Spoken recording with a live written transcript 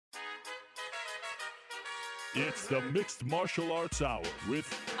It's the Mixed Martial Arts Hour with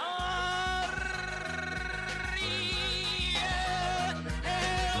Ariel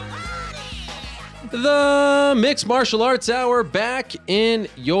Helwani. The Mixed Martial Arts Hour back in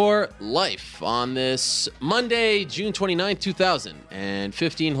your life on this Monday, June 29th,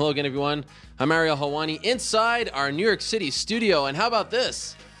 2015. Hello again, everyone. I'm Ariel Helwani inside our New York City studio. And how about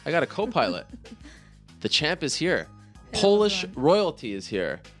this? I got a co-pilot. The champ is here. Polish royalty is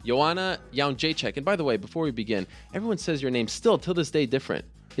here. Joanna Jedrzejczyk. And by the way, before we begin, everyone says your name still till this day different.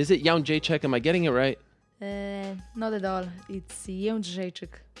 Is it Jedrzejczyk? Am I getting it right? Not at all. It's Jedrzejczyk.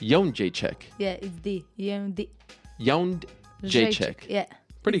 Jedrzejczyk. Yeah, it's D. Jedrzejczyk. Yeah.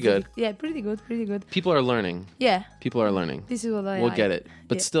 Pretty It's good. Yeah, pretty good. Pretty good. People are learning. Yeah. People are learning. This is what I We'll like. get it.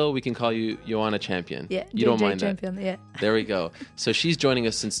 But Yeah. still, we can call you Joanna Champion. Yeah. You don't JJ mind champion. that. Yeah. There we go. So she's joining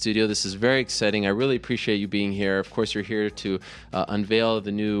us in studio. This is very exciting. I really appreciate you being here. Of course, you're here to unveil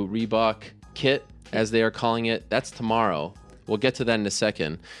the new Reebok kit, as they are calling it. That's tomorrow. We'll get to that in a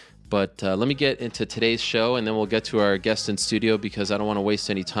second. But let me get into today's show, and then we'll get to our guest in studio because I don't want to waste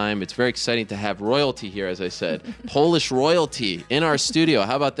any time. It's very exciting to have royalty here, as I said. Polish royalty in our studio.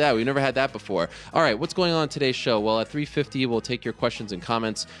 How about that? We've never had that before. All right, what's going on in today's show? Well, at 3:50, we'll take your questions and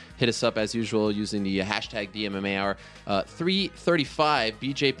comments. Hit us up, as usual, using the hashtag DMMA Hour. 3:35,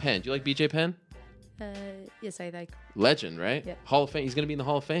 BJ Penn. Do you like BJ Penn? Yes, I like. Legend, right? Yeah. Hall of Fame. He's going to be in the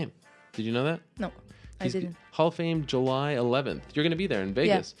Hall of Fame. Did you know that? No, I He's- didn't. Hall of Fame, July 11th. You're going to be there in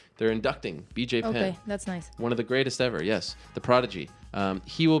Vegas. They're inducting BJ Penn. Okay, that's nice. One of the greatest ever, yes. The prodigy.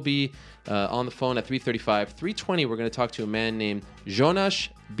 He will be on the phone at 3:35. 3:20, we're going to talk to a man named Jonas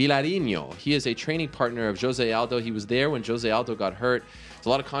Bilharinho. He is a training partner of Jose Aldo. He was there when Jose Aldo got hurt. There's a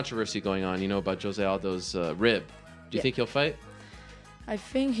lot of controversy going on, about Jose Aldo's rib. Do you think he'll fight? I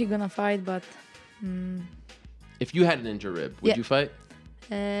think he's gonna fight, but If you had an injured rib, would Yeah. you fight?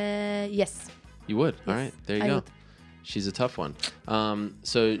 yes. You would. All Yes, right. There you I go. would. She's a tough one.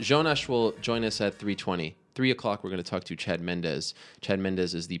 So Jonas will join us at 3:20. 3 o'clock, we're going to talk to Chad Mendes. Chad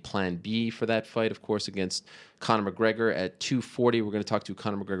Mendes is the plan B for that fight, of course, against Conor McGregor. At 2:40, we're going to talk to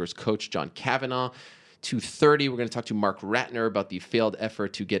Conor McGregor's coach, John Kavanagh. 2:30, we're going to talk to Marc Ratner about the failed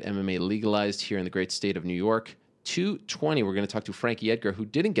effort to get MMA legalized here in the great state of New York. 2:20, we're going to talk to Frankie Edgar, who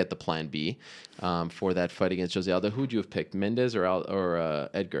didn't get the plan B for that fight against Jose Aldo. Who would you have picked, Mendes or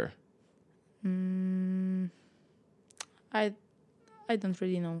Edgar? I don't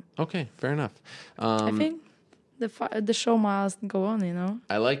really know. Okay, fair enough. I think the show must go on.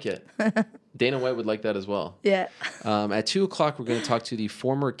 I like it. Dana White would like that as well. Yeah. At 2 o'clock, we're going to talk to the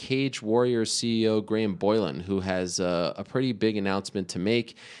former Cage Warriors CEO, Graham Boylan, who has a pretty big announcement to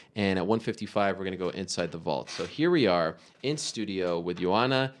make. And at 1:55, we're going to go inside the vault. So here we are in studio with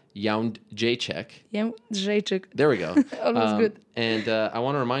Joanna Jedrzejczyk. Jedrzejczyk. There we go. Almost good. And I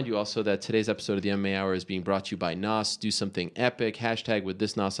want to remind you also that today's episode of the MMA Hour is being brought to you by NOS. Do something epic. Hashtag with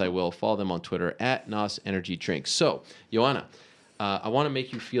this NOS I will. Follow them on Twitter at NOS Energy Drink. So, Joanna, I want to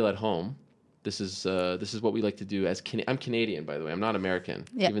make you feel at home. This is what we like to do. I'm Canadian, by the way. I'm not American,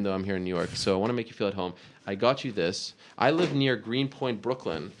 even though I'm here in New York. So I want to make you feel at home. I got you this. I live near Greenpoint,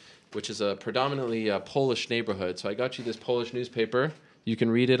 Brooklyn, which is a predominantly Polish neighborhood. So I got you this Polish newspaper. You can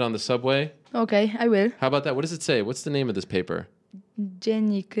read it on the subway. Okay, I will. How about that? What does it say? What's the name of this paper?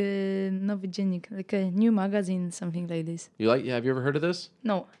 Dziennik, nowy dziennik, like a new magazine, something like this. Have you ever heard of this?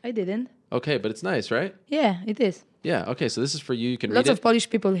 No, I didn't. Okay, but it's nice, right? Yeah, it is. Yeah, okay, so this is for you. You can read Lots it. of Polish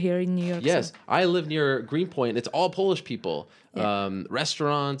people here in New York. Yes, So. I live near Greenpoint. It's all Polish people. Yeah.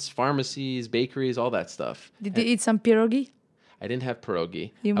 Restaurants, pharmacies, bakeries, all that stuff. Did you eat some pierogi? I didn't have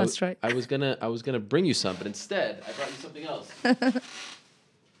pierogi. You must try. I was gonna bring you some, but instead I brought you something else.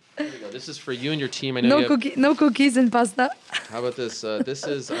 There you go. This is for you and your team. I know you have, No cookies and pasta. How about this? This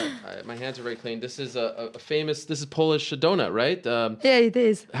is my hands are very clean. This is a famous. This is Polish donut, right? Yeah, it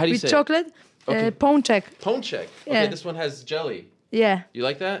is. How do you With say it? chocolate, Okay. pączek. Pączek. Okay, Yeah. this one has jelly. Yeah. You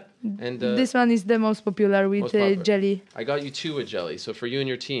like that? And This one is the most popular with most popular. jelly. I got you two with jelly, so for you and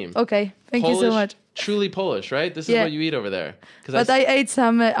your team. Okay, thank you so Polish, much. Truly Polish, right? This is Yeah. what you eat over there. But I ate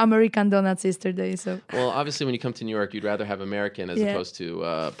some American donuts yesterday, so. Well, obviously, when you come to New York, you'd rather have American as Yeah. opposed to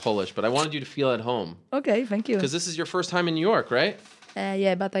Polish. But I wanted you to feel at home Okay, thank you. because this is your first time in New York, right?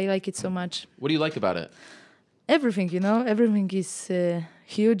 Yeah, but I like it so much. What do you like about it? Everything, everything is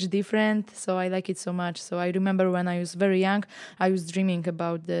huge, different. So I like it so much. So I remember when I was very young, I was dreaming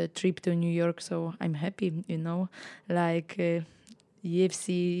about the trip to New York. So I'm happy, like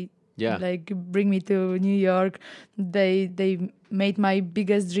UFC. Yeah. Like bring me to New York. They made my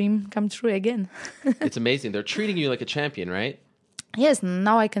biggest dream come true again. It's amazing. They're treating you like a champion, right? Yes,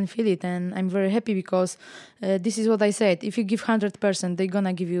 now I can feel it, and I'm very happy because this is what I said. If you give 100%, they're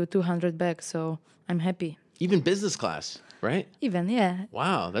gonna give you 200 back. So I'm happy. Even business class, right? Even, yeah.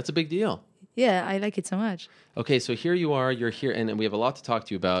 Wow, that's a big deal. Yeah, I like it so much. Okay, so here you are. You're here, and we have a lot to talk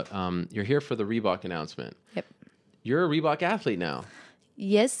to you about. You're here for the Reebok announcement. Yep. You're a Reebok athlete now.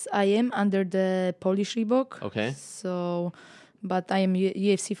 Yes, I am under the Polish Reebok. Okay. So, but I am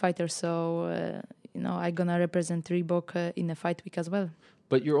UFC fighter, so I'm gonna represent Reebok in a fight week as well.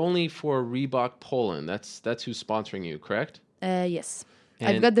 But you're only for Reebok Poland. That's who's sponsoring you, correct? Yes.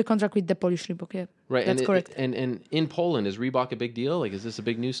 And I've got the contract with the Polish Reebok, yeah. Right, That's correct. And in Poland, is Reebok a big deal? Like, is this a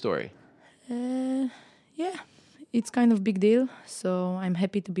big news story? Yeah, it's kind of big deal. So I'm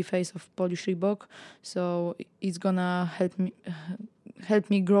happy to be face of Polish Reebok. So it's gonna help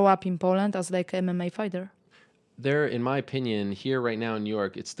me grow up in Poland as like an MMA fighter. There, in my opinion, here right now in New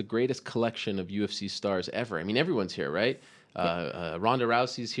York, it's the greatest collection of UFC stars ever. I mean, everyone's here, right? Ronda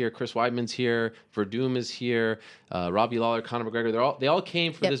Rousey's here, Chris Weidman's here, Verdum is here, Robbie Lawler, Conor McGregor. They all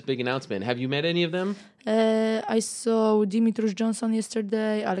came for this big announcement. Have you met any of them? I saw Dimitrius Johnson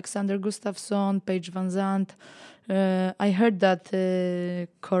yesterday, Alexander Gustafsson, Paige Van Zandt. I heard that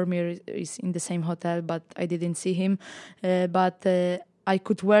Cormier is in the same hotel, but I didn't see him. But I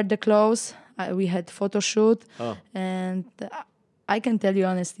could wear the clothes. We had photo shoot, and I can tell you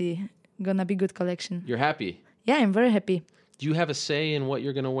honestly, gonna be good collection. You're happy? Yeah, I'm very happy. Do you have a say in what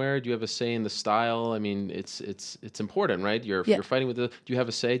you're going to wear? Do you have a say in the style? I mean, it's important, right? You're fighting with the. Do you have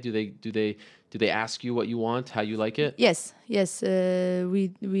a say? Do they ask you what you want, how you like it? Yes.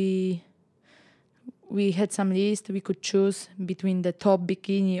 We had some list. We could choose between the top,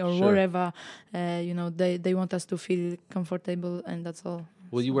 bikini, or whatever. They want us to feel comfortable, and that's all.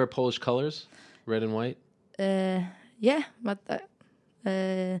 Will you wear Polish colors, red and white? Yeah, but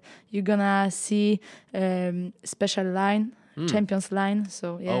you're gonna see special line. Champions line,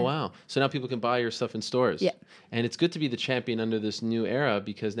 so yeah. Oh wow! So now people can buy your stuff in stores. Yeah, and it's good to be the champion under this new era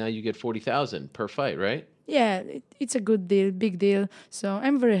because now you get 40,000 per fight, right? Yeah, it's a good deal, big deal. So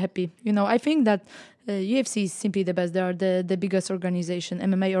I'm very happy. I think that UFC is simply the best. They are the biggest organization,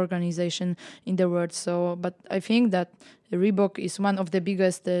 MMA organization in the world. So, but I think that Reebok is one of the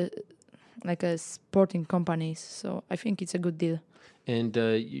biggest, sporting companies. So I think it's a good deal. And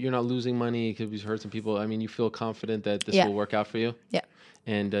you're not losing money because we've heard some people. I mean, you feel confident that this will work out for you? Yeah.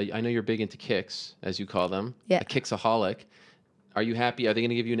 And I know you're big into kicks, as you call them. Yeah. A kicksaholic. Are you happy? Are they going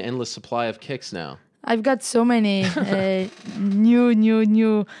to give you an endless supply of kicks now? I've got so many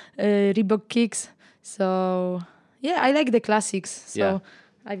new Reebok kicks. So, yeah, I like the classics. So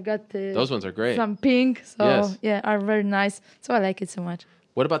I've got... those ones are great. Some pink. So, are very nice. So I like it so much.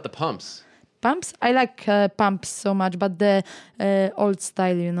 What about the pumps? Pumps? I like pumps so much, but the old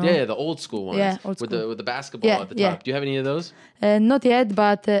style, Yeah, the old school ones. Yeah, old school. With the basketball at the top. Do you have any of those? Not yet,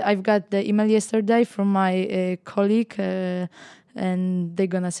 but I've got the email yesterday from my colleague, and they're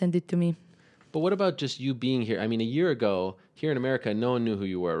going to send it to me. But what about just you being here? I mean, a year ago, here in America, no one knew who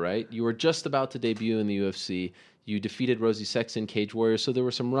you were, right? You were just about to debut in the UFC. You defeated Rosie Sexton, Cage Warriors, so there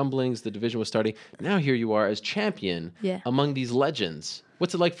were some rumblings. The division was starting. Now here you are as champion among these legends.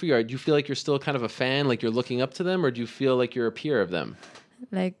 What's it like for you? Do you feel like you're still kind of a fan, like you're looking up to them, or do you feel like you're a peer of them?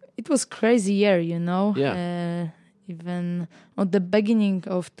 Like, it was crazy year, Yeah. Even at the beginning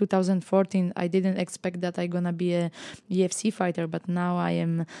of 2014, I didn't expect that I'm going to be a UFC fighter, but now I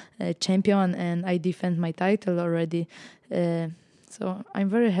am a champion and I defend my title already. So I'm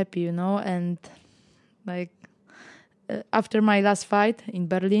very happy, and after my last fight in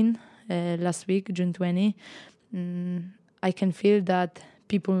Berlin last week, June 20, I can feel that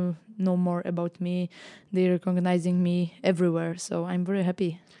people know more about me. They're recognizing me everywhere. So I'm very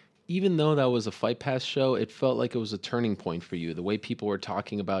happy. Even though that was a Fight Pass show, it felt like it was a turning point for you. The way people were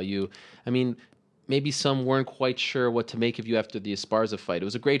talking about you. I mean, maybe some weren't quite sure what to make of you after the Esparza fight. It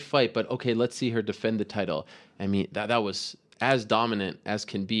was a great fight, but okay, let's see her defend the title. I mean, that was as dominant as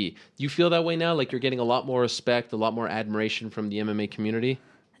can be. Do you feel that way now? Like you're getting a lot more respect, a lot more admiration from the MMA community?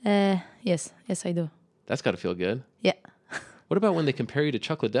 Yes, I do. That's got to feel good. Yeah. What about when they compare you to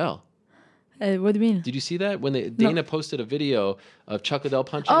Chuck Liddell? What do you mean? Did you see that? When Dana posted a video of Chuck Liddell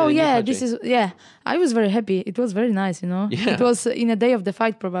punching? Oh, yeah, punching. I was very happy. It was very nice, Yeah. It was in a day of the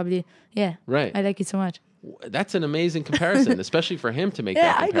fight, probably. Yeah. Right. I like it so much. That's an amazing comparison, especially for him to make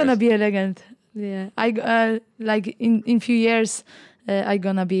that comparison. I'm going to be a legend. Yeah. In few years, I'm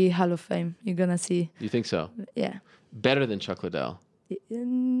going to be Hall of Fame. You're going to see. You think so? Yeah. Better than Chuck Liddell?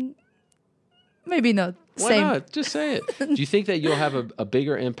 Maybe not. Why Same. not? Just say it. Do you think that you'll have a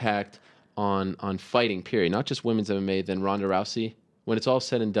bigger impact on fighting, period, not just women's MMA, than Ronda Rousey? When it's all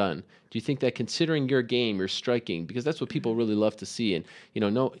said and done, do you think that considering your game, your striking, because that's what people really love to see, and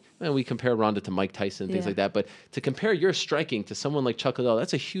we compare Ronda to Mike Tyson, things like that, but to compare your striking to someone like Chuck Liddell,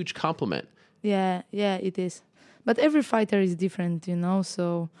 that's a huge compliment. Yeah, it is. But every fighter is different,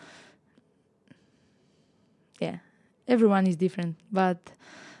 so yeah, everyone is different. But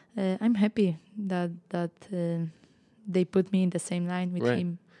I'm happy that they put me in the same line with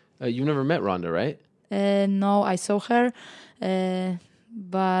him. You never met Ronda, right? No, I saw her,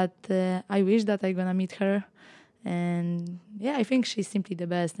 but I wish that I'm gonna meet her. And yeah, I think she's simply the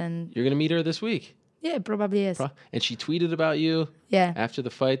best. And You're gonna meet her this week. Yeah, probably yes. And she tweeted about you. Yeah. After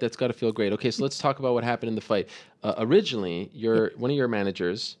the fight, that's got to feel great. Okay, so let's talk about what happened in the fight. Originally, one of your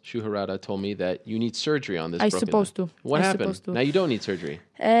managers, Shu Harada, told me that you need surgery on this. I broken supposed leg. to. What I happened? supposed to. Now you don't need surgery.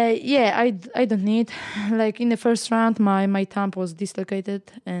 Yeah, I don't need. Like in the first round, my thumb was dislocated,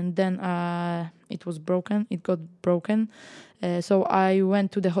 and then it was broken. It got broken. So I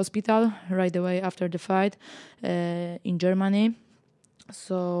went to the hospital right away after the fight in Germany.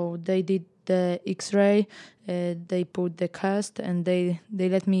 So they did the X-ray, they put the cast, and they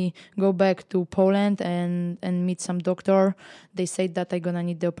let me go back to Poland and meet some doctor. They said that I'm gonna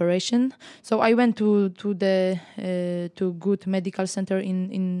need the operation. So I went to good medical center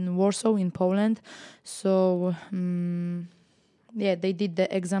in Warsaw in Poland. So they did the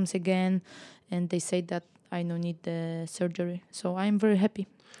exams again, and they said that I don't need the surgery. So I'm very happy.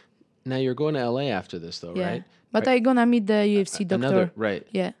 Now you're going to LA after this, though, right? But I'm gonna meet the UFC doctor. Right.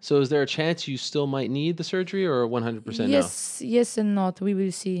 Yeah. So is there a chance you still might need the surgery, or 100% Yes and not. We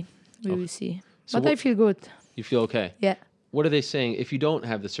will see. We will see. So but I feel good. You feel okay? Yeah. What are they saying? If you don't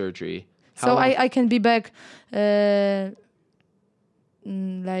have the surgery, so I can be back like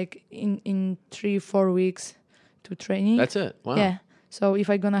in 3-4 weeks to training. That's it? Wow. Yeah. So if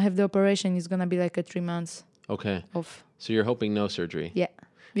I'm gonna have the operation, it's gonna be like a 3 months. Okay. Off. So you're hoping no surgery? Yeah.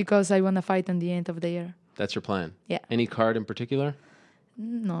 Because I wanna fight on the end of the year. That's your plan? Yeah. Any card in particular?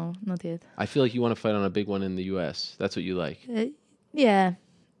 No, not yet. I feel like you want to fight on a big one in the U.S. That's what you like. Yeah,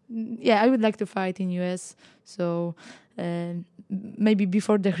 I would like to fight in US. So maybe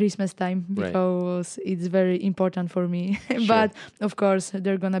before the Christmas time, because it's very important for me. Sure. But of course,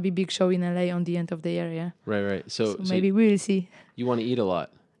 there's gonna be big show in LA on the end of the year. Yeah. Right. So maybe we will see. You want to eat a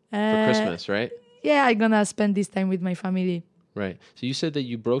lot for Christmas, right? Yeah, I'm gonna spend this time with my family. Right. So you said that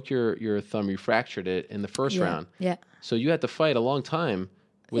you broke your thumb, you fractured it in the first round. Yeah. So you had to fight a long time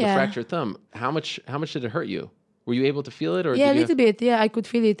with a fractured thumb. How much did it hurt you? Were you able to feel it, or a little bit? Yeah, I could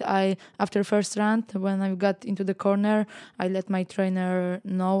feel it. After first round, when I got into the corner, I let my trainer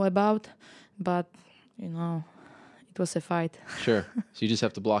know about, but it was a fight. Sure. So you just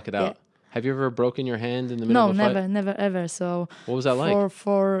have to block it out. Have you ever broken your hand in the middle of a fight? No, never, ever. So what was that like?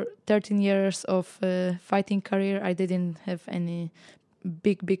 For 13 years of fighting career, I didn't have any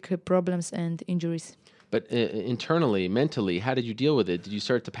big problems and injuries. But internally, mentally, how did you deal with it? Did you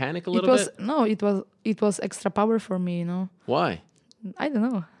start to panic a little bit? No, it was extra power for me, Why? I don't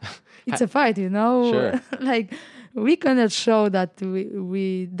know. It's a fight, Sure. Like we cannot show that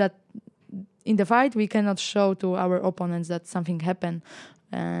that in the fight we cannot show to our opponents that something happened,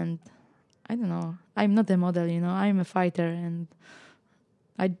 and I don't know. I'm not a model, I'm a fighter, and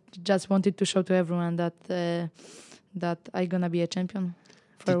I just wanted to show to everyone that I'm gonna be a champion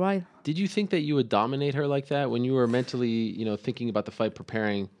for a while. Did you think that you would dominate her like that when you were mentally, thinking about the fight,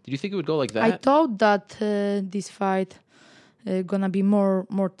 preparing? Did you think it would go like that? I thought that this fight gonna be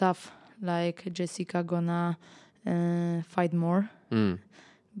more tough, like Jessica gonna fight more.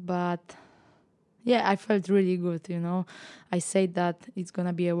 But yeah, I felt really good, I said that it's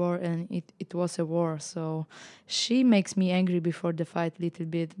gonna be a war, and it was a war. So she makes me angry before the fight a little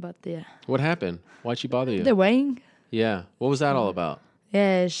bit, but yeah. What happened? Why'd she bother you? The weighing. Yeah. What was that all about?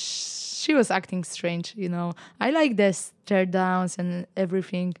 Yeah, she was acting strange, I like the stare downs and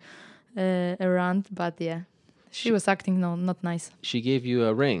everything around, but yeah, she was acting not nice. She gave you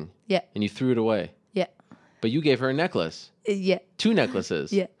a ring. Yeah. And you threw it away. Yeah. But you gave her a necklace. Yeah. 2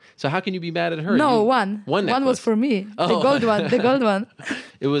 necklaces. Yeah. So how can you be mad at her? No, one. One necklace. One was for me. Oh. The gold one. The gold one.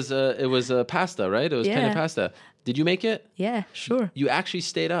 It was pasta, right? It was penne pasta. Did you make it? Yeah, sure. You actually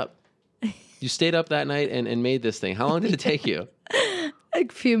stayed up. You stayed up that night and made this thing. How long did it take you?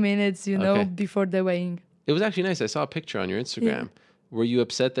 Like few minutes, before the weighing. It was actually nice. I saw a picture on your Instagram. Were you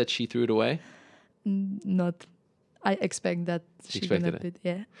upset that she threw it away? Not. I expect that she gonna put.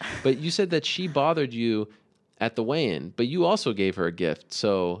 Yeah. But you said that she bothered you at the weigh-in, but you also gave her a gift.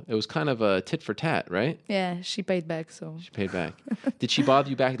 So it was kind of a tit for tat, right? Yeah, she paid back. So she paid back. Did she bother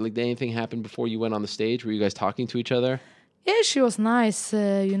you back? Like, did anything happen before you went on the stage? Were you guys talking to each other? Yeah, she was nice.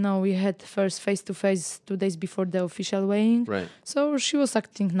 We had first face-to-face 2 days before the official weighing. Right. So she was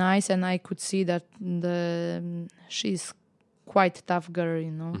acting nice, and I could see that she's quite tough girl,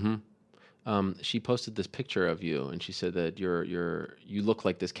 Mm-hmm. she posted this picture of you, and she said that you look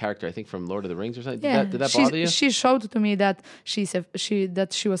like this character, I think from Lord of the Rings or something. Yeah. Did that bother you? She showed to me that she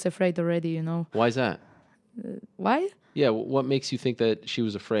was afraid already. You know. Why is that? Why? Yeah, what makes you think that she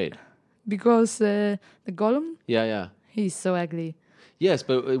was afraid? Because the Gollum, Yeah. he's so ugly. Yes,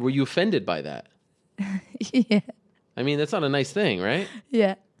 but were you offended by that? Yeah. I mean, that's not a nice thing, right?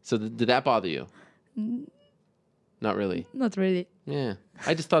 Yeah. So did that bother you? Not really. Not really. Yeah.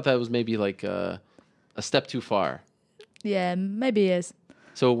 I just thought that was maybe like a step too far. Yeah, maybe yes.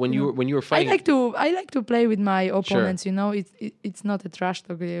 So when you were fighting, I like to play with my opponents. You know, it's not a trash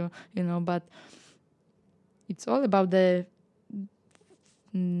talk, you know, but it's all about the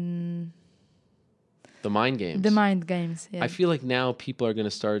mind games. The mind games. Yeah. I feel like now people are going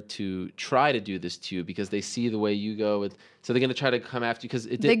to start to try to do this to you because they see the way you go. So they're going to try to come after you because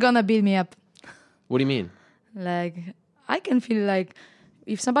they're gonna beat me up. What do you mean? Like I can feel like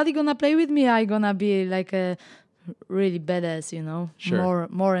if somebody gonna play with me, I gonna be like a really badass, you know. Sure.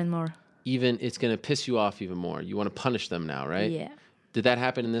 More and more. Even it's going to piss you off even more. You want to punish them now, right? Yeah. Did that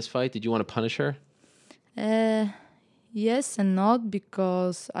happen in this fight? Did you want to punish her? Yes and not,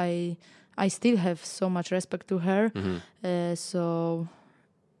 because I still have so much respect to her. Mm-hmm. So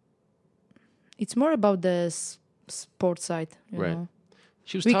it's more about the sport side, you Right. know.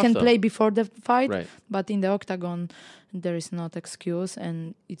 She was We tough, can though. play before the fight, Right. but in the octagon there is not excuse,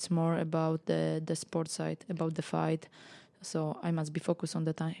 and it's more about the sport side, about the fight. So I must be focused on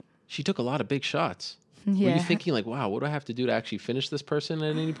the time. She took a lot of big shots. Yeah. Were you thinking like, wow, what do I have to do to actually finish this person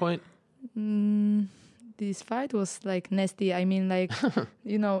at any point? This fight was like nasty. I mean, like,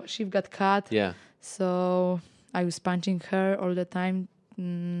 you know, she got cut. Yeah. So I was punching her all the time.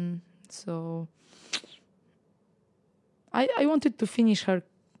 So I wanted to finish her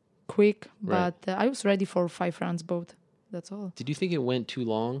quick, Right. but I was ready for 5 rounds both. That's all. Did you think it went too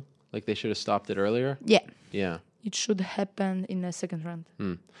long? Like they should have stopped it earlier? Yeah. Yeah. It should happen in the second round.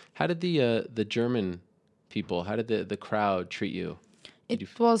 How did the German people, how did the crowd treat you?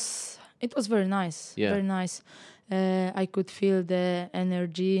 It was very nice. Yeah. Very nice. I could feel the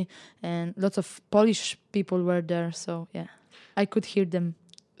energy, and lots of Polish people were there. So yeah, I could hear them.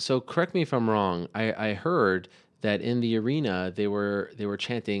 So correct me if I'm wrong. I heard that in the arena they were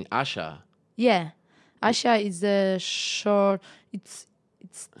chanting Asha. Yeah, Asha is the short. It's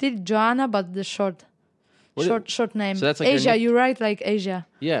still Joanna, but the short name. So that's like your Asia. nick- You write like Asia.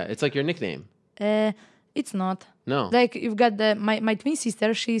 Yeah, it's like your nickname. It's not. No. Like you've got my twin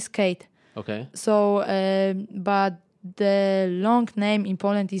sister. She's Kate. Okay. So, but the long name in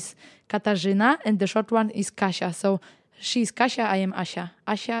Poland is Katarzyna, and the short one is Kasia. So she's Kasia, I am Asia.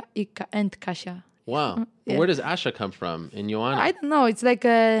 Asia and Kasia. Wow. Yeah. Where does Asha come from in Joanna? I don't know. It's like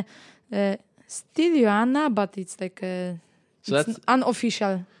still Joanna, but it's like So it's that's-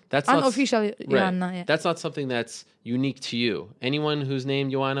 unofficial. That's not- Unofficial Right. Joanna. Yeah. That's not something that's unique to you. Anyone whose name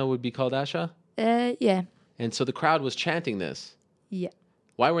Joanna would be called Asha? Yeah. And so the crowd was chanting this. Yeah.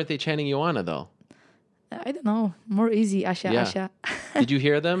 Why weren't they chanting Joanna though? I don't know. More easy, Asha, Yeah. Asha. Did you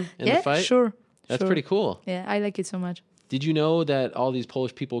hear them in Yeah, the fight? sure. That's sure. pretty cool. Yeah, I like it so much. Did you know that all these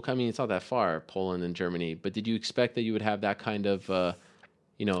Polish people coming? It's not that far, Poland and Germany. But did you expect that you would have that kind of,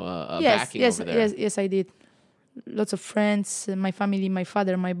 backing over there? Yes, I did. Lots of friends, my family, my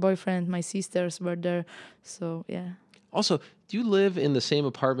father, my boyfriend, my sisters were there. So yeah. Also, do you live in the same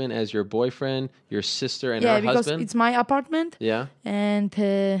apartment as your boyfriend, your sister, and Yeah, her because husband? it's my apartment. Yeah. And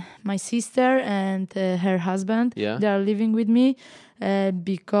my sister and her husband, Yeah. they are living with me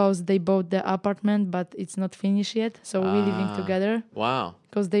because they bought the apartment, but it's not finished yet. So we're living together Wow.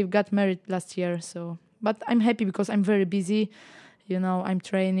 because they've got married last year. So, but I'm happy because I'm very busy. You know, I'm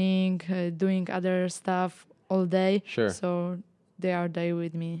training, doing other stuff all day. Sure. So they are there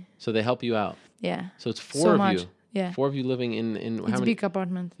with me. So they help you out. Yeah. So it's So four of much. you. Yeah. 4 of you living in how It's many? big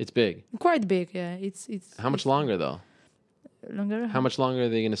apartment. It's big. Quite big. Yeah. It's How much longer though? longer. How much longer are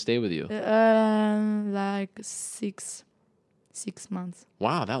they going to stay with you? Like 6 months.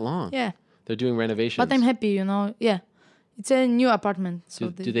 Wow, that long. Yeah. They're doing renovations. But I'm happy, you know. Yeah. It's a new apartment. So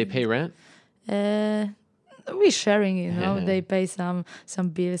Do they pay rent? We're sharing, you know. They pay some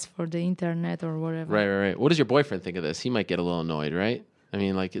bills for the internet or whatever. Right. What does your boyfriend think of this? He might get a little annoyed, right? I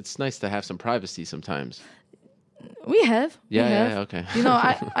mean, like, it's nice to have some privacy sometimes. We have. Yeah, okay. You know,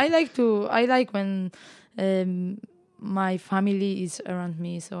 I like when my family is around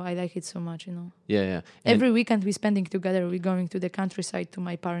me, so I like it so much, you know. Yeah. And Every weekend we're spending together. We're going to the countryside to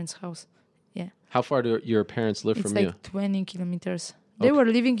my parents' house. Yeah. how far do your parents live It's from like you? 20 kilometers. They Okay. were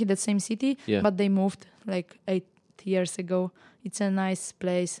living in the same city, Yeah. but they moved like 8 years ago. It's a nice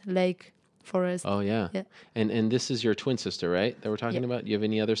place, lake, forest. Oh, yeah. Yeah. And this is your twin sister, right? That we're talking Yeah. about? Do you have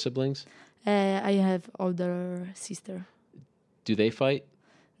any other siblings? I have older sister. Do they fight?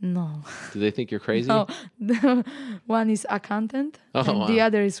 No. Do they think you're crazy? No. One is accountant, Oh, and wow. the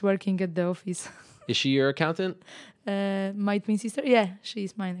other is working at the office. Is she your accountant? My twin sister, yeah, she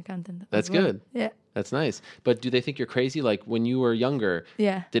is my accountant. That's as well. good. Yeah, That's nice. But do they think you're crazy? Like when you were younger,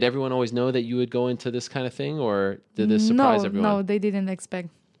 yeah. did everyone always know that you would go into this kind of thing, or did this surprise everyone? No, they didn't expect.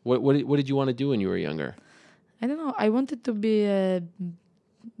 What did you want to do when you were younger? I don't know. I wanted to be a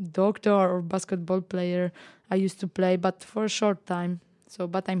doctor or basketball player. I used to play, but for a short time. So,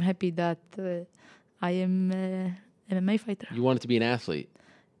 but I'm happy that I am a MMA fighter. You wanted to be an athlete.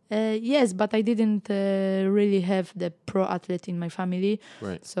 Yes, but I didn't really have the pro athlete in my family.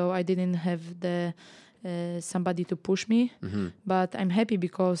 Right. So I didn't have the somebody to push me. Mm-hmm. But I'm happy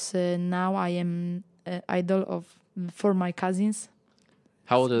because now I am idol for my cousins.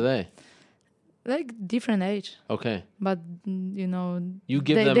 How old are they? Like different age, Okay. but you know, You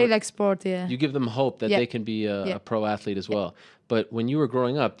give they, them they like sport. Yeah. You give them hope that Yeah. they can be a Yeah. pro athlete as well. But when you were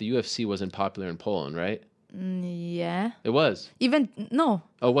growing up, the UFC wasn't popular in Poland, right? Yeah. It was. Even no,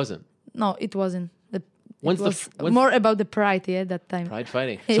 Oh, it wasn't. no, it wasn't. When's It the was when's more about the pride. Yeah, that time. Pride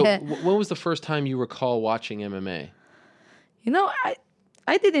fighting? So Yeah. when was the first time you recall watching MMA? You know,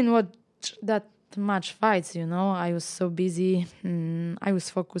 I didn't watch that much fights. You know, I was so busy. I was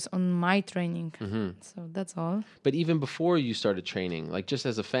focused on my training. Mm-hmm. So that's all. But even before you started training, like just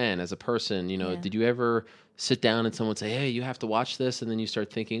as a fan, as a person, you know, Yeah. did you ever sit down and someone say, "Hey, you have to watch this," and then you start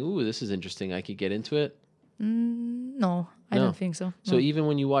thinking, "Ooh, this is interesting. I could get into it." No, I No. don't think so. So No. even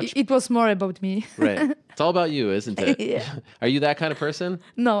when you watch, It was more about me. right? It's all about you, isn't it? Yeah. Are you that kind of person?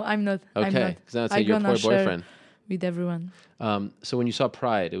 No, I'm not. I'm Okay, not. because that's I'm your gonna poor share boyfriend. with everyone. So when you saw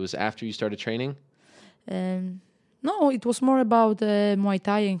Pride, it was after you started training, No, it was more about Muay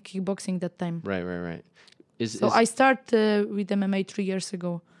Thai and kickboxing that time. right. So I started with MMA 3 years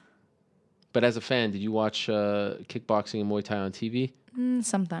ago. But as a fan, did you watch kickboxing and Muay Thai on TV?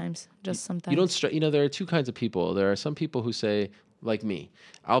 Sometimes, just sometimes. You don't. You know, there are two kinds of people. There are some people who say, like me,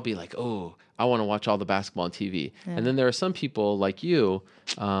 I'll be like, oh, I want to watch all the basketball on TV. Yeah. And then there are some people like you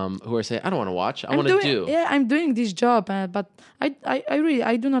who are saying, I don't want to watch. I want to do. Yeah, I'm doing this job, but I really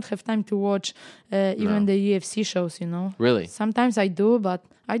I do not have time to watch even the UFC shows. You know. Really? Sometimes I do, but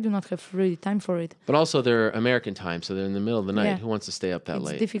I do not have really time for it. But also they're American time, so they're in the middle of the night. Yeah. Who wants to stay up that It's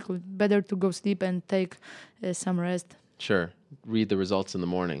late? difficult. Better to go sleep and take some rest. Sure. Read the results in the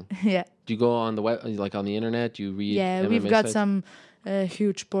morning. Yeah. Do you go on the web, like on the internet? Do you read? Yeah, MMA we've got sites? some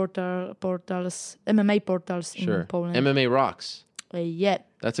huge portals, MMA portals Sure. in Poland. MMA Rocks. Yeah,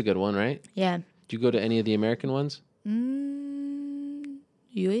 That's a good one, right? yeah. Do you go to any of the American ones?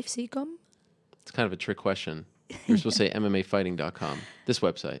 UFC.com? It's kind of a trick question. You're supposed to say MMAfighting.com. This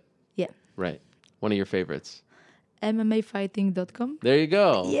website. Yeah. Right. One of your favorites. MMAfighting.com? There you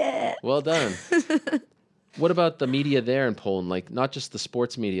go. Yeah. Well done. What about the media there in Poland? Like, not just the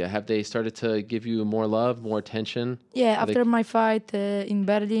sports media. Have they started to give you more love, more attention? Yeah, Are they- after my fight in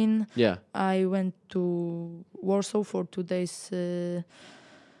Berlin, Yeah. I went to Warsaw for 2 days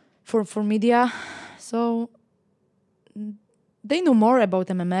for media. So they know more about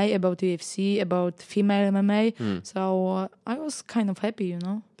MMA, about UFC, about female MMA. So I was kind of happy, you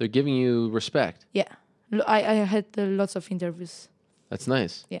know. They're giving you respect. Yeah. I had lots of interviews. That's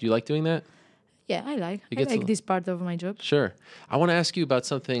nice. Yeah. Do you like doing that? Yeah, I like You get to- this part of my job. Sure. I want to ask you about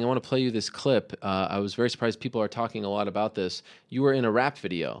something. I want to play you this clip. I was very surprised people are talking a lot about this. You were in a rap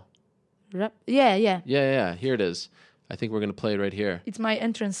video. Rap? Yeah. Yeah. Here it is. I think we're going to play it right here. It's my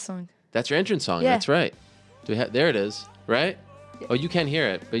entrance song. That's your entrance song. Yeah. That's right. Do we there it is, right? Oh, you can't hear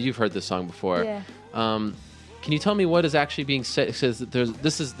it, but you've heard this song before. Yeah. Can you tell me what is actually being said? It says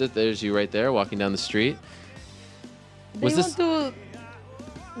that there's you right there walking down the street. They Was this- want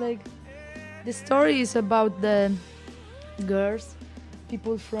to, like, the story is about the girls,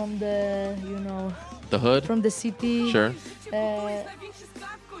 people from the, The hood? from the city. Sure.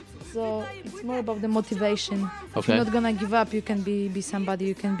 So it's more about the motivation. If Okay. you're not gonna give up, you can be somebody.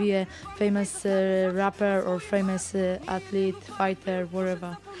 You can be a famous rapper or famous athlete, fighter,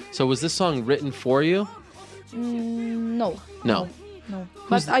 whatever. So was this song written for you? No. No.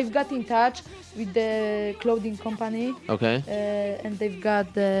 But I've got in touch with the clothing company, Okay. and they've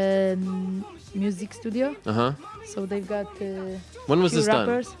got the music studio. Uh-huh. So they've got When was few this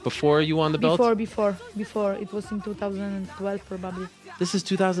rappers. done? Before you won the belt? Before. It was in 2012 probably. This is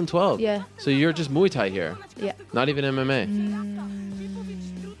 2012. Yeah. So you're just Muay Thai here, Yeah. not even MMA.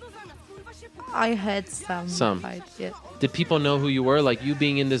 I had some fight. Yeah. Did people know who you were? Like you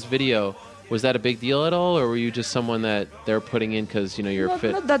being in this video, was that a big deal at all, or were you just someone that they're putting in because you're Not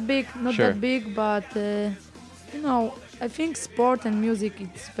fit? that big, Sure. but I think sport and music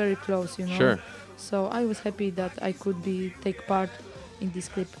it's very close, you know. Sure. So I was happy that I could take part in this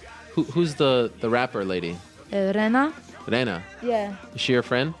clip. Who's the rapper lady? Rena. Rena. Yeah. Is she your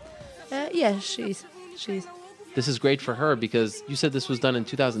friend? Yeah, she is. This is great for her because you said this was done in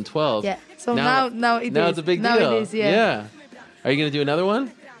 2012. Yeah. So now it is. Now it's a big now deal. It is, yeah. Are you going to do another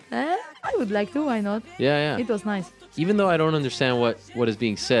one? I would like to. Why not? Yeah. It was nice. Even though I don't understand what is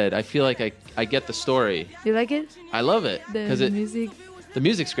being said, I feel like I get the story. You like it? I love it The music. The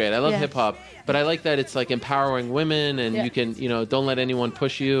music's great. I love Yeah. hip hop, but I like that it's like empowering women, and Yeah. you can don't let anyone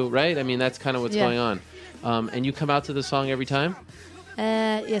push you, right? I mean that's kind of what's Yeah. going on. And you come out to the song every time.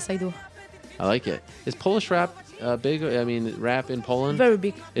 Yes, I do. I like it. Is Polish rap big? I mean, rap in Poland. Very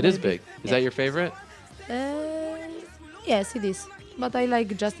big. It very is big. Is Yeah. that your favorite? Yes, it is. But I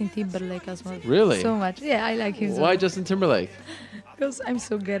like Justin Timberlake as well. Really? So much. Yeah, I like him. Why Justin Timberlake? Because I'm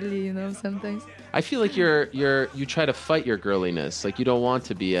so girly, sometimes. I feel like you try to fight your girliness. Like you don't want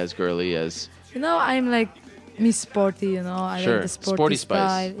to be as girly as. I'm like Miss Sporty, I Sure. like the Sporty spice.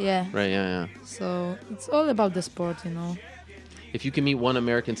 style. Yeah. Right. Yeah. So it's all about the sport, If you can meet one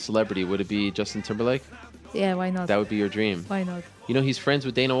American celebrity, would it be Justin Timberlake? Yeah, why not? That would be your dream. Why not? He's friends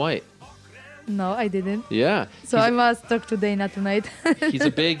with Dana White. No, I didn't. Yeah. So I must talk to Dana tonight. He's a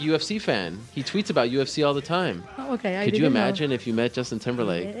big UFC fan. He tweets about UFC all the time. Oh, okay, I Could you didn't know. imagine if you met Justin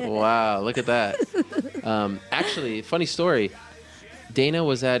Timberlake? Yeah. Wow, look at that. Actually, funny story. Dana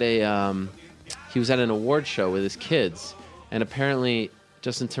was at he was at an award show with his kids, and apparently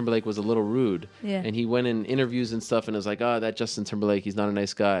Justin Timberlake was a little rude. Yeah. And he went in interviews and stuff, and was like, "Oh, that Justin Timberlake, he's not a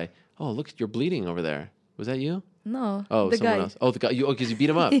nice guy." Oh, look, you're bleeding over there. Was that you? No. Oh, the someone guy. else. Oh, the guy. Because you beat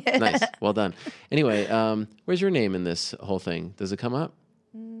him up. Yeah. Nice. Well done. Anyway, where's your name in this whole thing? Does it come up?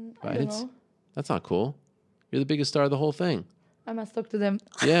 I don't know. That's not cool. You're the biggest star of the whole thing. I must talk to them.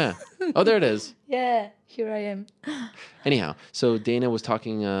 Yeah. Oh, there it is. Yeah, here I am. Anyhow, so Dana was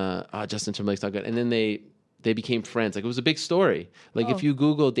talking, Justin Timberlake's not good. And then they became friends. Like, it was a big story. Like, if Oh. you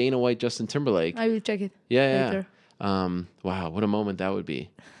Google Dana White, Justin Timberlake. I will check it Yeah. later. Wow, what a moment that would be.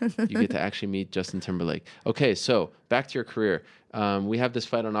 You get to actually meet Justin Timberlake. Okay, so back to your career. We have this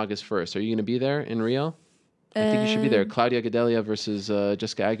fight on August 1st. Are you going to be there in Rio? I think you should be there. Claudia Gadelha versus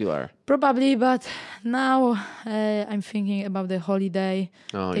Jessica Aguilar. Probably, but now I'm thinking about the holiday,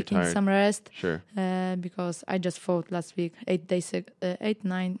 Oh, taking you're tired. some rest. Sure. Because I just fought last week,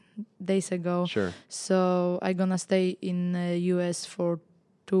 9 days ago. Sure. So I'm gonna stay in US for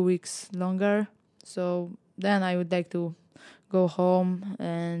 2 weeks longer. So then I would like to go home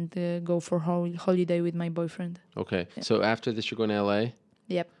and go for holiday with my boyfriend. Okay. So after this, you're going to LA,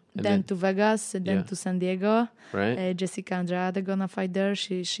 Yep. And Then then- to Vegas, and then Yeah. to San Diego. right? Jessica Andrade gonna fight there.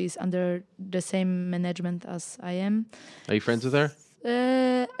 She's under the same management as I am. Are you friends with her?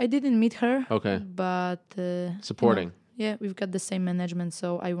 I didn't meet her. Okay. But Supporting. yeah, we've got the same management,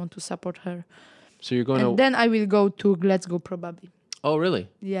 so I want to support her. So you're going And to. then I will go to Let's Go probably. Oh, really?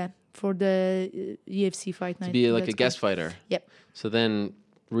 Yeah, for the UFC fight night. To be like Let's a Go. guest fighter. Yep. So then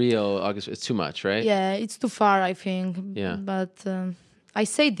Rio, August, it's too much, right? Yeah, it's too far, I think. Yeah. But I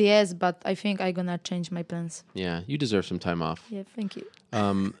said yes, but I think I'm gonna change my plans. Yeah. You deserve some time off. Yeah, thank you.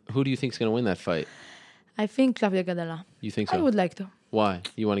 Who do you think is going to win that fight? I think Claudia Gadelha. You think so? I would like to. Why?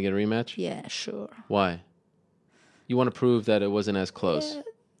 You want to get a rematch? Yeah, sure. Why? You want to prove that it wasn't as close.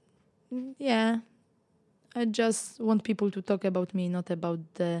 Yeah. I just want people to talk about me, not about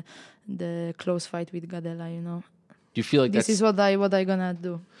the close fight with Gadelha, Do you feel like This is what I gonna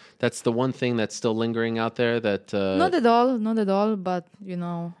do. that's the one thing that's still lingering out there that Not at all, but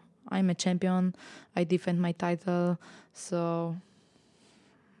I'm a champion. I defend my title, so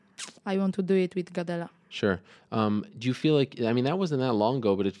I want to do it with Gadelha. Sure. Do you feel like that wasn't that long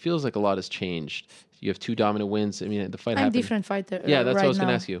ago, but it feels like a lot has changed. You have 2 dominant wins. I mean, the fight I'm happened. different fighter. Yeah, that's what I right was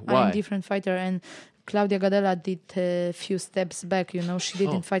gonna now. ask you. Why? I'm different fighter, and Claudia Gadelha did a few steps back. She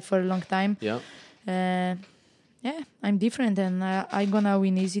didn't fight for a long time. Yeah. Yeah, I'm different, and I'm gonna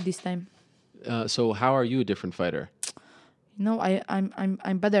win easy this time. So how are you a different fighter?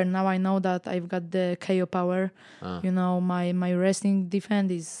 I'm better now. I know that I've got the KO power. My wrestling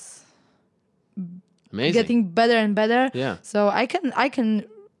defense is Amazing. getting better and better. Yeah. So I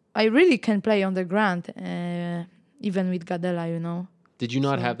really can play on the ground, even with Gadelha. Did you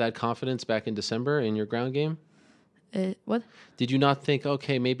not have that confidence back in December in your ground game? What? Did you not think,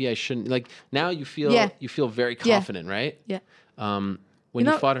 okay, maybe I shouldn't? Like now you feel Yeah. very confident, right? Yeah. When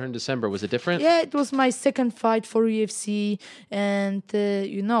you fought her in December, was it different? Yeah, it was my second fight for UFC, and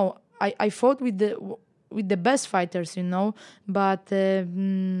I fought with the best fighters, but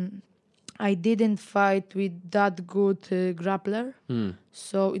I didn't fight with that good grappler.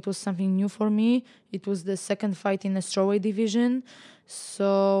 So it was something new for me. It was the second fight in the strawweight division.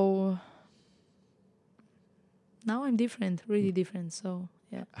 So now I'm different, really different. So,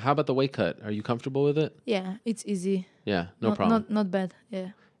 yeah. How about the weight cut? Are you comfortable with it? Yeah, it's easy. Yeah, no problem. Not bad, yeah.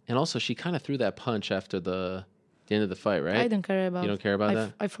 And also, she kind of threw that punch after the end of the fight, right? I don't care about it. You don't care about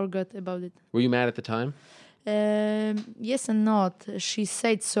that? I forgot about it. Were you mad at the time? Yes and not. She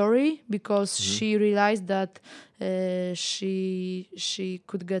said sorry because she realized that she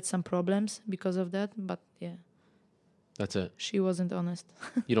could get some problems because of that. But yeah, That's it. she wasn't honest.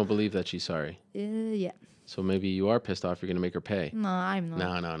 You don't believe that she's sorry. Yeah. So maybe you are pissed off. You're going to make her pay. No, I'm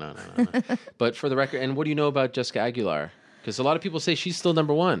not. No. But for the record, and what do you know about Jessica Aguilar? Because a lot of people say she's still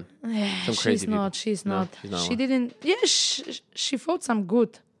number one. Some crazy She's not. She's No, not. she's not She one. didn't. Yeah, she fought some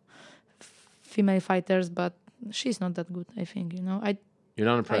good female fighters, but she's not that good. I think You're not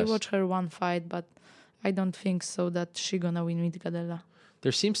I impressed. watched her one fight, but I don't think so that she gonna win with Gadella.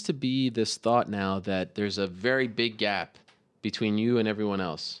 There seems to be this thought now that there's a very big gap between you and everyone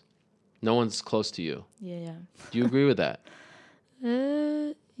else. No one's close to you. Yeah. Do you agree with that?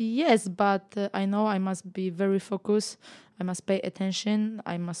 Yes, but I know I must be very focused. I must pay attention.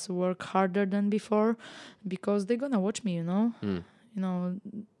 I must work harder than before because they're gonna watch me.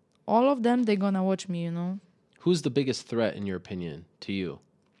 All of them, they're gonna watch me. Who's the biggest threat, in your opinion, to you?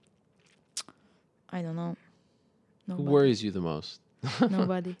 I don't know. Who Nobody. worries you the most?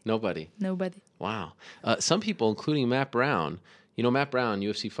 Nobody. Nobody. Wow. Some people, including Matt Brown. You know Matt Brown,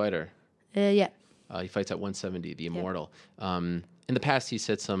 UFC fighter. Yeah. He fights at 170, the Immortal. In the past, he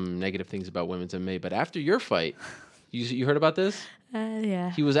said some negative things about women's MMA, but after your fight, you heard about this?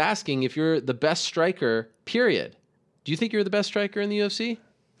 Yeah. He was asking if you're the best striker, period. Do you think you're the best striker in the UFC?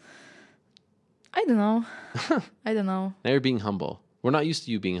 I don't know. I don't know. Now you're being humble. We're not used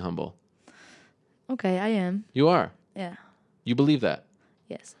to you being humble. Okay, I am. You are. Yeah. You believe that.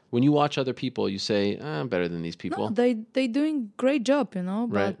 Yes. When you watch other people, you say, I'm better than these people. No, they doing great job,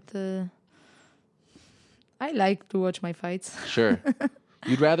 Right. But I like to watch my fights. Sure.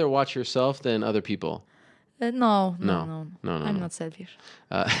 You'd rather watch yourself than other people. No. No, I'm not selfish.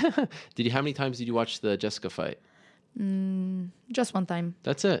 How many times did you watch the Jessica fight? Just one time.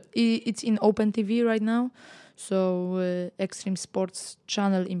 That's it. It's in Open TV right now. So Extreme Sports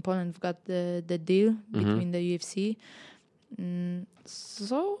channel in Poland got the deal between the UFC.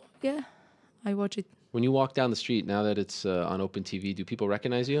 So yeah, I watch it. When you walk down the street, now that it's on Open TV, do people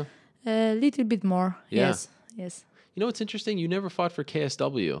recognize you? A little bit more. Yeah. Yes. You know what's interesting? You never fought for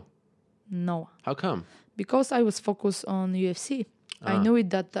KSW. No. How come? Because I was focused on UFC. I knew it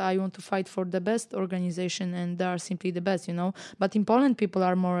that I want to fight for the best organization and they are simply the best, But in Poland, people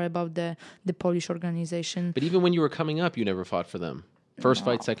are more about the Polish organization. But even when you were coming up, you never fought for them. First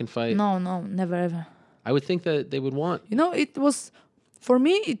fight, second fight? No, never ever. I would think that they would want. For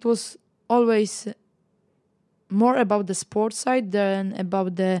me, it was always more about the sports side than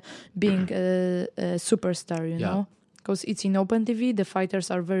about the being a superstar, you know? Because it's in Open TV, the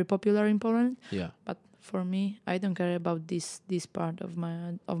fighters are very popular in Poland. Yeah. But for me, I don't care about this part of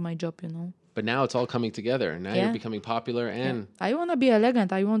my job, But now it's all coming together. Now you're becoming popular and I want to be a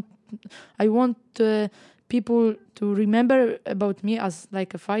legend. I want people to remember about me as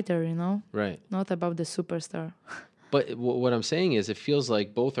like a fighter, Right. Not about the superstar. But what I'm saying is, it feels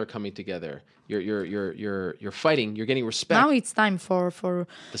like both are coming together. You're fighting. You're getting respect. Now it's time for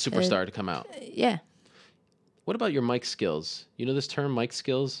the superstar to come out. Yeah. What about your mic skills? You know this term, mic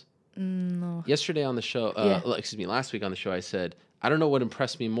skills? No. Yesterday on the show, last week on the show, I said, I don't know what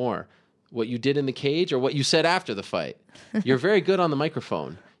impressed me more, what you did in the cage or what you said after the fight. You're very good on the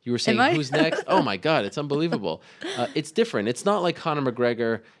microphone. You were saying, who's next? Oh, my God, it's unbelievable. It's different. It's not like Conor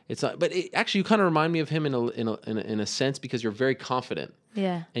McGregor. It's not, but actually, you kind of remind me of him in a sense because you're very confident.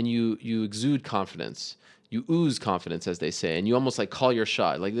 Yeah. And you exude confidence. You ooze confidence, as they say, and you almost like call your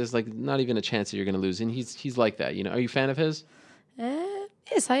shot. Like there's like not even a chance that you're going to lose. And he's like that. Are you a fan of his?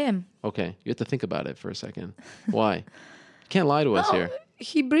 Yes, I am. Okay, you have to think about it for a second. Why? You can't lie to us here.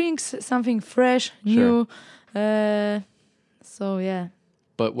 He brings something fresh, new. So yeah.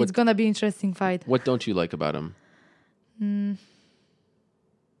 But it's gonna be interesting fight. What don't you like about him?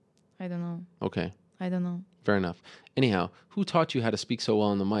 I don't know. Okay. I don't know. Fair enough. Anyhow, who taught you how to speak so well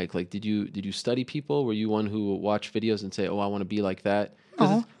on the mic? Like, did you study people? Were you one who watched videos and say, "Oh, I want to be like that"?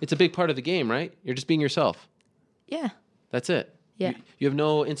 No. It's a big part of the game, right? You're just being yourself. Yeah. That's it. Yeah. You have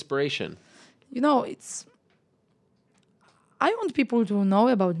no inspiration. I want people to know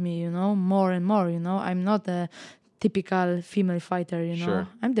about me, more and more, I'm not a typical female fighter, Sure.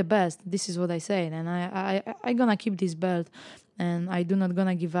 I'm the best. This is what I say, and I gonna keep this belt. and I do not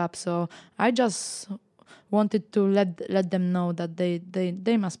gonna give up. So I just wanted to let them know that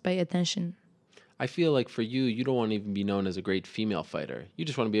they must pay attention. I feel like for you, you don't want to even be known as a great female fighter. You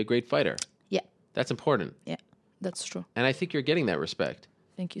just want to be a great fighter. Yeah, That's important. yeah, that's true. And I think you're getting that respect.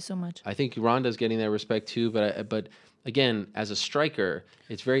 Thank you so much. I think Ronda's getting that respect too. But again, as a striker,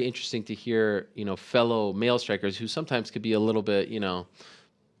 it's very interesting to hear, fellow male strikers who sometimes could be a little bit,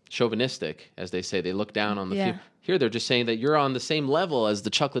 chauvinistic, as they say. They look down on the few. Here they're just saying that you're on the same level as the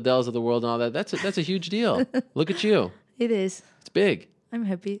Chuck Liddells of the world and all that. That's a huge deal. Look at you. It is. It's big. I'm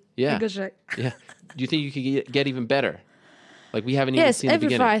happy. Yeah. I go try. Yeah. Do you think you could get even better? Like we haven't even seen the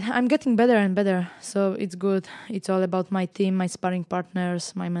beginning. Yes, every fight. I'm getting better and better. So it's good. It's all about my team, my sparring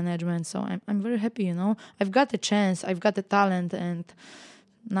partners, my management. So I'm very happy, I've got a chance. I've got the talent. And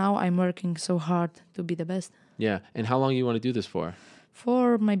now I'm working so hard to be the best. Yeah. And how long you want to do this for?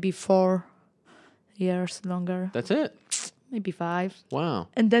 For maybe 4 years longer. That's it? Maybe 5. Wow.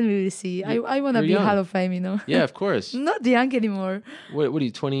 And then we will see. I want to be young. Hall of Fame, Yeah, of course. Not young anymore. What are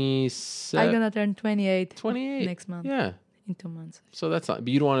you, 27? I'm going to turn 28. 28. Next month. Yeah. In 2 months. So that's not,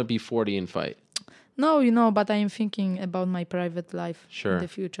 but you don't want to be 40 and fight. No, but I am thinking about my private life Sure. in the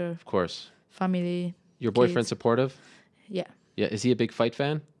future. Of course. Family. Your boyfriend kids. supportive? Yeah. Yeah. Is he a big fight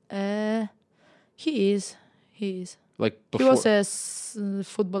fan? He is. Like He before? was a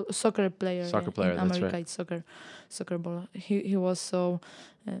soccer player. Soccer player, in that's America, right. it's soccer ball. He was so,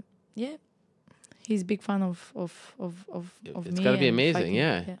 he's big fan of It's me. got to be and amazing. fighting.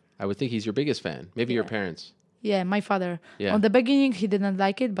 Yeah. I would think he's your biggest fan. Maybe your Yeah. parents. Yeah, my father. Yeah. On the beginning, he didn't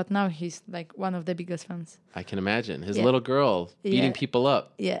like it, but now he's like one of the biggest fans. I can imagine. His Yeah. little girl beating Yeah. people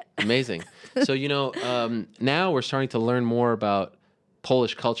up. Yeah. Amazing. So, now we're starting to learn more about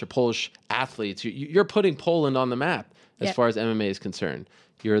Polish culture, Polish athletes. You're putting Poland on the map as Yeah. far as MMA is concerned.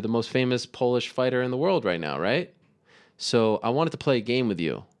 You're the most famous Polish fighter in the world right now, right? So I wanted to play a game with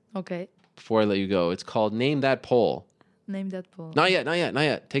you Okay. before I let you go. It's called Name That Pole. Name that Paul. Not yet.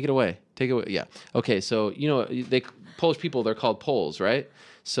 Take it away. Yeah. Okay, so, Polish people, they're called Poles, right?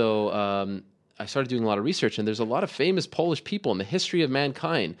 So I started doing a lot of research, and there's a lot of famous Polish people in the history of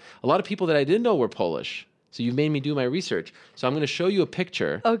mankind. A lot of people that I didn't know were Polish. So you've made me do my research. So I'm going to show you a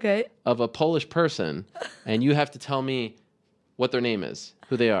picture Okay. of a Polish person, and you have to tell me what their name is,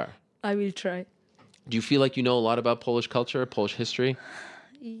 who they are. I will try. Do you feel like you know a lot about Polish culture, Polish history?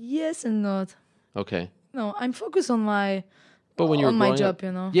 Yes and not. Okay. No, I'm focused on my But when you were on my growing job,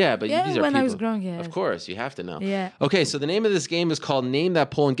 up, Yeah, but these are when I was people- growing, yes. Of course, you have to know. Yeah. Okay, so the name of this game is called Name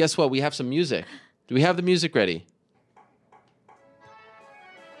That Pole, and guess what? We have some music. Do we have the music ready?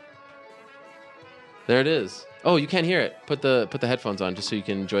 There it is. Oh, you can't hear it. Put the headphones on just so you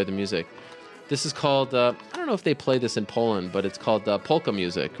can enjoy the music. This is called, I don't know if they play this in Poland, but it's called polka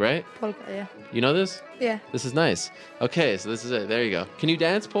music, right? Polka, yeah. You know this? Yeah. This is nice. Okay, so this is it. There you go. Can you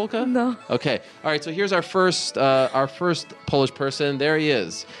dance polka? No. Okay. All right. So here's our first Polish person. There he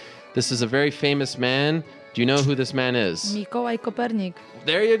is. This is a very famous man. Do you know who this man is? Mikołaj Kopernik.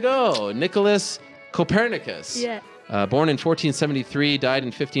 There you go. Nicholas Copernicus. Yeah. Born in 1473, died in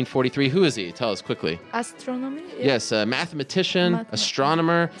 1543. Who is he? Tell us quickly. Astronomy? Yeah. Yes, a mathematician,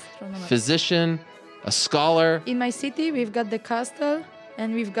 astronomer, physician, a scholar. In my city, we've got the castle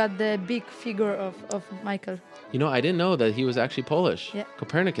and we've got the big figure of Michael. You know, I didn't know that he was actually Polish. Yeah.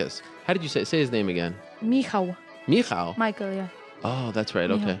 Copernicus. How did you say his name again? Michał. Michał. Michael, yeah. Oh, that's right.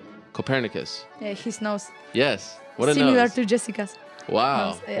 Okay. Copernicus. Yeah, his nose. Yes. What a Similar nose. to Jessica's. Wow.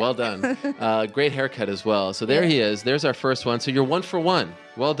 nose, yeah. Well done. Great haircut as well. So there he is. There's our first one. So you're 1 for 1.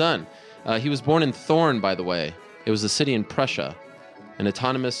 Well done. He was born in Thorn, by the way. It was a city in Prussia, an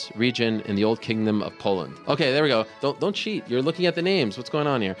autonomous region in the old kingdom of Poland. Okay, there we go. Don't cheat. You're looking at the names. What's going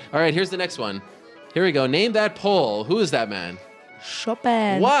on here? All right, here's the next one. Here we go. Name that Pole. Who is that man?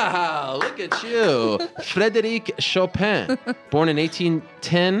 Chopin. Wow, look at you. Frédéric Chopin. Born in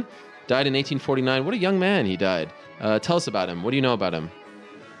 1810, died in 1849. What a young man he died. Tell us about him. What do you know about him?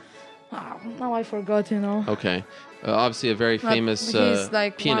 Oh, now I forgot, Okay. Obviously a very But famous he's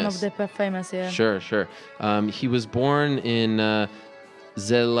like pianist. one of the famous, yeah. Sure. He was born in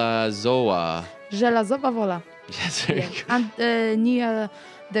Żelazowa. Żelazowa Wola. Yes, there Yeah. you go. And near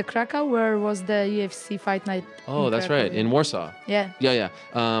the Krakow, where was the UFC fight night. Oh, in that's Krakow. right. In Warsaw. Yeah. Yeah.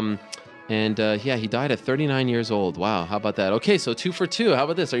 He died at 39 years old. Wow, how about that? Okay, so 2 for 2. How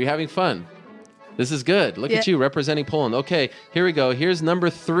about this? Are you having fun? This is good. Look at Yeah. you representing Poland. Okay, here we go. Here's number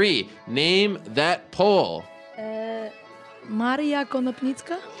 3. Name that Pole. Maria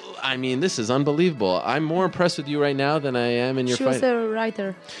Konopnicka? I mean, this is unbelievable. I'm more impressed with you right now than I am in your She fight. was a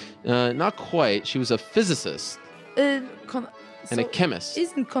writer. Not quite. She was a physicist. and a chemist.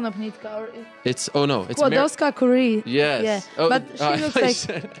 Isn't Konopnitka or It's it's Kłodowska Curie? Yes. Yeah. Oh, But she looks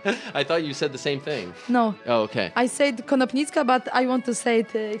like I thought you said the same thing. no. Oh, okay. I said Konopnicka, but I want to say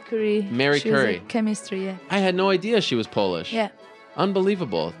it Curie. Mary she was Curie. a chemistry, yeah. I had no idea she was Polish. Yeah.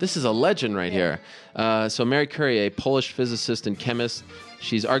 Unbelievable. This is a legend right here. So Mary Curie, a Polish physicist and chemist.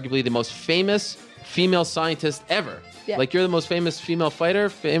 She's arguably the most famous female scientist ever. Yeah. Like you're the most famous female fighter,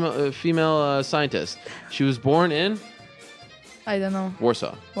 female scientist. She was born in I don't know.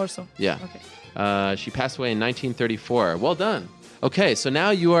 Warsaw. Warsaw. Yeah. Okay. She passed away in 1934. Well done. Okay, so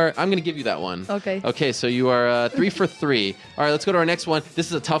now you are... I'm going to give you that one. Okay. Okay, so you are 3 for 3. All right, let's go to our next one. This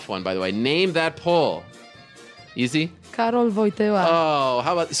is a tough one, by the way. Name that Pole. Easy? Karol Wojtyła. Oh,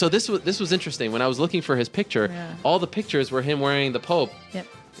 how about... So this was interesting. When I was looking for his picture, all the pictures were him wearing the Pope. Yep.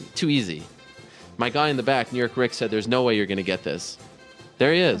 Too easy. My guy in the back, New York Rick, said there's no way you're going to get this.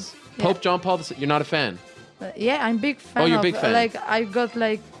 There he is. Yeah. Pope John Paul II. You're not a fan? Yeah, I'm big fan. Oh, you're a of, big fan. Like, I got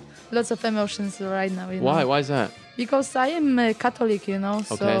like lots of emotions right now. You Why? know? Why is that? Because I am a Catholic, you know,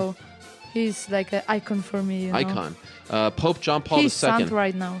 Okay. so he's like an icon for me, you know. Icon. Pope John Paul II. He's saint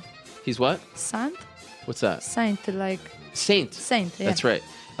right now. He's what? Saint? What's that? Saint, like... Saint. Saint, yeah. That's right.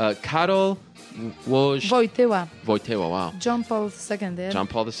 Karol Wojtyła. Wojtyła, wow. John Paul II, yeah. John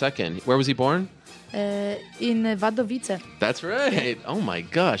Paul II. Where was he born? In Wadowice. That's right. Oh my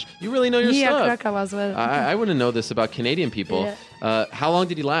gosh. You really know your Near stuff. Krakow as well. I wouldn't know this about Canadian people. Yeah. How long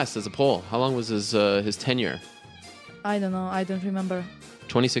did he last as a Pole? How long was his tenure? I don't know. I don't remember.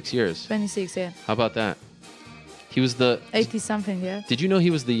 26 years. 26, yeah. How about that? He was the... 80-something, yeah. Did you know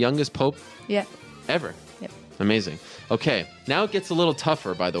he was the youngest Pope Yeah. ever? Yep. Amazing. Okay, now it gets a little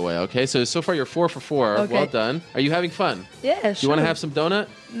tougher, by the way, okay? So far you're 4 for 4. Okay. Well done. Are you having fun? Yeah, Do you want to have some donut?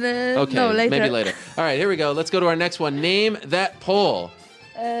 Okay, no, later. maybe later. All right, here we go. Let's go to our next one. Name that Pole.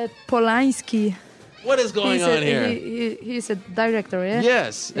 Polański. What is going on here? He's a director, yeah?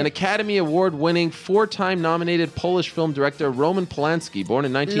 Yes, an Academy Award-winning, 4-time nominated Polish film director, Roman Polanski, born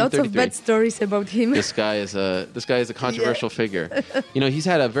in 1933. Lots of bad stories about him. This guy is a controversial figure. You know, he's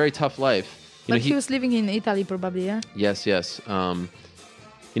had a very tough life. You But know, he was living in Italy, probably, yeah? Yes. You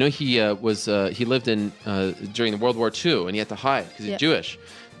know, he lived in during the World War II, and he had to hide because he's Jewish.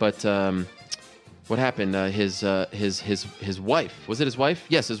 But what happened? His wife, was it his wife?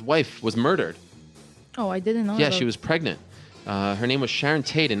 Yes, his wife was murdered. Oh, I didn't know. Yeah, she was pregnant. Her name was Sharon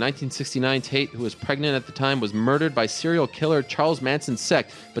Tate. In 1969, Tate, who was pregnant at the time, was murdered by serial killer Charles Manson's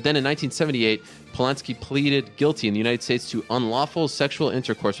sect. But then in 1978, Polanski pleaded guilty in the United States to unlawful sexual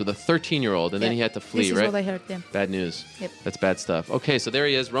intercourse with a 13-year-old, and then he had to flee, this right? This is what I heard, yeah. Bad news. Yep. That's bad stuff. Okay, so there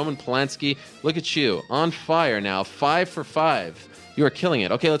he is, Roman Polanski. Look at you, on fire now, 5 for 5. You are killing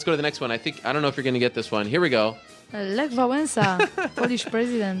it. Okay, let's go to the next one. I don't know if you're going to get this one. Here we go. Lech Wałęsa, Polish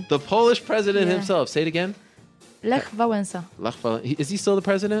president. The Polish president himself. Say it again. Lech Wałęsa. Is he still the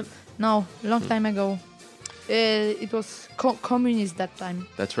president? No, long time ago. It was communist that time.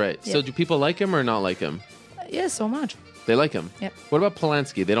 That's right. Yeah. So do people like him or not like him? Yeah, so much. They like him? Yeah. What about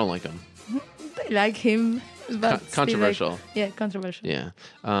Polanski? They don't like him. They like him. But controversial. Controversial. Yeah.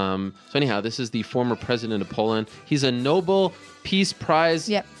 So anyhow, this is the former president of Poland. He's a Nobel Peace Prize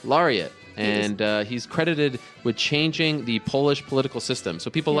laureate. And he's credited with changing the Polish political system.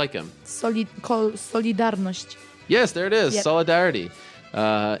 So people like him. Solidarność. Yes, there it is. Yep. Solidarity.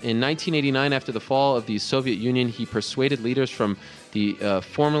 In 1989, after the fall of the Soviet Union, he persuaded leaders from the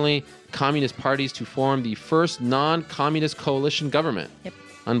formerly communist parties to form the first non-communist coalition government. Yep.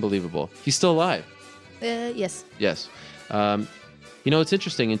 Unbelievable. He's still alive. Yes. Yes. You know, it's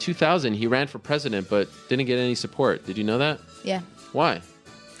interesting. In 2000, he ran for president, but didn't get any support. Did you know that? Yeah. Why?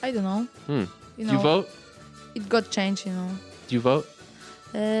 I don't know. You You Do you vote? It got changed, you know. Do you vote?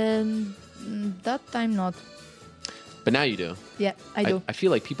 That time not. But now you do. Yeah, I do. I feel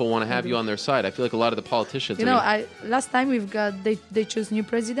like people want to have you on their side. I feel like a lot of the politicians. You know, last time they choose new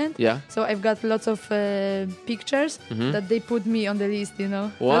president. Yeah. So I've got lots of pictures that they put me on the list. You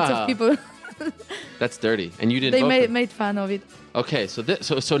know, Wow. lots of people. That's dirty, and you didn't. They vote made fun of it. Okay,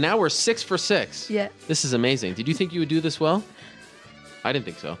 so now we're 6 for 6. Yeah. This is amazing. Did you think you would do this well? I didn't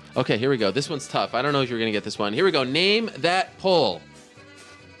think so. Okay, here we go. This one's tough. I don't know if you're gonna get this one. Here we go. Name that Pole.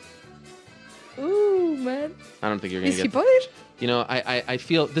 Ooh, man. I don't think you're gonna Is get. he Polish? You know, I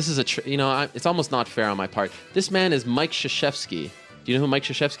feel this is it's almost not fair on my part. This man is Mike Krzyzewski. Do you know who Mike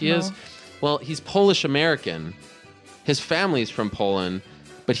Krzyzewski is? Well, he's Polish American. His family's from Poland,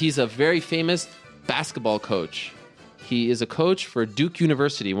 but he's a very famous basketball coach. He is a coach for Duke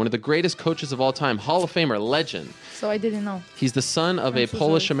University, one of the greatest coaches of all time, Hall of Famer, legend. So I didn't know. He's the son of a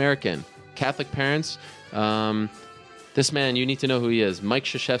Polish American, Catholic parents. This man, you need to know who he is. Mike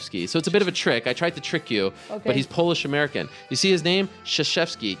Krzyzewski. So it's a bit of a trick. I tried to trick you, but he's Polish-American. You see his name?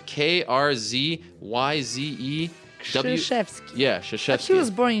 Krzyzewski. K-R-Z-Y-Z-E. Krzyzewski. Yeah, But Krzyzewski. he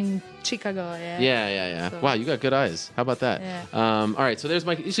was born in Chicago, yeah. Yeah. So- Wow, you got good eyes. How about that? Yeah. All right, so there's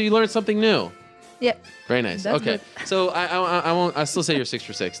Mike. So you learned something new. Yeah. Very nice. That's Okay, good. so I won't. I still say you're 6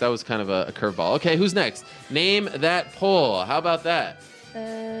 for 6. That was kind of a curveball. Okay, who's next? Name that Pole. How about that?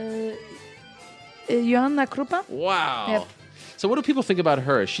 Joanna Krupa? Wow. Yep. So what do people think about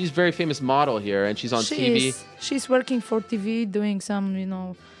her? She's a very famous model here, and she's on TV. She's working for TV, doing some,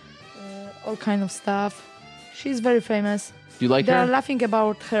 all kind of stuff. She's very famous. Do you like They are her? laughing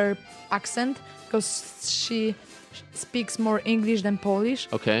about her accent because she speaks more English than Polish.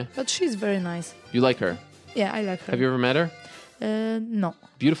 Okay. But she's very nice. You like her? Yeah, I like her. Have you ever met her? No.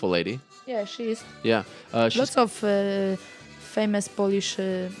 Beautiful lady. Yeah, she is. Yeah. She's Lots of famous Polish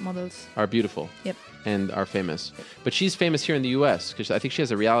models. are beautiful. Yep. And are famous. But she's famous here in the U.S. because I think she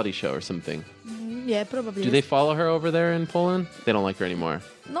has a reality show or something. Yeah, probably. Do they follow her over there in Poland? They don't like her anymore.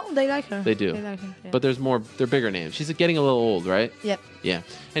 No, they like her. They do. They like her. Yeah. But there's more. They're bigger names. She's getting a little old, right? yeah. Yeah.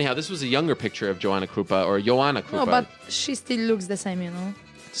 Anyhow, this was a younger picture of Joanna Krupa or Joanna Krupa. No, but she still looks the same,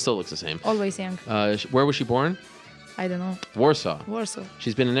 Still looks the same. Always young. Where was she born? I don't know. Warsaw. Warsaw.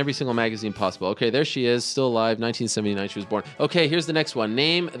 She's been in every single magazine possible. Okay, there she is, still alive, 1979 she was born. Okay, here's the next one.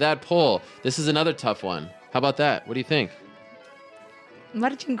 Name that Pole. This is another tough one. How about that? What do you think?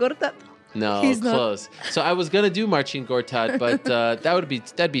 Marcin Gortat. No, He's not. close. So I was gonna do Marcin Gortat, but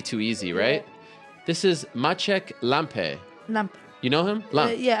that'd be too easy, right? This is Maciek Lampe. Lamp. You know him?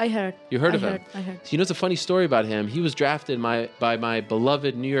 Lamp. Yeah, I heard. You heard of him? I heard. So you know, it's a funny story about him. He was drafted by my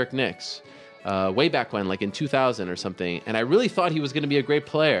beloved New York Knicks way back when, like in 2000 or something. And I really thought he was going to be a great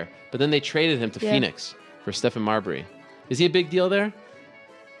player. But then they traded him to Yeah. Phoenix for Stephen Marbury. Is he a big deal there?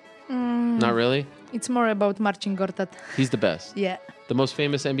 Not really? It's more about Marcin Gortat. He's the best. Yeah. The most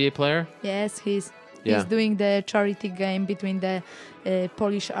famous NBA player? Yes, he's Yeah. doing the charity game between the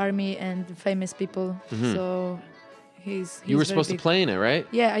Polish army and famous people. So he's You were very supposed to big. play in it, right?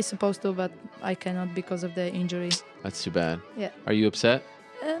 Yeah, I supposed to, but I cannot because of the injury. That's too bad. Yeah. Are you upset?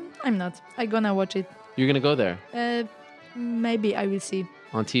 I'm not. I gonna watch it. You're going to go there Maybe I will see.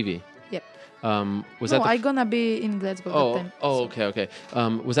 on TV? Yep. Was No, that the I gonna be in Glasgow that time. so- okay.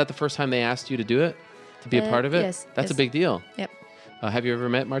 Was that the first time they asked you to do it? To be a part of it? yes, That's a yes. big deal. Yep. Have you ever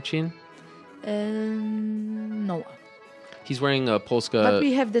met Marcin? No. He's wearing a Polska. But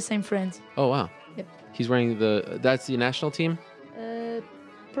we have the same friends. Oh wow. Yep. He's wearing that's the national team?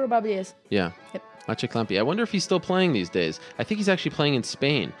 Probably yes. Yeah. Yep. Maciek Lampe. I wonder if he's still playing these days. I think he's actually playing in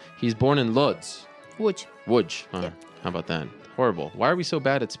Spain. He's born in Lodz. Which? Łódź. Yep. How about that? Horrible. Why are we so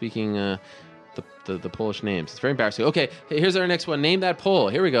bad at speaking the Polish names? It's very embarrassing. Okay, here's our next one. Name that Pole.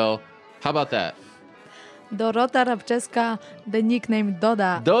 Here we go. How about that? Dorota Rabczewska, the nickname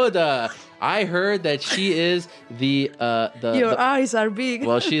Doda. Doda. I heard that she is Your eyes are big.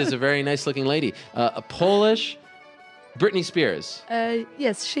 well, she is a very nice looking lady. A Polish Britney Spears.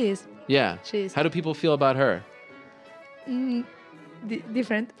 Yes, she is. Yeah. She is. How do people feel about her?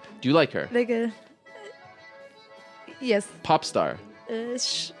 Different. Do you like her? Like a... Yes. Pop star.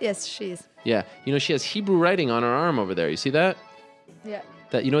 Yes, she is. Yeah. You know, she has Hebrew writing on her arm over there. You see that? Yeah.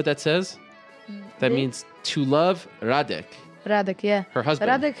 That you know what that says? That Yeah. means to love Radek. Radek, yeah. Her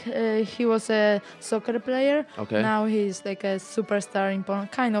husband. Radek, he was a soccer player. Okay. Now he's like a superstar in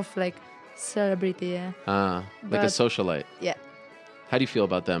Poland. Kind of like celebrity, yeah. Like a But- socialite. Yeah. How do you feel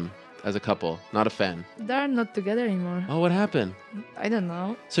about them as a couple? Not a fan. They're not together anymore. Oh, what happened? I don't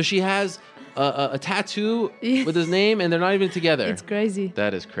know. So she has a tattoo Yeah. with his name, and they're not even together. It's crazy.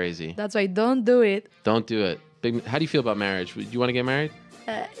 That is crazy. That's why don't do it. Don't do it. How do you feel about marriage? Do you want to get married?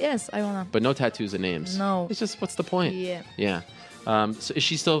 Yes, I wanna. But no tattoos and names. No. It's just, what's the point? Yeah. Yeah. So is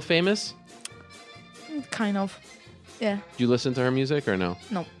she still famous? Kind of. Yeah. Do you listen to her music or no?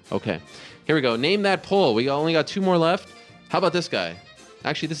 No. Okay. Here we go. Name that Pole. We only got 2 more left. How about this guy?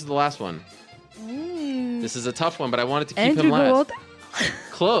 Actually, this is the last one. This is a tough one, but I wanted to keep Andrew him last. Golota?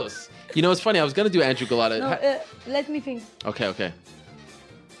 Close. You know, it's funny. I was going to do Andrew Golota. No, let me think. Okay.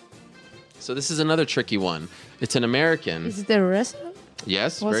 So this is another tricky one. It's an American. Is it a wrestler?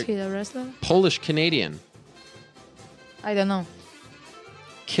 Yes. Was very- he a wrestler? Polish-Canadian. I don't know.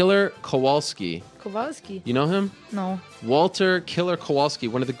 Killer Kowalski. Kowalski? You know him? No. Walter Killer Kowalski,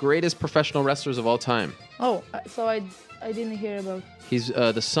 one of the greatest professional wrestlers of all time. Oh, so I didn't hear about. He's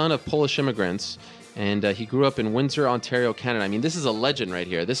the son of Polish immigrants, and he grew up in Windsor, Ontario, Canada. I mean, this is a legend right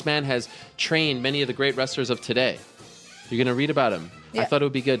here. This man has trained many of the great wrestlers of today. You're going to read about him. I Yeah. thought it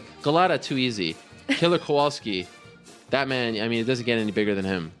would be good. Galata, too easy. Killer Kowalski, that man, I mean, it doesn't get any bigger than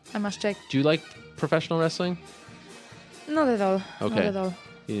him. I must check. Do you like professional wrestling? Not at all. Okay. Not at all.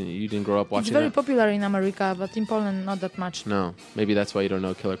 You didn't grow up It's watching very that? popular in America, but in Poland, not that much. No. Maybe that's why you don't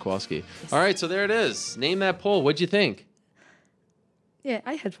know Killer Kowalski. All right, so there it is. Name that poll. What'd you think? Yeah,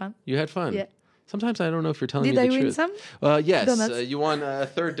 I had fun. You had fun? Yeah. Sometimes I don't know if you're telling Did me I the win truth. some? Yes. Donuts? You won a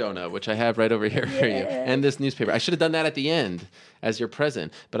third donut, which I have right over here for you. Yeah. And this newspaper. I should have done that at the end as your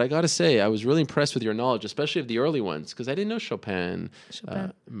present. But I got to say, I was really impressed with your knowledge, especially of the early ones, because I didn't know Chopin.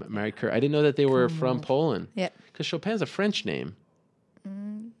 Marie Curie. I didn't know that they were from Poland. Yeah. Because Chopin's a French name.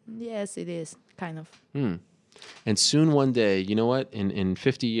 Yes, it is. Kind of. And soon one day, you know what? In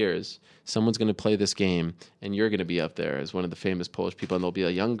 50 years, someone's going to play this game, and you're going to be up there as one of the famous Polish people, and there'll be a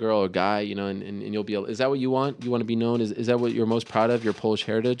young girl or guy, you know, and you'll be. Is that what you want? You want to be known? Is that what you're most proud of? Your Polish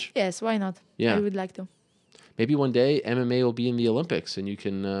heritage? Yes, why not? Yeah. I would like to. Maybe one day MMA will be in the Olympics, and you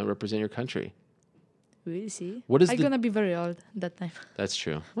can represent your country. We'll see. What is I'm the- gonna be very old that time. That's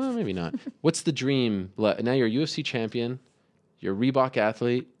true. Well, maybe not. What's the dream? Now you're a UFC champion. You're a Reebok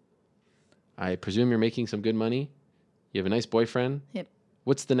athlete. I presume you're making some good money. You have a nice boyfriend. Yep.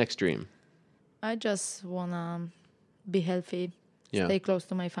 What's the next dream? I just wanna be healthy, Yeah. stay close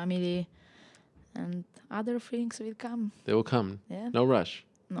to my family, and other things will come. They will come. Yeah. No rush.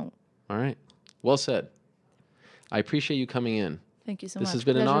 No, All right. Well said. I appreciate you coming in. thank you so This much. has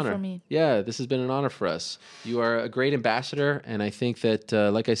been an Pleasure honor. for me. Yeah, this has been an honor for us. You are a great ambassador, and I think that,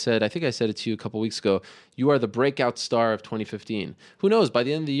 like I said, I think I said it to you a couple weeks ago. You are the breakout star of 2015. Who knows? By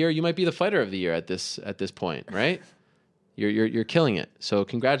the end of the year, you might be the fighter of the year at this point, right? You're killing it. So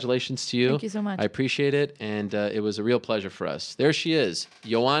congratulations to you. Thank you so much. I appreciate it, and it was a real pleasure for us. There she is,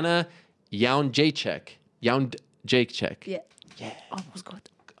 Joanna Jedrzejczyk. Jedrzejczyk. Yeah. Almost good.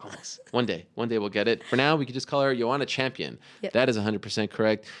 Almost. One day we'll get it. For now, we can just call her Joanna Champion. Yep. That is 100%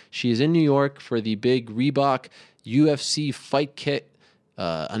 correct. She is in New York for the big Reebok UFC fight kit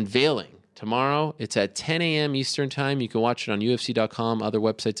unveiling tomorrow. It's at 10 a.m. Eastern time. You can watch it on UFC.com, other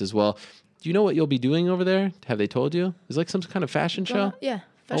websites as well. Do you know what you'll be doing over there? Have they told you? Is it like some kind of fashion show? Yeah,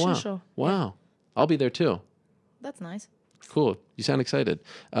 fashion wow. show. Wow. Yeah. I'll be there too. That's nice. Cool. You sound excited.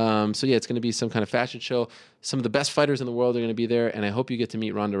 So yeah, it's going to be some kind of fashion show. Some of the best fighters in the world are going to be there, and I hope you get to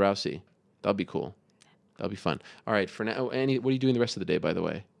meet Ronda Rousey. That'll be cool. That'll be fun. All right. For now, Annie, what are you doing the rest of the day, by the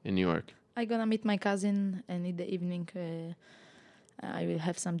way, in New York? I'm gonna meet my cousin, and in the evening, I will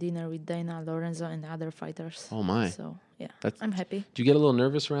have some dinner with Dana, Lorenzo, and other fighters. Oh my. So yeah, That's- I'm happy. Do you get a little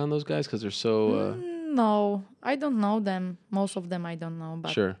nervous around those guys because they're so? No, I don't know them. Most of them I don't know,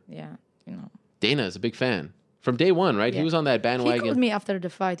 but Sure. yeah, you know. Dana is a big fan from day one, right? He Yeah. was on that He called bandwagon. me after the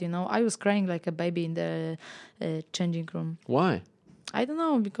fight, you know. I was crying like a baby in the changing room. Why? I don't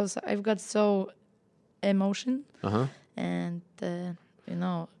know, because I've got so emotion, Uh huh. and you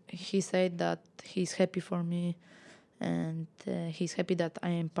know, he said that he's happy for me, and he's happy that I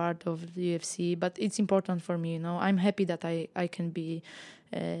am part of the UFC. But it's important for me, you know. I'm happy that I can be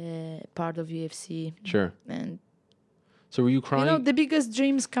part of UFC, Sure. and So were you crying? you know, the biggest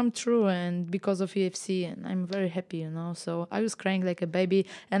dreams come true, and because of UFC, and I'm very happy, you know. So I was crying like a baby,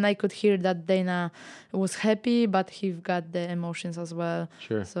 and I could hear that Dana was happy, but he got the emotions as well.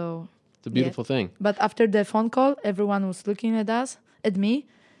 Sure. So It's a beautiful thing. but after the phone call, everyone was looking at me,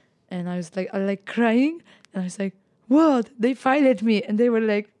 and I was like crying, and I was like, "What?" They fired me, and they were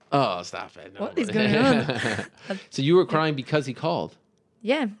like, Oh, stop it. No. "What is going on?" So you were crying because he called.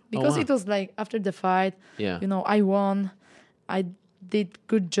 Yeah, because wow. it was like after the fight, Yeah. you know, I won, I did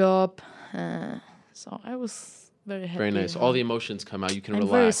good job, so I was very happy. Very nice. you All know. the emotions come out. You can I'm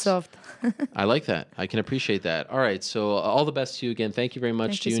relax. very soft. I like that. I can appreciate that. All right. So all the best to you again. Thank you very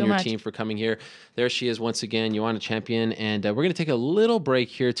much Thank to you you so and your much. team for coming here. There she is once again, Joanna Champion. And we're going to take a little break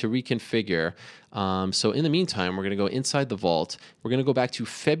here to reconfigure. So in the meantime, we're going to go inside the vault. We're going to go back to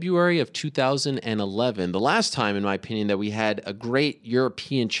February of 2011. The last time, in my opinion, that we had a great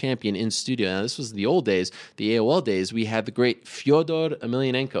European champion in studio. Now, this was the old days, the AOL days. We had the great Fyodor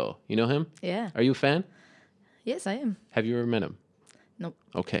Emelianenko. You know him? Yeah. Are you a fan? Yes, I am. Have you ever met him? No.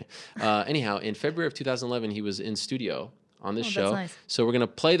 Okay. Anyhow, in February of 2011, he was in studio on this Oh, show. that's nice. So we're going to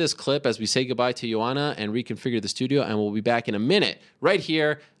play this clip as we say goodbye to Joanna and reconfigure the studio, and we'll be back in a minute right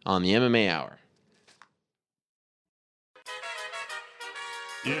here on the MMA Hour.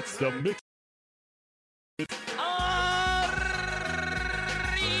 It's the mix.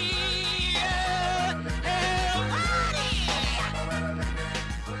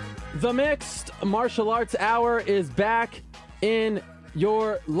 The Mixed Martial Arts Hour is back in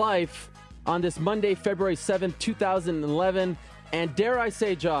your life on this Monday, February 7th, 2011. And dare I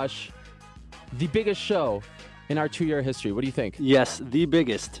say, Josh, the biggest show in our 2-year history. What do you think? Yes, the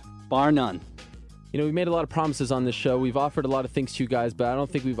biggest, bar none. You know, we made a lot of promises on this show. We've offered a lot of things to you guys, but I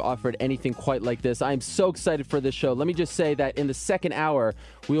don't think we've offered anything quite like this. I am so excited for this show. Let me just say that in the second hour,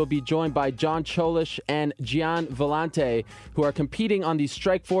 we will be joined by John Cholish and Gian Vellante, who are competing on the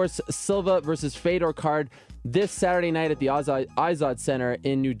Strikeforce Silva versus Fedor card this Saturday night at the Izod Center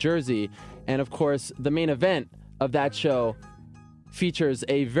in New Jersey. And of course, the main event of that show features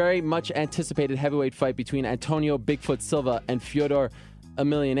a very much anticipated heavyweight fight between Antonio Bigfoot Silva and Fyodor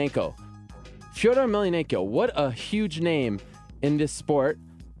Emelianenko. Fyodor Emelianenko, what a huge name in this sport.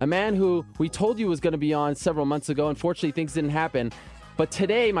 A man who we told you was going to be on several months ago. Unfortunately, things didn't happen. But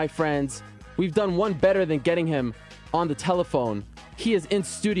today, my friends, we've done one better than getting him on the telephone. He is in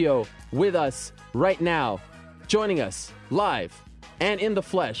studio with us right now, joining us live and in the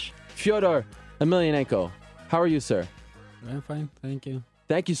flesh. Fyodor Emelianenko, how are you, sir? I'm fine, thank you.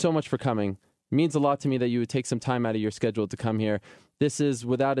 Thank you so much for coming. It means a lot to me that you would take some time out of your schedule to come here. This is,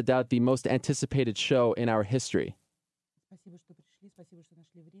 without a doubt, the most anticipated show in our history. Спасибо, что пришли, спасибо, что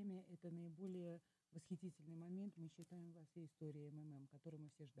нашли время. Это наиболее восхитительный момент, мы считаем, во всей истории МММ, который мы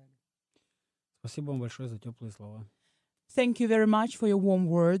все ждали. Спасибо вам большое за теплые слова. Thank you very much for your warm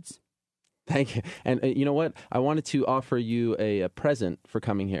words. Thank you. And you know what? I wanted to offer you a present for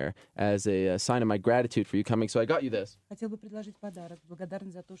coming here as a sign of my gratitude for you coming. So I got you this. Хотел бы предложить подарок.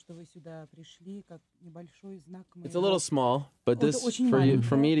 Благодарен за то, что вы сюда пришли, как небольшой знак моего. It's a little small, but Это this очень for you, маленькое,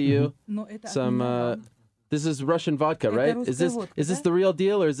 for me to you. но это от Some. меня вам. This is Russian vodka, Это right? русская водка, Is this да? the real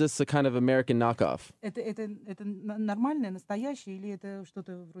deal or is this a kind of American knockoff? Это нормальное, настоящее, или это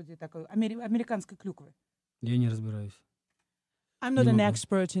что-то вроде такой американской клюквы? Я не разбираюсь. I'm not an могу.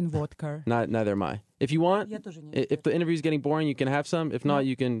 expert in vodka. Neither am I. If you want, Я тоже не if the interview is getting boring, you can have some. If not,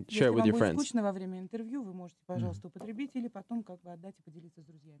 you can share it Если with вам your будет friends. скучно во время интервью, вы можете, пожалуйста, употребить или потом как бы отдать и поделиться с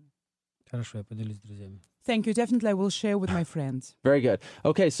друзьями. Хорошо, я поделюсь с друзьями. Thank you. Definitely I will share with my friends. Very good.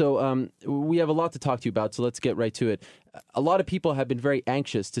 Okay, so we have a lot to talk to you about, so let's get right to it. A lot of people have been very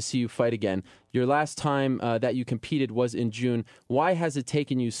anxious to see you fight again. Your last time that you competed was in June. Why has it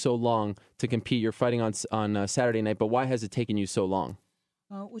taken you so long to compete? You're fighting on Saturday night, but why has it taken you so long?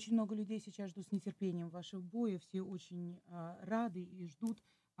 Очень много людей сейчас ждут с нетерпением вашего боя. Все очень рады и ждут,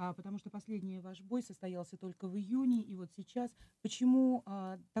 потому что последний ваш бой состоялся только в июне. И вот сейчас, почему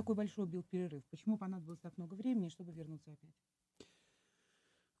такой большой был перерыв? Почему понадобилось так много времени, чтобы вернуться опять?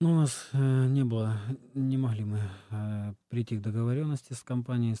 Ну, у нас не могли мы прийти к договоренности с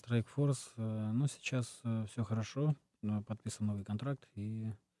компанией Strikeforce, но сейчас все хорошо, подписан новый контракт,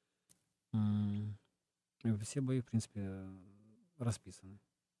 и все бои, в принципе, расписаны.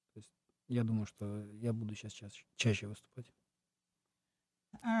 То есть я думаю, что я буду сейчас чаще выступать.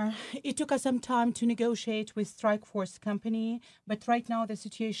 It took us some time to negotiate with Strikeforce company, but right now the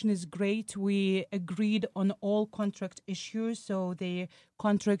situation is great. We agreed on all contract issues, so the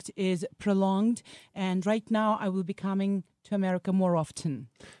contract is prolonged, and right now I will be coming to America more often.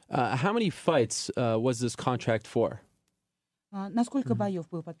 How many fights was this contract for? На сколько боев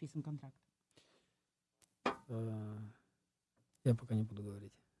был подписан контракт? Я пока не буду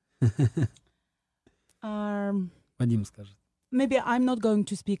говорить. Um, Вадим скажет. Maybe I'm not going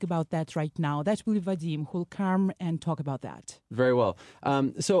to speak about that right now. That will be Vadim who will come and talk about that. Very well.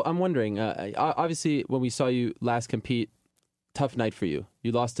 So I'm wondering, obviously, when we saw you last compete, tough night for you.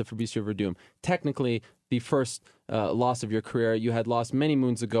 You lost to Fabricio Verdum. Technically, the first loss of your career. You had lost many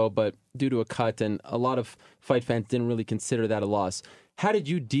moons ago, but due to a cut, and a lot of fight fans didn't really consider that a loss. How did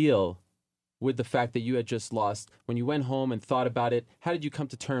you deal with the fact that you had just lost? When you went home and thought about it, how did you come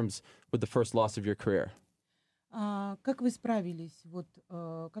to terms with the first loss of your career? Как вы справились?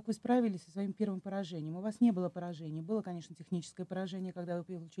 Как вы справились со своим первым поражением? У вас не было поражения. Было, конечно, техническое поражение, когда вы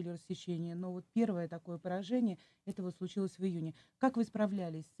получили рассечение, но вот первое такое поражение, это вот случилось в июне. Как вы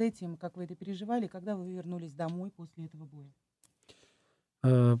справлялись с этим? Как вы это переживали, когда вы вернулись домой после этого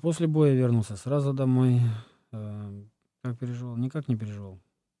боя? После боя вернулся сразу домой. Как переживал? Никак не переживал.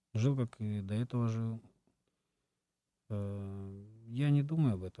 Жил, как и до этого жил. Я не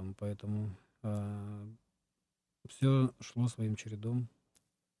думаю об этом, поэтому все шло своим чередом.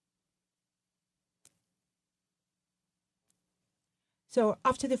 So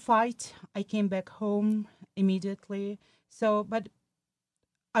after the fight, I came back home immediately. But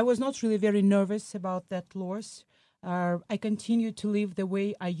I was not really very nervous about that loss. I continued to live the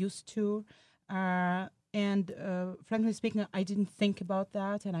way I used to. And frankly speaking, I didn't think about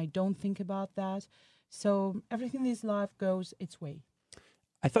that, and I don't think about that. So everything in this life goes its way.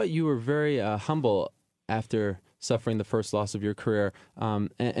 I thought you were very humble after suffering the first loss of your career.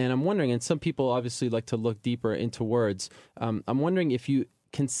 And I'm wondering, and some people obviously like to look deeper into words, I'm wondering if you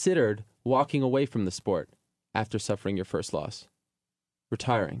considered walking away from the sport after suffering your first loss,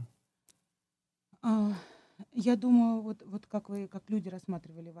 retiring. Я думаю, вот как люди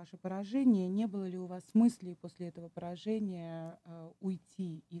рассматривали ваше поражение, не было ли у вас мысли после этого поражения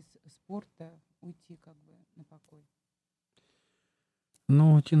уйти из спорта, уйти как бы на покой?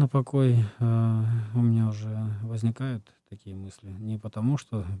 Ну, уйти на покой у меня уже возникают такие мысли. Не потому,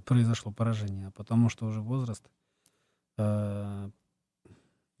 что произошло поражение, а потому, что уже возраст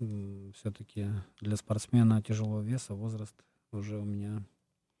все-таки для спортсмена тяжелого веса, возраст уже у меня,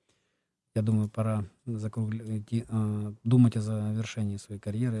 я думаю, пора думать о завершении своей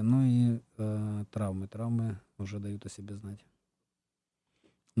карьеры. Ну и травмы уже дают о себе знать.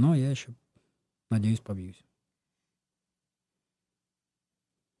 Но я еще, надеюсь, побьюсь.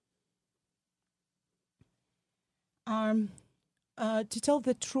 To tell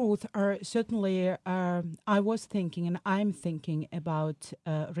the truth, certainly I was thinking and I'm thinking about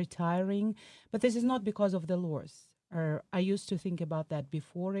retiring, but this is not because of the loss. I used to think about that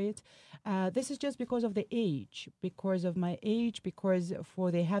before it. This is just because of the age, because of my age, because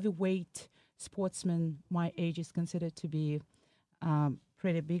for the heavyweight sportsman, my age is considered to be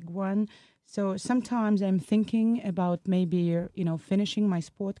pretty big one. So sometimes I'm thinking about maybe, finishing my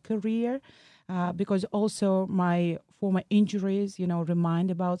sport career. Because also my former injuries,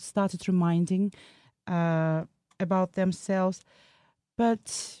 started reminding about themselves.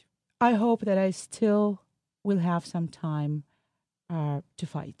 But I hope that I still will have some time to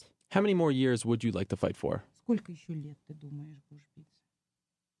fight. How many more years would you like to fight for? Сколько еще лет ты думаешь будешь биться?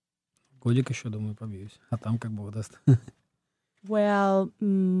 Годик еще, думаю, побьюсь. А там как Бог даст. Well,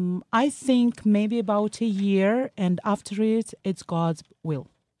 I think maybe about a year, and after it, it's God's will.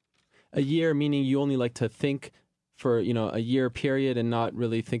 A year, meaning you only like to think for, a year period and not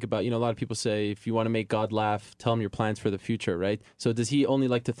really think about, a lot of people say, if you want to make God laugh, tell him your plans for the future, right? So does he only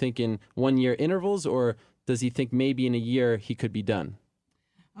like to think in 1 year intervals, or does he think maybe in a year he could be done?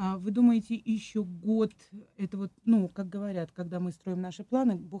 Вы думаете, еще год, это вот, как говорят, когда мы строим наши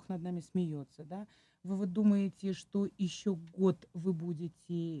планы, Бог над нами смеется, да? Вы вот думаете, что еще год вы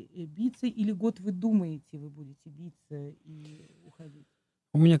будете биться, или год вы думаете, вы будете биться и уходить?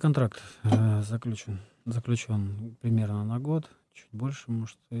 У меня контракт заключен примерно на год, чуть больше,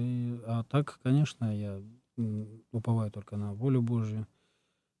 может. А так, конечно, я уповаю только на волю Божью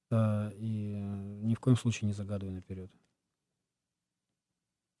и ни в коем случае не загадываю наперед.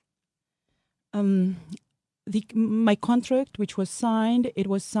 My contract, which was signed, it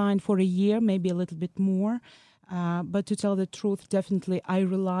was signed for a year, maybe a little bit more. But to tell the truth, definitely I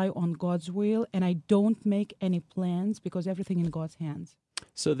rely on God's will, and I don't make any plans because everything in God's hands.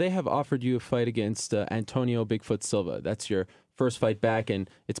 So they have offered you a fight against Antonio Bigfoot Silva. That's your first fight back, and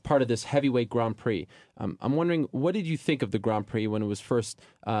it's part of this heavyweight Grand Prix. I'm wondering, what did you think of the Grand Prix when it was first,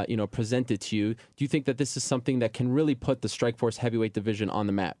 presented to you? Do you think that this is something that can really put the Strikeforce heavyweight division on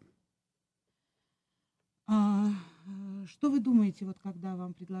the map? Что вы думаете, вот когда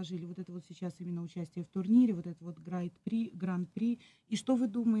вам предложили вот это вот сейчас именно участие в турнире, вот это вот Гран-при, и что вы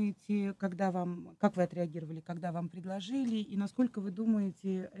думаете, как вы отреагировали, когда вам предложили, и насколько вы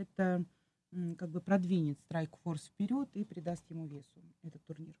думаете, это как бы продвинет Strikeforce вперед и придаст ему весу, этот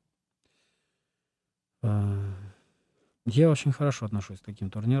турнир? Я очень хорошо отношусь к таким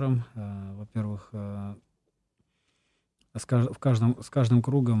турнирам. Во-первых, с каждым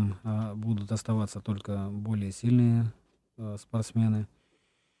кругом будут оставаться только более сильные спортсмены.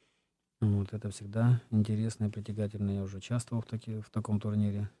 Вот, это всегда интересно и притягательно. Я уже участвовал в таком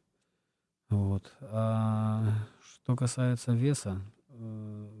турнире. Вот. А что касается веса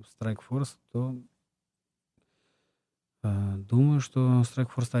в Strikeforce, то думаю, что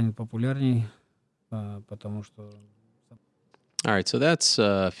Strikeforce станет популярней, потому что... All right, so that's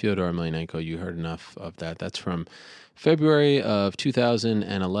Fyodor Emelianenko. You heard enough of that. That's from February of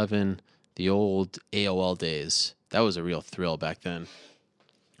 2011, the old AOL days. That was a real thrill back then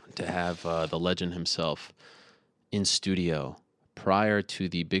to have the legend himself in studio prior to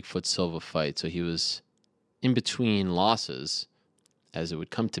the Bigfoot Silva fight. So he was in between losses, as it would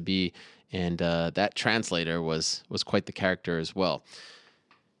come to be, and that translator was quite the character as well.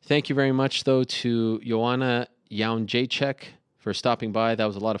 Thank you very much, though, to Joanna Jedrzejczyk for stopping by. That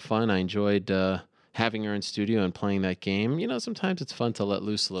was a lot of fun. I enjoyed having her in studio and playing that game. Sometimes it's fun to let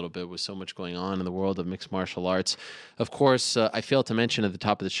loose a little bit with so much going on in the world of mixed martial arts. Of course, I failed to mention at the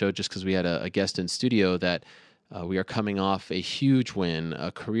top of the show, just because we had a guest in studio, that we are coming off a huge win,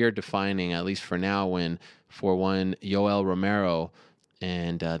 a career-defining, at least for now, win for one Yoel Romero.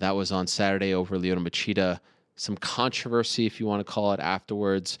 And that was on Saturday over Lyoto Machida. Some controversy, if you want to call it,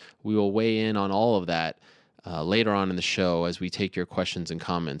 afterwards. We will weigh in on all of that later on in the show as we take your questions and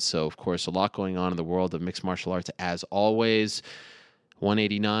comments. So, of course, a lot going on in the world of mixed martial arts as always.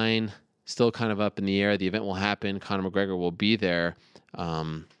 189, still kind of up in the air. The event will happen. Conor McGregor will be there.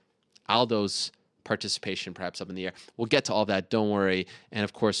 Aldo's participation perhaps up in the air. We'll get to all that. Don't worry. And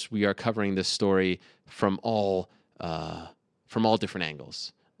of course, we are covering this story from all different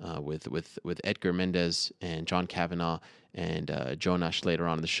angles. With Edgar, Mendes, and John Kavanagh, and Jonas later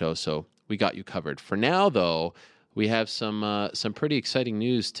on in the show. So we got you covered. For now, though, we have some pretty exciting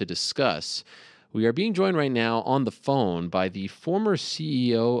news to discuss. We are being joined right now on the phone by the former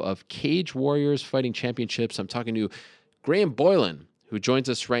CEO of Cage Warriors Fighting Championships. I'm talking to Graham Boylan, who joins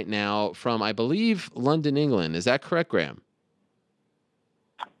us right now from, I believe, London, England. Is that correct, Graham?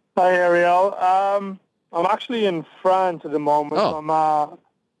 Hi, Ariel. I'm actually in France at the moment. Oh.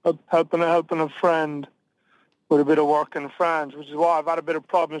 I'm helping a friend with a bit of work in France, which is why I've had a bit of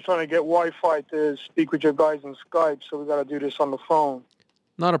problems trying to get Wi-Fi to speak with your guys on Skype, so we got to do this on the phone.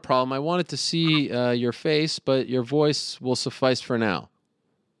 Not a problem. I wanted to see your face, but your voice will suffice for now.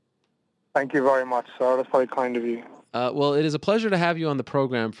 Thank you very much, sir. That's very kind of you. Well, it is a pleasure to have you on the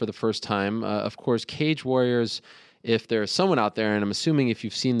program for the first time. Of course, Cage Warriors, if there's someone out there, and I'm assuming if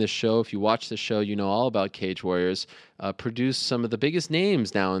you've seen this show, if you watch the show, you know all about Cage Warriors, produced some of the biggest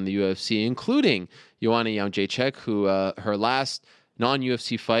names now in the UFC, including Joanna Jedrzejczyk, who her last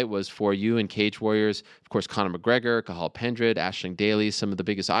non-UFC fight was for you in Cage Warriors. Of course, Conor McGregor, Cathal Pendred, Aisling Daly, some of the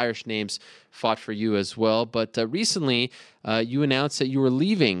biggest Irish names fought for you as well. But recently, you announced that you were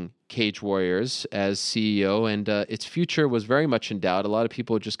leaving Cage Warriors as CEO, and its future was very much in doubt. A lot of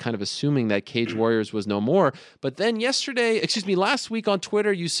people just kind of assuming that Cage Warriors was no more. But then last week on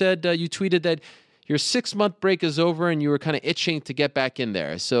Twitter, you said, you tweeted that your 6-month break is over and you were kind of itching to get back in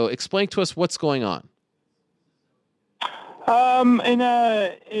there. So explain to us what's going on.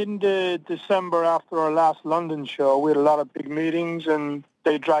 In the December after our last London show, we had a lot of big meetings, and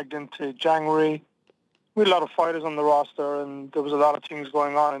they dragged into January. We had a lot of fighters on the roster, and there was a lot of things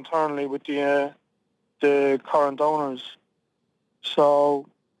going on internally with the current owners. So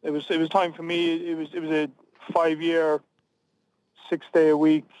it was time for me. It was a 5-year,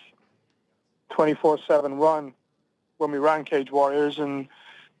 6-day-a-week, 24/7 run when we ran Cage Warriors and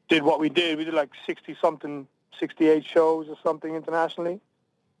did what we did. We did like 68 shows or something internationally.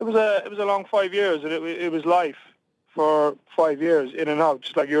 It was a long 5 years, and it was life for 5 years, in and out,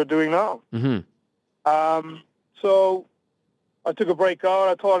 just like you're doing now. Mm-hmm. So I took a break out.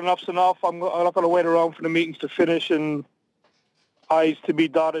 I thought enough's enough. I'm not going to wait around for the meetings to finish and I's to be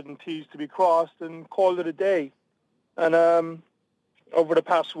dotted and T's to be crossed, and called it a day. And over the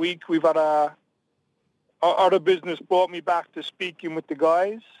past week, we've had our business brought me back to speaking with the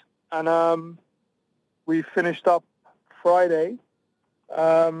guys, and we finished up Friday,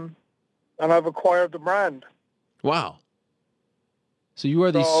 and I've acquired the brand. Wow. So you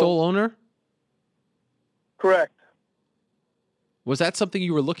are the sole owner? Correct. Was that something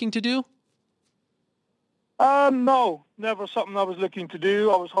you were looking to do? No, never something I was looking to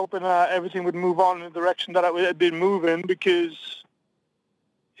do. I was hoping everything would move on in the direction that it had been moving, because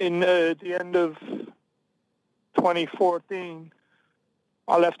in the end of 2014,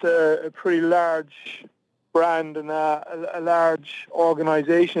 I left a pretty large brand and a large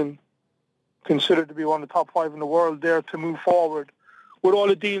organization, considered to be one of the top 5 in the world, there to move forward with all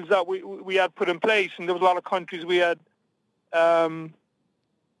the deals that we had put in place. And there was a lot of countries we had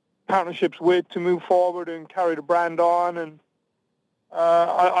partnerships with to move forward and carry the brand on. And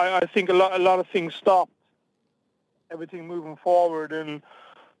I think a lot of things stopped, everything moving forward, and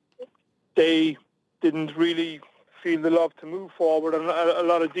they didn't really feel the love to move forward, and a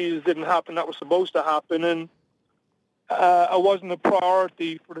lot of deals didn't happen that were supposed to happen, and I wasn't a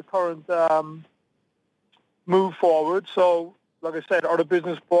priority for the current move forward. So, like I said, our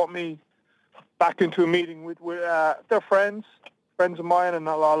business brought me back into a meeting with their friends of mine, and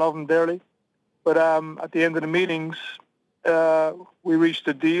I love them dearly. But at the end of the meetings, we reached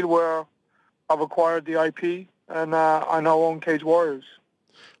a deal where I've acquired the IP, and I now own Cage Warriors.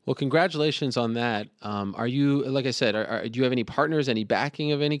 Well, congratulations on that. Are you, like I said, do you have any partners, any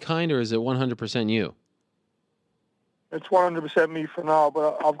backing of any kind, or is it 100% you? It's 100% me for now,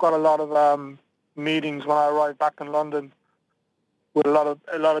 but I've got a lot of meetings when I arrive back in London with a lot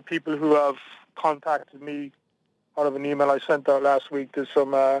of people who have contacted me out of an email I sent out last week to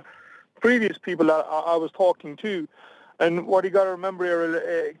some previous people that I was talking to. And what you got to remember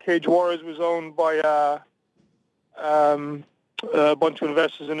here, Cage Warriors was owned by a bunch of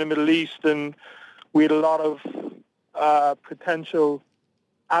investors in the Middle East, and we had a lot of potential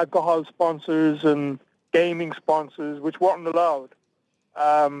alcohol sponsors and gaming sponsors, which weren't allowed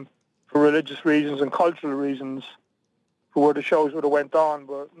for religious reasons and cultural reasons for where the shows would have went on.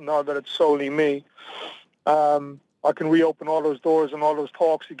 But now that it's solely me, I can reopen all those doors and all those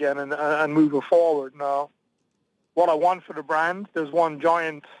talks again and move it forward. Now, what I want for the brand, there's one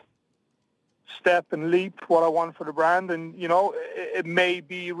giant step and leap, what I want for the brand, and, it may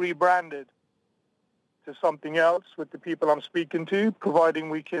be rebranded to something else with the people I'm speaking to, providing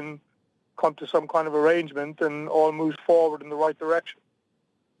we can come to some kind of arrangement and all move forward in the right direction.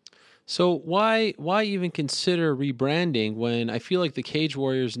 So why even consider rebranding when I feel like the Cage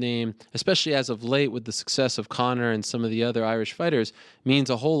Warriors name, especially as of late with the success of Conor and some of the other Irish fighters, means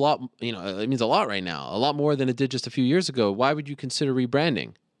a whole lot, it means a lot right now, a lot more than it did just a few years ago. Why would you consider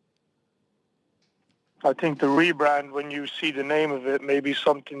rebranding? I think the rebrand, when you see the name of it, may be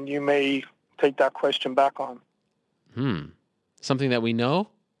something you may take that question back on. Something that we know?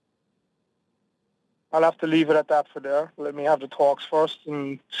 I'll have to leave it at that for there. Let me have the talks first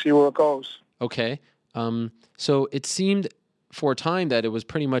and see where it goes. Okay. So it seemed for a time that it was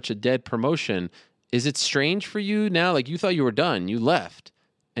pretty much a dead promotion. Is it strange for you now? Like, you thought you were done. You left.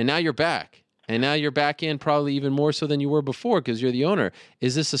 And now you're back. And now you're back in probably even more so than you were before because you're the owner.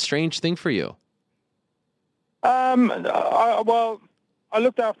 Is this a strange thing for you? I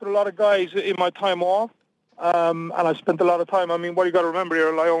looked after a lot of guys in my time off. And I spent a lot of time. I mean, what you got to remember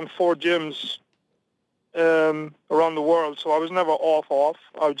here, I own 4 gyms around the world, so I was never off.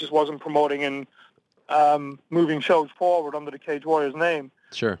 I just wasn't promoting and moving shows forward under the Cage Warriors name.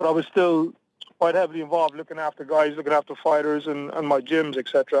 Sure. But I was still quite heavily involved, looking after guys, looking after fighters and my gyms,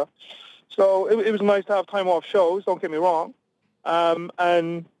 etc. So it was nice to have time off shows, don't get me wrong.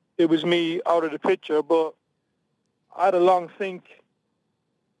 And it was me out of the picture, but I had a long think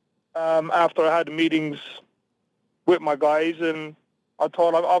after I had the meetings with my guys, and I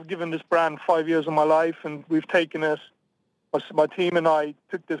thought I've given this brand 5 years of my life, and we've taken it. My team and I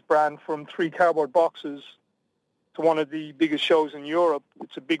took this brand from 3 cardboard boxes to one of the biggest shows in Europe.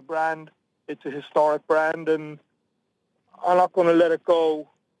 It's a big brand. It's a historic brand, and I'm not going to let it go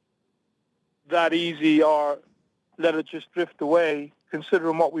that easy or let it just drift away,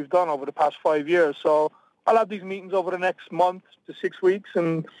 considering what we've done over the past 5 years. So I'll have these meetings over the next month to 6 weeks,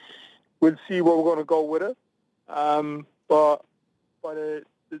 and we'll see where we're going to go with it. But by the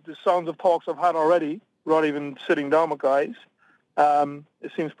sounds of talks I've had already, not even sitting down with guys,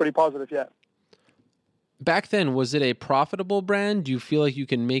 it seems pretty positive yet. Back then, was it a profitable brand? Do you feel like you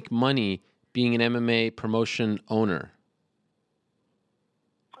can make money being an MMA promotion owner?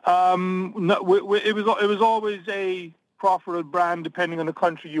 No, it was always a profitable brand depending on the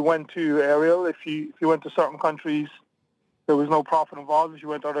country you went to, Ariel. If you went to certain countries, there was no profit involved. If you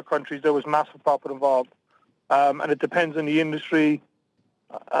went to other countries, there was massive profit involved. And it depends on the industry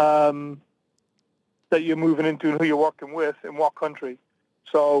that you're moving into and who you're working with in what country.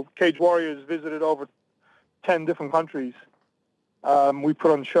 So Cage Warriors visited over 10 different countries. We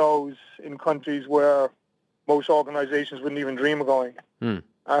put on shows in countries where most organizations wouldn't even dream of going.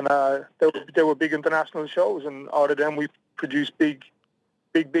 And there were big international shows, and out of them we produced big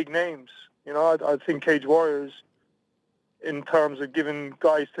names. I think Cage Warriors, in terms of giving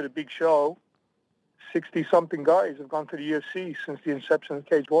guys to the big show, 60-something guys have gone to the UFC since the inception of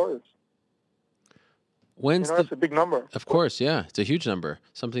Cage Warriors. That's a big number. Of course, yeah. It's a huge number.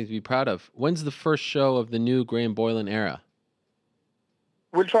 Something to be proud of. When's the first show of the new Graham Boylan era?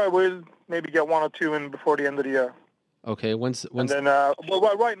 We'll maybe get 1 or 2 in before the end of the year. Okay, when's and then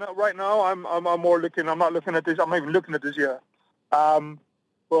right now I'm more looking. I'm not looking at this. I'm not even looking at this year.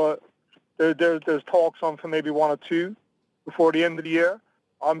 But there's talks on for maybe 1 or 2 before the end of the year.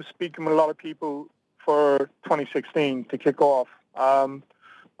 I'm speaking with a lot of people for 2016 to kick off. I've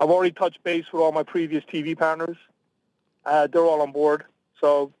already touched base with all my previous TV partners. They're all on board,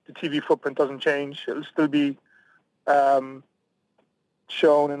 so the TV footprint doesn't change. It'll still be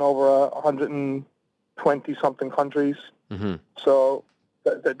shown in over 120-something countries. Mm-hmm. So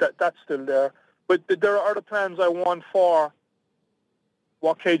that's still there. But there are other plans I want for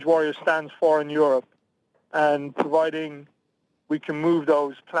what Cage Warriors stands for in Europe, and providing we can move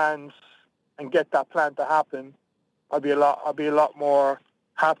those plans and get that plan to happen, I'll be a lot more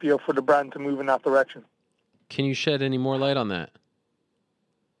happier for the brand to move in that direction. Can you shed any more light on that?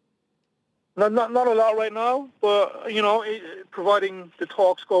 Not a lot right now, but providing the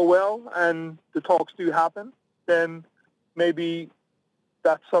talks go well and the talks do happen, then maybe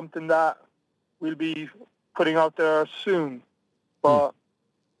that's something that we'll be putting out there soon. But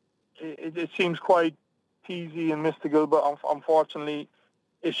it seems quite teasy and mystical, but unfortunately,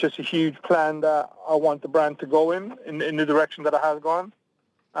 it's just a huge plan that I want the brand to go in the direction that it has gone.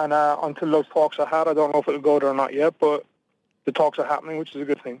 And until those talks are had, I don't know if it'll go there or not yet, but the talks are happening, which is a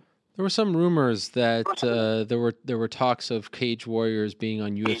good thing. There were some rumors that there were talks of Cage Warriors being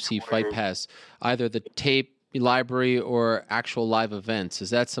on UFC Fight Pass, either the tape library or actual live events. Is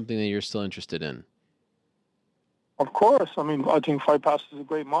that something that you're still interested in? Of course. I mean, I think Fight Pass is a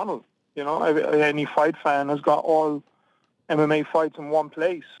great model. You know, any fight fan has got all MMA fights in one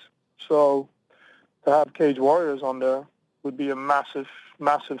place. So to have Cage Warriors on there would be a massive,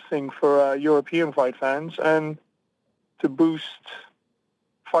 massive thing for European fight fans, and to boost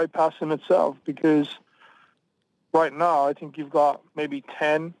Fight Pass in itself, because right now I think you've got maybe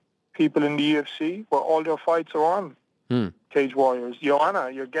 10 people in the UFC where all their fights are on Cage Warriors. Joanna,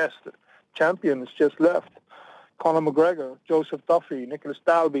 your guest champion, has just left. Conor McGregor, Joseph Duffy, Nicholas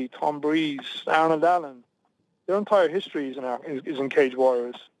Dalby, Tom Breeze, Arnold Allen. Their entire history is in Cage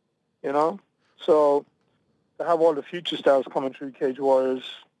Warriors, you know? So to have all the future stars coming through Cage Warriors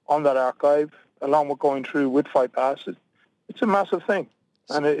on that archive, along with going through with Fight Pass, it's a massive thing,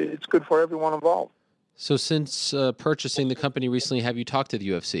 and it's good for everyone involved. So since purchasing the company recently, have you talked to the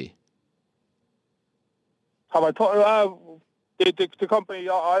UFC? Have I talked? The company,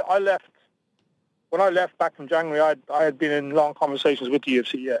 I left. When I left back in January, I had been in long conversations with the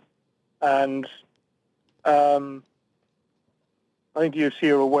UFC yet. And I think the UFC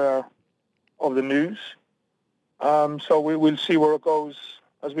are aware of the news. So we'll see where it goes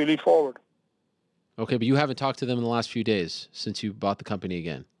as we lead forward. Okay, but you haven't talked to them in the last few days since you bought the company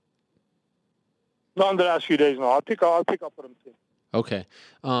again? Not in the last few days, no. I'll pick up with them too. Okay.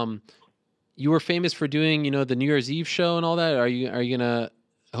 You were famous for doing, the New Year's Eve show and all that. Are you going to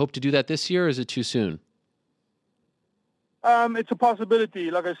hope to do that this year, or is it too soon? It's a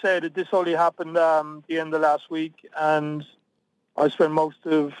possibility. Like I said, this only happened the end of last week, and I spent most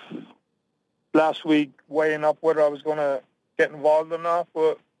of last week weighing up whether I was going to get involved or not.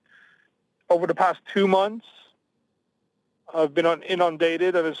 But over the past 2 months, I've been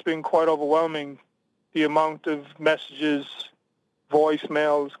inundated, and it's been quite overwhelming, the amount of messages,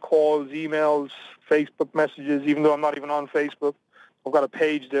 voicemails, calls, emails, Facebook messages, even though I'm not even on Facebook. I've got a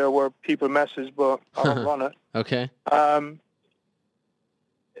page there where people message, but I don't run it. Okay.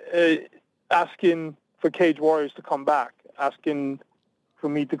 Asking for Cage Warriors to come back, asking for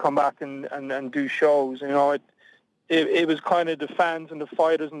me to come back and do shows. It was kind of the fans and the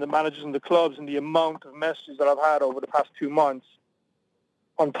fighters and the managers and the clubs, and the amount of messages that I've had over the past 2 months,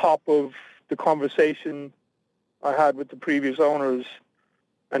 on top of the conversation I had with the previous owners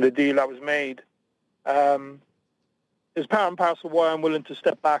and the deal that was made. Is part and parcel why I'm willing to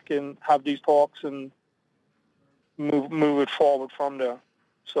step back and have these talks and move it forward from there.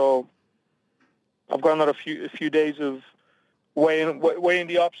 So I've got another few days of weighing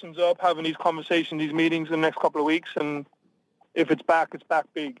the options up, having these conversations, these meetings in the next couple of weeks, and if it's back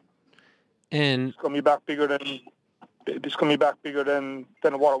big. And it's going to be back bigger than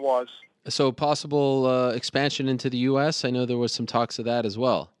what it was. So possible expansion into the U.S. I know there was some talks of that as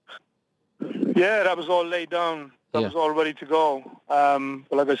well. Yeah, that was all laid down. That was all ready to go.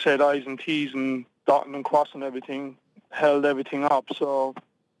 But like I said, I's and T's and dotting and crossing everything held everything up. So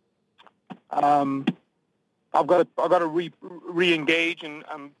I've got to re-engage and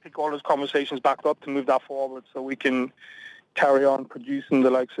pick all those conversations back up to move that forward, so we can carry on producing the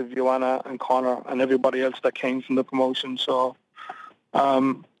likes of Joanna and Conor and everybody else that came from the promotion. So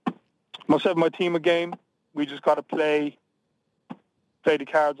myself and my team a game. We just got to play the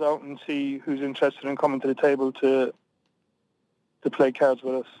cards out and see who's interested in coming to the table to play cards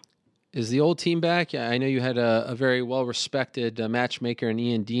with us. Is the old team back? I know you had a very well-respected matchmaker in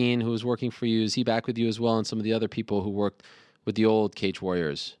Ian Dean who was working for you. Is he back with you as well, and some of the other people who worked with the old Cage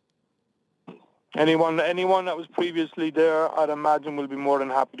Warriors? Anyone that was previously there, I'd imagine, will be more than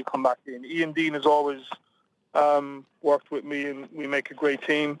happy to come back in. Ian Dean has always worked with me, and we make a great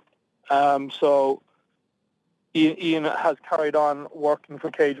team. So Ian has carried on working for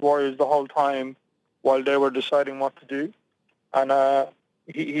Cage Warriors the whole time while they were deciding what to do. And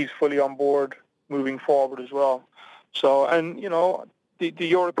he's fully on board moving forward as well. So, and, the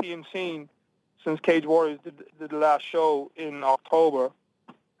European scene, since Cage Warriors did the last show in October,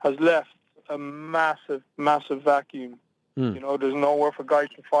 has left a massive, massive vacuum. There's nowhere for guys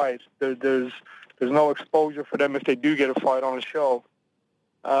to fight. There's no exposure for them if they do get a fight on a show.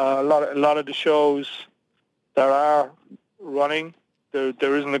 A lot of the shows that are running, there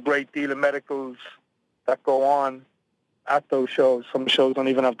isn't a great deal of medicals that go on at those shows. Some shows don't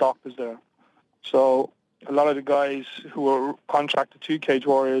even have doctors there. So a lot of the guys who are contracted to Cage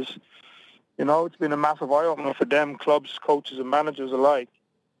Warriors, it's been a massive eye-opener for them, clubs, coaches, and managers alike,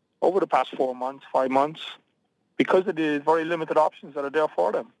 over the past 4 months, 5 months, because of the very limited options that are there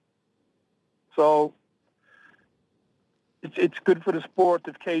for them. So it's good for the sport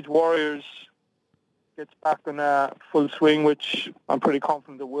if Cage Warriors gets back in full swing, which I'm pretty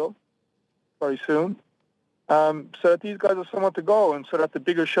confident it will very soon. so that these guys have somewhere to go, and so that the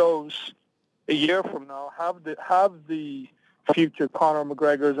bigger shows a year from now have the future Conor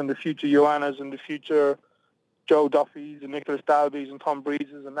McGregors and the future Joannas and the future Joe Duffys and Nicholas Dalbys and Tom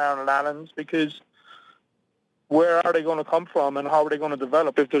Breezes and Aaron Lallans, because where are they going to come from and how are they going to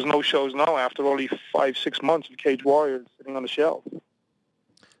develop if there's no shows now after only 5-6 months of Cage Warriors sitting on the shelf?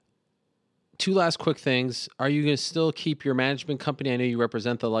 Two last quick things. Are you going to still keep your management company? I know you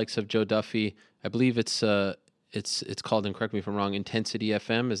represent the likes of Joe Duffy. I believe it's called, and correct me if I'm wrong, Intensity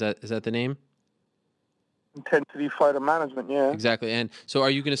FM. Is that the name? Intensity Fighter Management, yeah. Exactly. And so are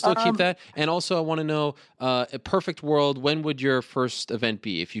you going to still keep that? And also I want to know, a perfect world, when would your first event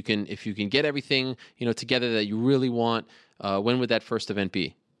be? If you can get everything, together that you really want, when would that first event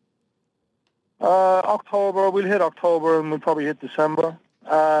be? October. We'll hit October and we'll probably hit December.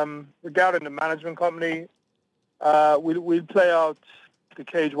 Regarding the management company, we'll play out the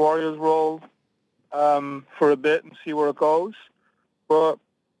Cage Warriors role for a bit and see where it goes. But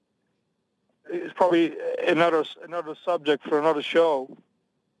it's probably another subject for another show.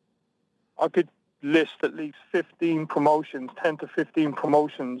 I could list at least 15 promotions, 10 to 15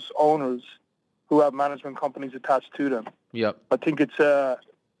 promotions owners who have management companies attached to them. Yep. I think it's a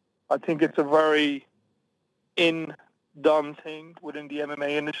very done thing within the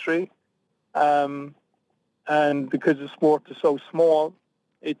MMA industry, and because the sport is so small,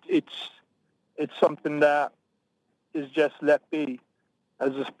 it's something that is just let be.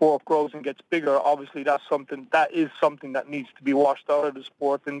 As the sport grows and gets bigger, obviously that is something that needs to be washed out of the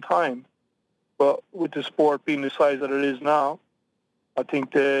sport in time. But with the sport being the size that it is now, I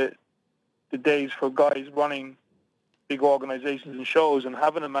think the days for guys running big organizations and shows and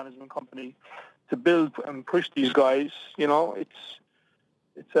having a management company to build and push these guys,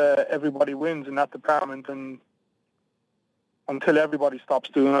 it's everybody wins in that department, and until everybody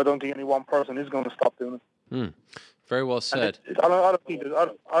stops doing it, I don't think any one person is going to stop doing it. Very well said.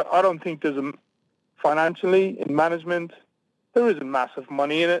 I don't think there's financially in management, there isn't massive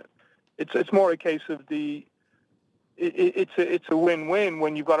money in it. It's more a case of it's a win-win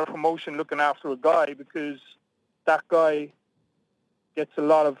when you've got a promotion looking after a guy, because that guy gets a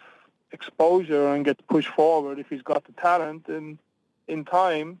lot of exposure and gets pushed forward if he's got the talent, and in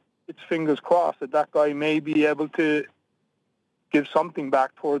time, it's fingers crossed that guy may be able to give something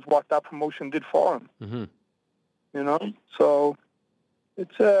back towards what that promotion did for him. Mm-hmm. So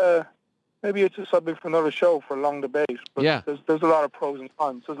it's maybe it's a subject for another show for a long debate. But yeah, there's a lot of pros and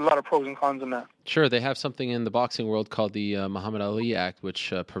cons. There's a lot of pros and cons in that. Sure, they have something in the boxing world called the Muhammad Ali Act,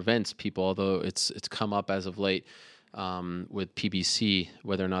 which prevents people, although it's come up as of late with PBC,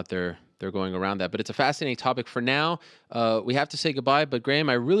 whether or not they're going around that. But it's a fascinating topic. For now, we have to say goodbye. But Graham,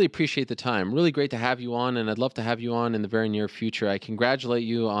 I really appreciate the time. Really great to have you on, and I'd love to have you on in the very near future. I congratulate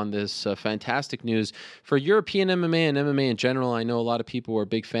you on this fantastic news for European MMA and MMA in general. I know a lot of people were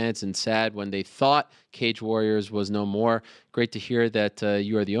big fans and sad when they thought Cage Warriors was no more. Great to hear that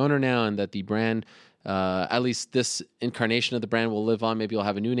you are the owner now, and that the brand, at least this incarnation of the brand, will live on. Maybe you'll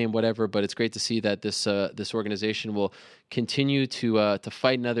have a new name, whatever. But it's great to see that this organization will continue to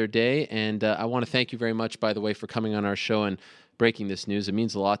fight another day. And I want to thank you very much, by the way, for coming on our show and breaking this news. It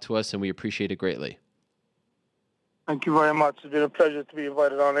means a lot to us, and we appreciate it greatly. Thank you very much. It's been a pleasure to be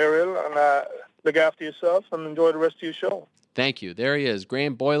invited on, Ariel. And look after yourself and enjoy the rest of your show. Thank you. There he is,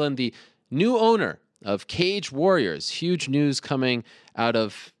 Graham Boylan, the new owner of Cage Warriors. Huge news coming out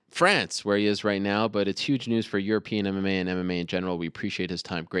of France, where he is right now, but it's huge news for European MMA and MMA in general. We appreciate his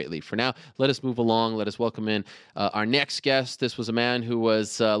time greatly. For now, let us move along. Let us welcome in our next guest. This was a man who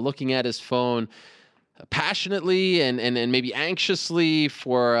was looking at his phone passionately and maybe anxiously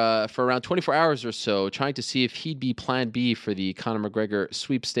for around 24 hours or so, trying to see if he'd be plan B for the Conor McGregor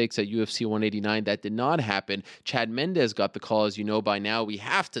sweepstakes at UFC 189. That did not happen. Chad Mendes got the call, as you know by now. We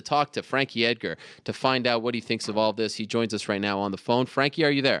have to talk to Frankie Edgar to find out what he thinks of all this. He joins us right now on the phone. Frankie,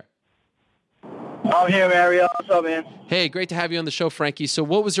 are you there? I'm here, Ariel. What's up, man? Hey, great to have you on the show, Frankie. So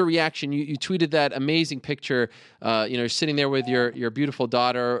what was your reaction? You tweeted that amazing picture. You're sitting there with your beautiful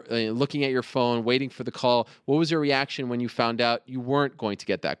daughter, looking at your phone, waiting for the call. What was your reaction when you found out you weren't going to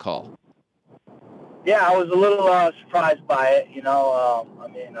get that call? Yeah, I was a little surprised by it.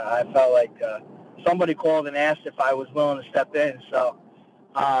 I felt like somebody called and asked if I was willing to step in. So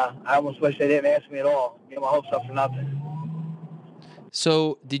I almost wish they didn't ask me at all. Get my hopes up for nothing.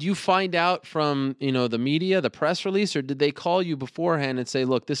 So did you find out from, the media, the press release, or did they call you beforehand and say,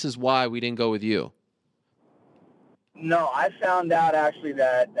 look, this is why we didn't go with you? No, I found out actually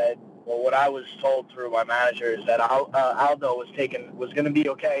that what I was told through my manager is that Aldo was going to be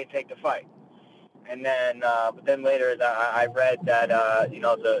okay and take the fight. And then, but then later I read that,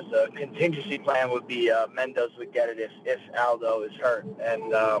 the contingency plan would be Mendes would get it if Aldo is hurt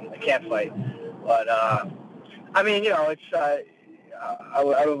and can't fight. But, I mean, it's, I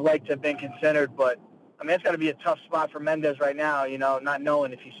would like to have been considered, but, I mean, it's got to be a tough spot for Mendes right now, not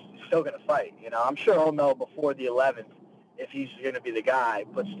knowing if he's still going to fight. I'm sure he'll know before the 11th if he's going to be the guy,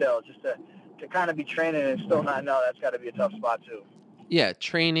 but still, just to kind of be training and still not know, that's got to be a tough spot, too. Yeah,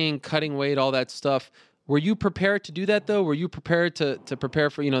 training, cutting weight, all that stuff. Were you prepared to do that, though? Were you prepared to prepare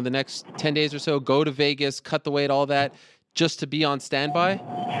for, the next 10 days or so, go to Vegas, cut the weight, all that, just to be on standby?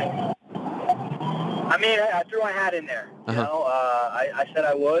 I mean, I threw my hat in there. I said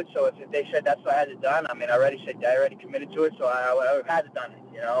I would, so if they said that's what I had it done, I mean, I already committed to it, so I would have had it done.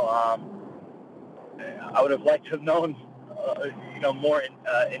 I would have liked to have known, more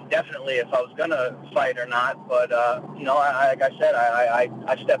indefinitely if I was going to fight or not. But, like I said,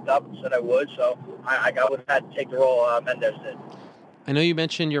 I stepped up and said I would, so I would have had to take the role Mendes did. I know you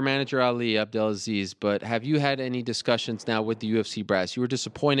mentioned your manager, Ali Abdelaziz, but have you had any discussions now with the UFC brass? You were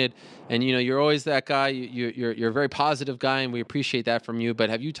disappointed, and, you're always that guy. You're a very positive guy, and we appreciate that from you. But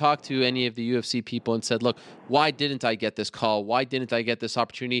have you talked to any of the UFC people and said, look, why didn't I get this call? Why didn't I get this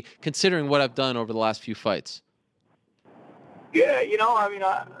opportunity, considering what I've done over the last few fights? Yeah, I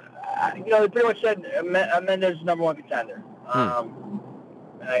mean, they pretty much said Mendes is number one contender.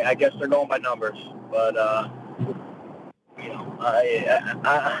 I guess they're going by numbers, but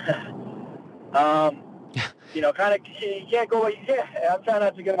kind of you can't go. Yeah, I'm trying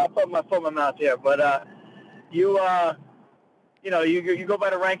not to get my foot in my mouth here, but you go by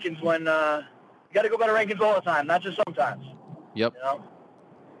the rankings when you got to go by the rankings all the time, not just sometimes. Yep.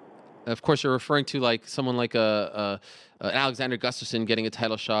 Of course, you're referring to someone like Alexander Gustafsson getting a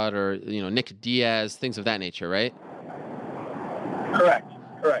title shot, or Nick Diaz, things of that nature, right? Correct.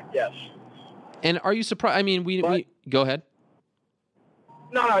 Yes. And are you surprised? I mean, we go ahead.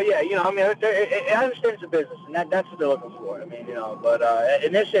 No, yeah, I mean, I understand it's a business, and that's what they're looking for. I mean, but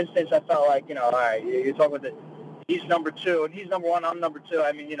in this instance, I felt like, all right, you're talking about he's number two, and he's number one, I'm number two.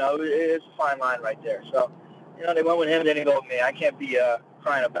 I mean, it's a fine line right there. So, they went with him, they didn't go with me. I can't be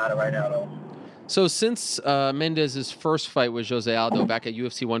crying about it right now, though. So since Mendes' first fight with Jose Aldo back at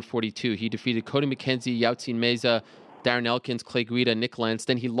UFC 142, he defeated Cody McKenzie, Yautsin Meza, Darren Elkins, Clay Guida, Nick Lentz.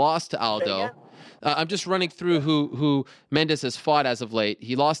 Then he lost to Aldo. I'm just running through who Mendes has fought as of late.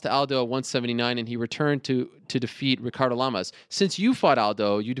 He lost to Aldo at 179, and he returned to defeat Ricardo Lamas. Since you fought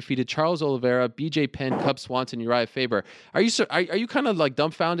Aldo, you defeated Charles Oliveira, BJ Penn, Cub Swanson, Uriah Faber. Are you kind of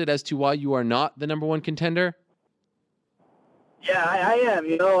dumbfounded as to why you are not the number one contender? Yeah, I am.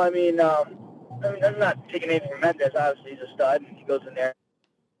 I mean, I'm not taking anything from Mendes. Obviously, he's a stud, and he goes in there.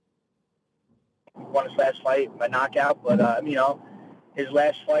 Won his last fight by knockout, but his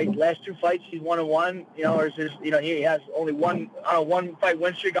last two fights, he's 1-1. Or is his, he has only one fight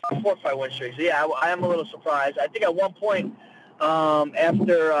win streak, on a 4-fight win streak. So yeah, I am a little surprised. I think at one point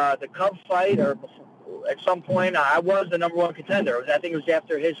after the Cubs fight, or before, at some point, I was the number one contender. I think it was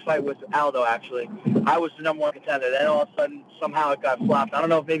after his fight with Aldo. Actually, I was the number one contender. Then all of a sudden, somehow it got flopped. I don't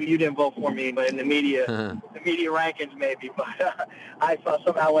know if maybe you didn't vote for me, but in the media, the media rankings maybe. But I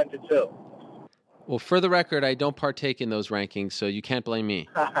somehow went to 2. Well, for the record, I don't partake in those rankings, so you can't blame me.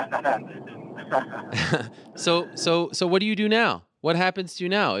 So what do you do now? What happens to you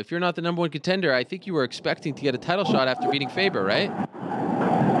now? If you're not the number one contender, I think you were expecting to get a title shot after beating Faber, right?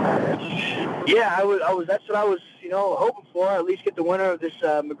 Yeah, I was. That's what I was, hoping for. At least get the winner of this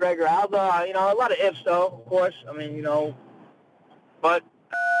McGregor Aldo. A lot of ifs, though. Of course. I mean, but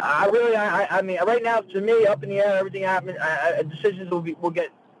I mean, right now, to me, up in the air, everything happens. Decisions will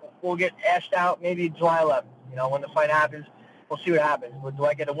get ashed out maybe July 11th. When the fight happens, we'll see what happens. Do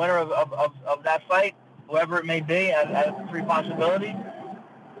I get a winner of that fight, whoever it may be, as a free possibility,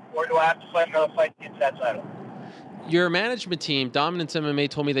 or do I have to fight another fight to get that title? Your management team, Dominance MMA,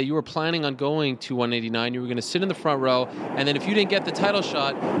 told me that you were planning on going to 189. You were going to sit in the front row, and then if you didn't get the title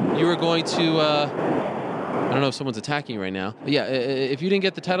shot, you were going to I don't know if someone's attacking you right now. But yeah, if you didn't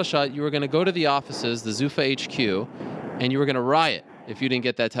get the title shot, you were going to go to the offices, the Zuffa HQ, and you were going to riot if you didn't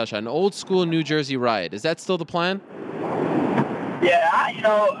get that title shot. An old school New Jersey riot. Is that still the plan? Yeah,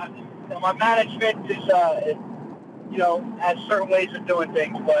 my management is has certain ways of doing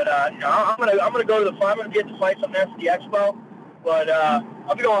things, but I'm gonna go to the fight. I'm gonna get the fights. I'm there for the expo, but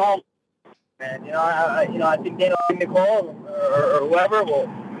I'll be going home. And I think Dana will give me a call, or whoever.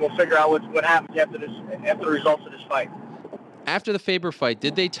 We'll figure out what happens after the results of this fight. After the Faber fight,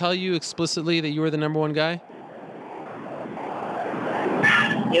 did they tell you explicitly that you were the number one guy?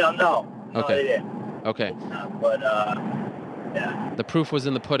 No. Okay. They did. Okay. But Yeah. The proof was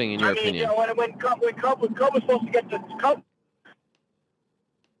in the pudding, in your opinion. You know, when Cub was supposed to get the Cub.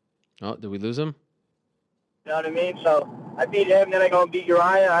 Oh, did we lose him? You know what I mean? So I beat him, then I go and beat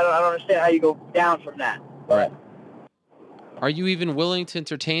Uriah. I don't understand how you go down from that. But, right. Are you even willing to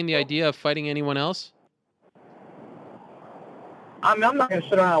entertain the idea of fighting anyone else? I'm not going to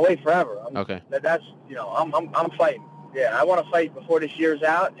sit around and wait forever. Okay. That's, you know, I'm fighting. Yeah, I want to fight before this year's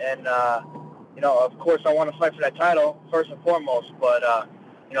out, and you know, of course, I want to fight for that title first and foremost. But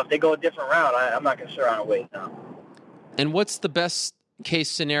you know, if they go a different route, I'm not going to sit around and wait now. And what's the best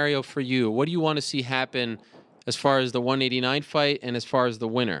case scenario for you? What do you want to see happen as far as the 189 fight and as far as the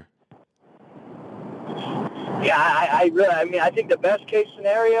winner? Yeah, I mean, I think the best case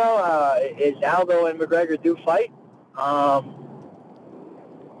scenario is Aldo and McGregor do fight,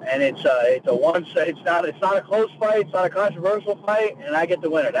 and it's a one. It's not a close fight. It's not a controversial fight, and I get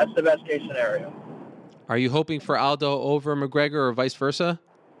the winner. That's the best case scenario. Are you hoping for Aldo over McGregor or vice versa?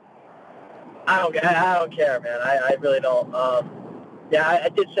 I don't care, man. I really don't. Yeah, I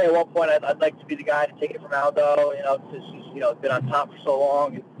did say at one point I'd like to be the guy to take it from Aldo. You know, because he's been on top for so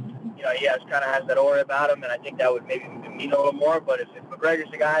long. And, you know, he kind of has that aura about him, and I think that would maybe mean a little more. But if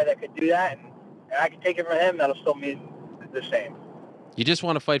McGregor's the guy that could do that, and I can take it from him, that'll still mean the same. You just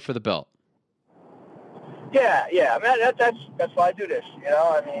want to fight for the belt. Yeah. I mean, that's why I do this. You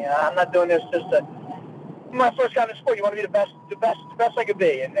know, I mean, I'm not doing this just to. My first guy in the sport, you want to be the best I could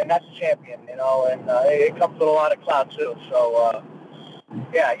be, and that's a champion. You know, and it comes with a lot of clout too. So.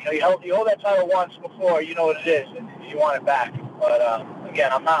 Yeah, you know, you hold that title once before, you know what it is, and you want it back. But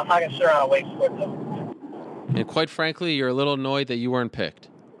again, I'm not going to sit around and wait for it though. And quite frankly, you're a little annoyed that you weren't picked.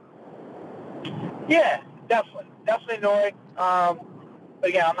 Yeah, definitely annoyed. But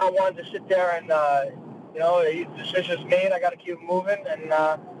again, I'm not one to sit there and you know, the decision's made. I got to keep moving and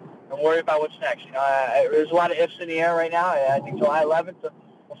worry about what's next. You know, there's a lot of ifs in the air right now. I think July 11th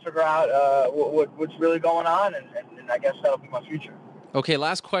we'll figure out what's really going on, and I guess that'll be my future. Okay,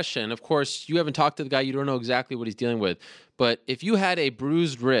 last question. Of course, you haven't talked to the guy. You don't know exactly what he's dealing with. But if you had a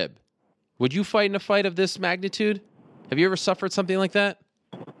bruised rib, would you fight in a fight of this magnitude? Have you ever suffered something like that?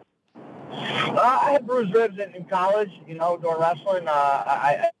 I had bruised ribs in college, you know, during wrestling.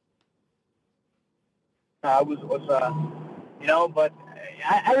 I was you know, but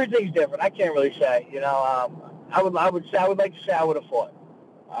everything's different. I can't really say, you know. I would like to say I would have fought.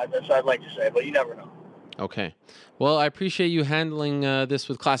 That's what I'd like to say, but you never know. Okay. Well, I appreciate you handling this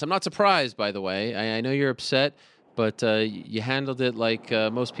with class. I'm not surprised, by the way. I know you're upset, but you handled it like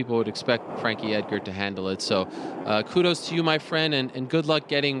most people would expect Frankie Edgar to handle it. So kudos to you, my friend, and good luck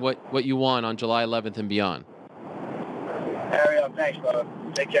getting what you want on July 11th and beyond. Ariel, thanks, brother.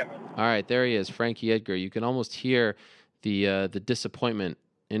 Take care, man. All right, there he is, Frankie Edgar. You can almost hear the disappointment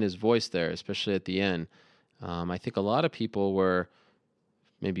in his voice there, especially at the end. I think a lot of people were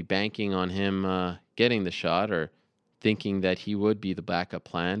maybe banking on him getting the shot or thinking that he would be the backup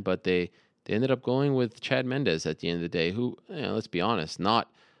plan, but they ended up going with Chad Mendes at the end of the day, who, you know, let's be honest,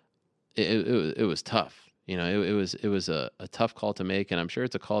 it was tough. You know, it was a tough call to make, and I'm sure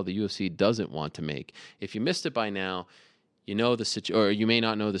it's a call the UFC doesn't want to make. If you missed it by now, you know or you may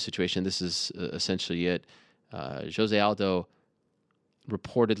not know the situation. This is essentially it. Jose Aldo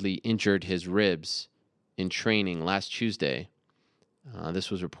reportedly injured his ribs in training last Tuesday. This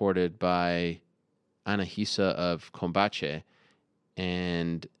was reported by Anahisa of Combate,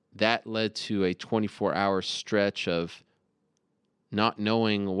 and that led to a 24-hour stretch of not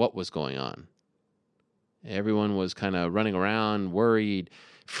knowing what was going on. Everyone was kind of running around, worried,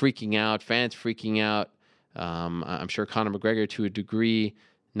 freaking out, fans freaking out. I'm sure Conor McGregor, to a degree,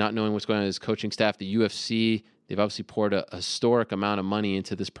 not knowing what's going on with his coaching staff. The UFC, they've obviously poured a historic amount of money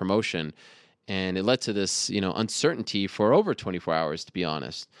into this promotion, and it led to this, you know, uncertainty for over 24 hours, to be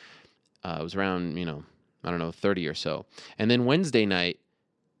honest. It was around, 30 or so. And then Wednesday night,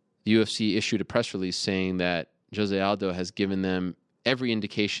 the UFC issued a press release saying that Jose Aldo has given them every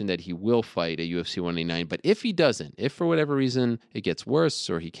indication that he will fight at UFC 189. But if he doesn't, if for whatever reason it gets worse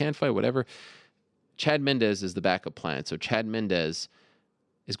or he can't fight, whatever, Chad Mendes is the backup plan. So Chad Mendes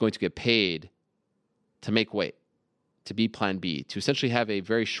is going to get paid to make weight, to be plan B, to essentially have a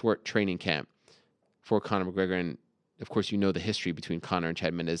very short training camp for Conor McGregor. And of course, you know the history between Conor and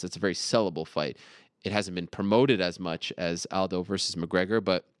Chad Mendes. It's a very sellable fight. It hasn't been promoted as much as Aldo versus McGregor,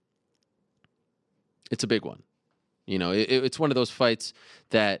 but it's a big one. You know, it's one of those fights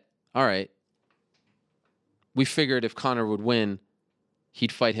that, all right, we figured if Conor would win,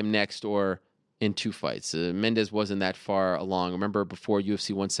 he'd fight him next or in two fights. Mendes wasn't that far along. Remember, before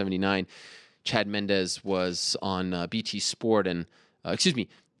UFC 179, Chad Mendes was on BT Sport, and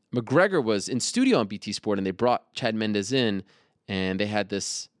McGregor was in studio on BT Sport, and they brought Chad Mendes in, and they had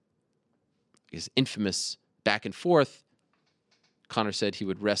this infamous back and forth. Conor said he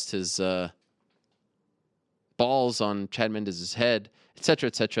would rest his balls on Chad Mendes' head, etc.,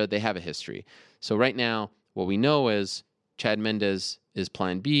 etc. They have a history. So right now, what we know is Chad Mendes is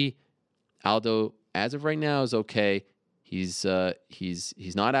plan B. Aldo, as of right now, is okay. He's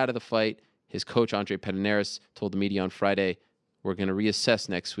not out of the fight. His coach, Andre Pederneiras, told the media on Friday, we're going to reassess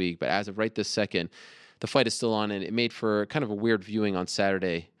next week. But as of right this second, the fight is still on, and it made for kind of a weird viewing on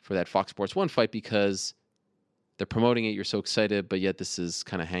Saturday for that Fox Sports 1 fight because they're promoting it, you're so excited, but yet this is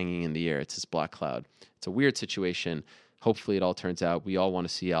kind of hanging in the air. It's this black cloud. It's a weird situation. Hopefully it all turns out. We all want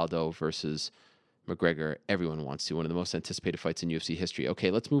to see Aldo versus McGregor. Everyone wants to. One of the most anticipated fights in UFC history.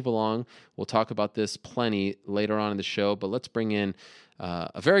 Okay, let's move along. We'll talk about this plenty later on in the show, but let's bring in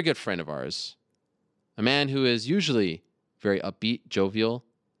a very good friend of ours, a man who is usually very upbeat, jovial,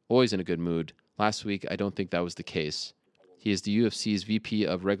 always in a good mood. Last week, I don't think that was the case. He is the UFC's VP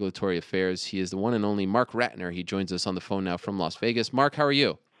of Regulatory Affairs. He is the one and only Marc Ratner. He joins us on the phone now from Las Vegas. Marc, how are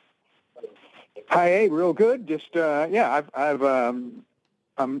you? Hi, hey, real good. Just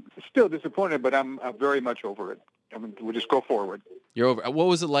I'm still disappointed, but I'm very much over it. We'll just go forward. You're over. What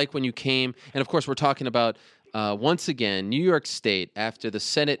was it like when you came? And of course, we're talking about once again New York State after the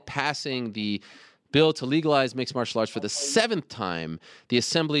Senate passing the bill to legalize mixed martial arts for the 7th time. The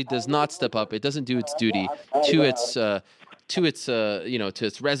Assembly does not step up. It doesn't do its duty to its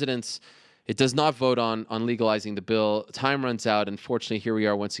residents. It does not vote on legalizing the bill. Time runs out. Unfortunately, here we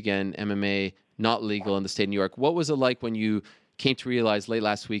are once again, MMA not legal in the state of New York. What was it like when you came to realize late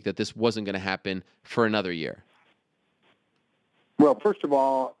last week that this wasn't going to happen for another year? Well, first of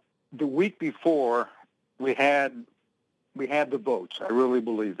all, the week before, we had the votes. I really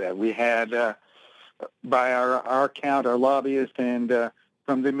believe that. We had, by our count, our lobbyist and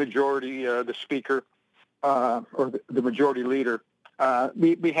from the majority, the speaker, or the majority leader,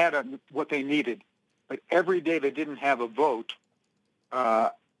 we had what they needed. But every day they didn't have a vote,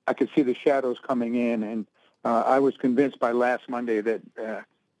 I could see the shadows coming in, and I was convinced by last Monday that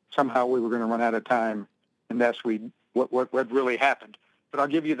somehow we were going to run out of time, and that's what really happened. But I'll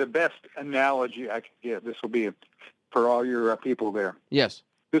give you the best analogy I can give. This will be for all your people there. Yes.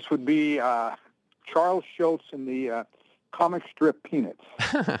 This would be Charles Schultz in the comic strip Peanuts.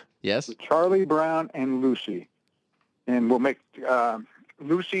 Yes. With Charlie Brown and Lucy. And we'll make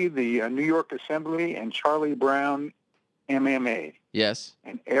Lucy the New York Assembly and Charlie Brown MMA. Yes.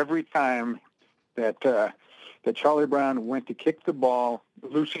 And every time that Charlie Brown went to kick the ball,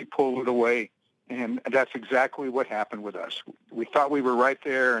 Lucy pulled it away. And that's exactly what happened with us. We thought we were right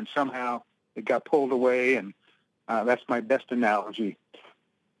there, and somehow it got pulled away, and that's my best analogy.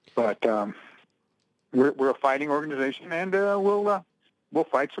 But we're a fighting organization, and we'll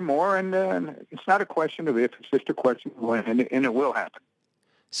fight some more. And it's not a question of if; it's just a question of when, and it will happen.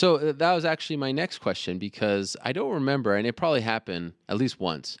 So that was actually my next question, because I don't remember, and it probably happened at least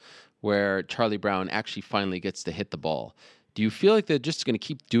once, where Charlie Brown actually finally gets to hit the ball. Do you feel like they're just going to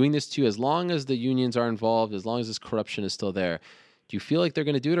keep doing this to you as long as the unions are involved, as long as this corruption is still there? Do you feel like they're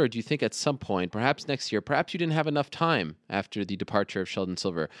going to do it, or do you think at some point, perhaps next year, perhaps you didn't have enough time after the departure of Sheldon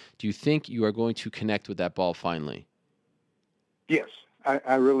Silver, do you think you are going to connect with that ball finally? Yes,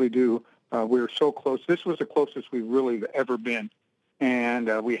 I really do. We were so close. This was the closest we've really ever been.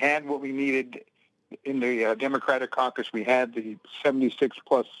 And we had what we needed in the Democratic caucus. We had the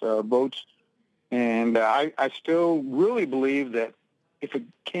 76-plus votes. And I still really believe that if it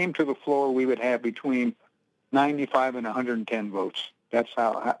came to the floor, we would have between 95 and 110 votes. That's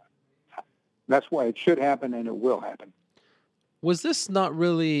why it should happen, and it will happen. Was this not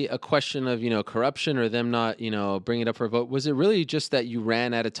really a question of, corruption or them not, bringing it up for a vote? Was it really just that you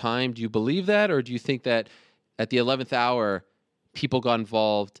ran out of time? Do you believe that? Or do you think that at the 11th hour, people got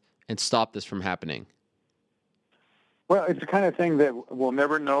involved and stopped this from happening? Well, it's the kind of thing that we'll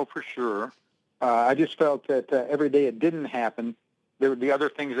never know for sure. I just felt that every day it didn't happen, there would be other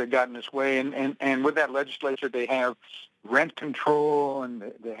things that got in its way. And with that legislature, they have rent control,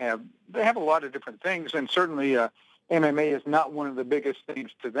 and they have a lot of different things. And certainly MMA is not one of the biggest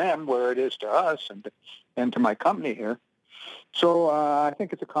things to them, where it is to us and to my company here. So I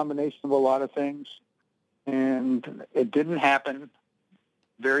think it's a combination of a lot of things. And it didn't happen.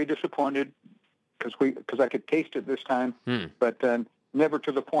 Very disappointed because I could taste it this time, but never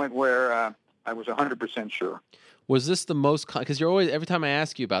to the point where I was 100% sure. Was this the most, because you're always, every time I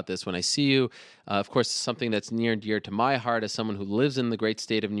ask you about this, when I see you, of course, something that's near and dear to my heart as someone who lives in the great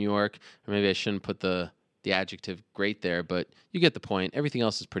state of New York, or maybe I shouldn't put the adjective great there, but you get the point. Everything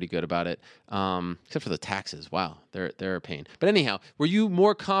else is pretty good about it, except for the taxes. Wow, they're a pain. But anyhow, were you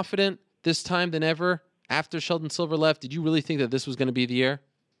more confident this time than ever after Sheldon Silver left, did you really think that this was going to be the year?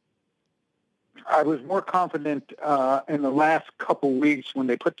 I was more confident in the last couple weeks when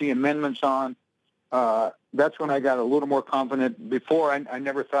they put the amendments on. That's when I got a little more confident. Before, I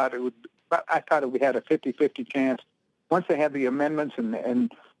never thought it would. I thought we had a 50-50 chance. Once they had the amendments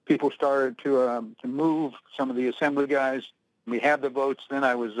and people started to move, some of the assembly guys, we had the votes, then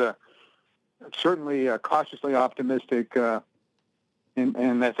I was certainly cautiously optimistic.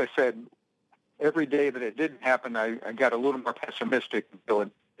 And as I said, every day that it didn't happen, I got a little more pessimistic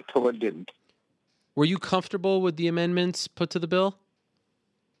until it didn't. Were you comfortable with the amendments put to the bill?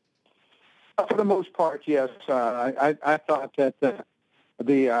 For the most part, yes. I thought that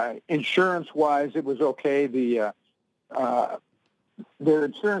the insurance-wise, it was okay. Their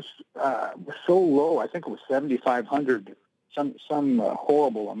insurance was so low. I think it was $7,500, some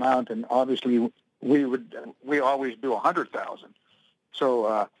horrible amount. And obviously, we always do $100,000.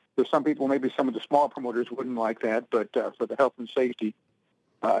 So for some people, maybe some of the small promoters wouldn't like that. But for the health and safety,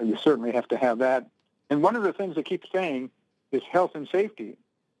 you certainly have to have that. And one of the things they keep saying is health and safety.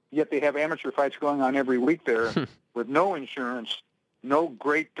 Yet they have amateur fights going on every week there with no insurance, no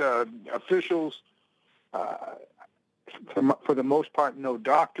great officials. For the most part, no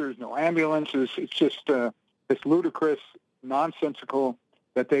doctors, no ambulances. It's just it's ludicrous, nonsensical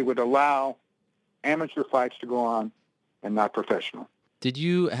that they would allow amateur fights to go on and not professional. Did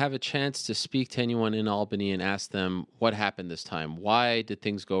you have a chance to speak to anyone in Albany and ask them what happened this time? Why did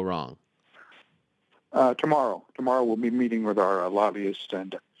things go wrong? Tomorrow we'll be meeting with our lobbyists,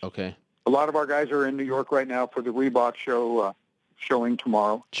 and okay. A lot of our guys are in New York right now for the Reebok show showing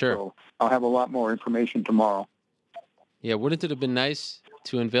tomorrow. Sure. So I'll have a lot more information tomorrow. Yeah, wouldn't it have been nice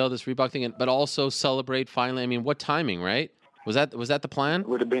to unveil this Reebok thing, but also celebrate finally? I mean, what timing, right? Was that the plan? It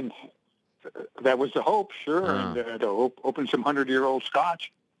would have been. That was the hope, sure, and to open some 100-year-old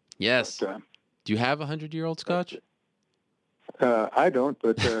scotch. Yes. But, do you have a 100-year-old scotch? I don't,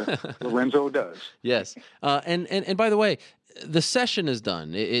 but Lorenzo does. Yes. And by the way, the session is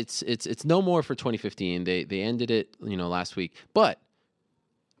done. It's no more for 2015. They ended it, last week. But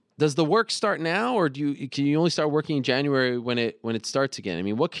does the work start now, or can you only start working in January when it starts again? I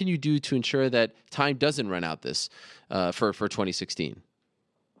mean, what can you do to ensure that time doesn't run out this for 2016?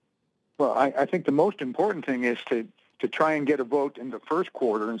 Well, I think the most important thing is to try and get a vote in the first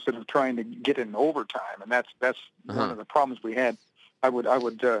quarter instead of trying to get in overtime, and that's one of the problems we had. I would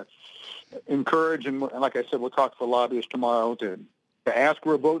encourage, and like I said, we'll talk to the lobbyists tomorrow to ask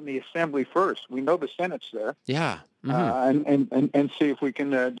for a vote in the assembly first. We know the Senate's there. Yeah. Mm-hmm. And see if we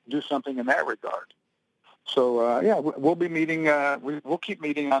can do something in that regard. So we'll be meeting. We'll keep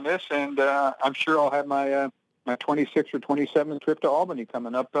meeting on this, and I'm sure I'll have my 26th or 27th trip to Albany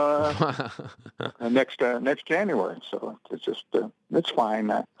coming up next January. So it's just it's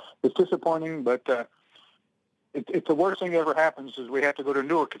fine. It's disappointing, but if the worst thing that ever happens is we have to go to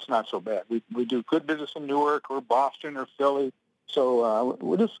Newark, it's not so bad. We do good business in Newark or Boston or Philly. So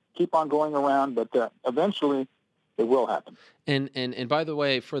we'll just keep on going around, but eventually it will happen. And by the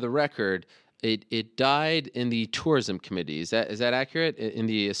way, for the record, it died in the tourism committee. Is that accurate? In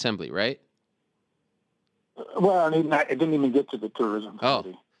the assembly, right? Well, it didn't even get to the tourism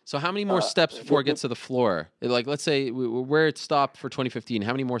committee. Oh, so how many more steps before it gets to the floor? Like, let's say where it stopped for 2015,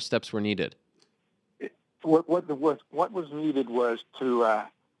 how many more steps were needed? What was needed was to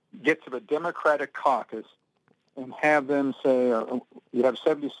get to the Democratic caucus and have them say you have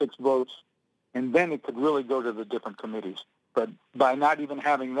 76 votes, and then it could really go to the different committees. But by not even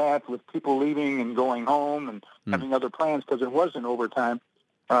having that, with people leaving and going home and having other plans, because it was in overtime,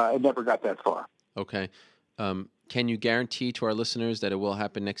 it never got that far. Okay. Can you guarantee to our listeners that it will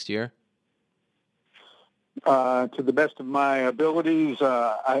happen next year? To the best of my abilities,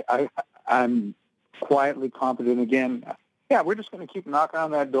 I'm quietly confident again. Yeah, we're just going to keep knocking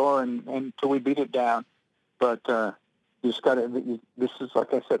on that door until we beat it down. But you just got to. This is,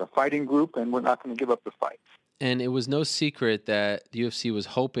 like I said, a fighting group, and we're not going to give up the fight. And it was no secret that the UFC was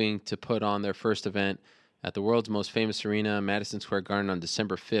hoping to put on their first event at the world's most famous arena, Madison Square Garden, on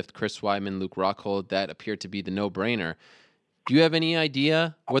December 5th. Chris Weidman, Luke Rockhold, that appeared to be the no-brainer. Do you have any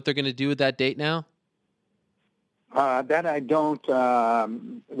idea what they're going to do with that date now? That I don't.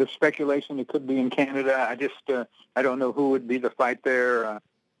 The speculation, it could be in Canada. I don't know who would be the fight there.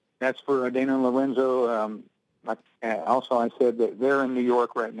 That's for Dana and Lorenzo. Also, I said that they're in New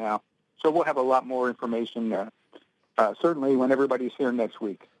York right now. So we'll have a lot more information certainly when everybody's here next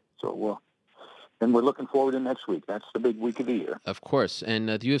week. So and we're looking forward to next week. That's the big week of the year. Of course. And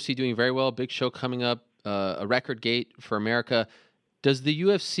the UFC doing very well. Big show coming up, a record gate for America. Does the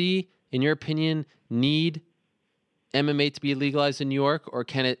UFC, in your opinion, need MMA to be legalized in New York, or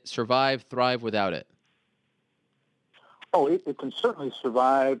can it survive, thrive without it? Oh, it can certainly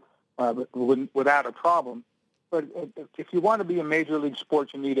survive without a problem. But if you want to be a major league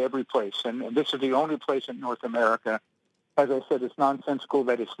sport, you need every place. And this is the only place in North America. As I said, it's nonsensical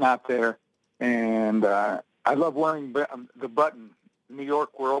that it's not there. And I love wearing the button. New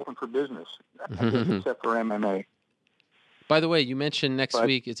York, we're open for business, except for MMA. By the way, you mentioned next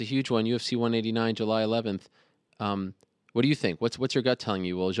week. It's a huge one, UFC 189, July 11th. What do you think? What's your gut telling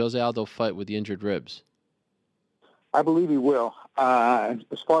you? Will Jose Aldo fight with the injured ribs? I believe he will.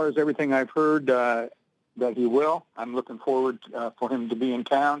 As far as everything I've heard, that he will. I'm looking forward for him to be in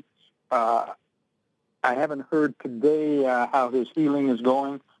town. I haven't heard today how his healing is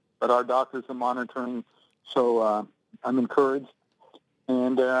going, but our doctors are monitoring, so I'm encouraged.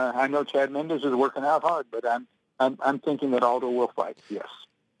 And I know Chad Mendes is working out hard, but I'm thinking that Aldo will fight. Yes.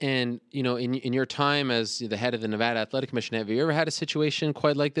 And, you know, in your time as the head of the Nevada Athletic Commission, have you ever had a situation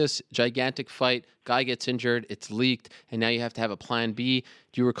quite like this? Gigantic fight, guy gets injured, it's leaked, and now you have to have a plan B.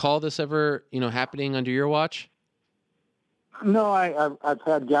 Do you recall this ever, happening under your watch? No, I've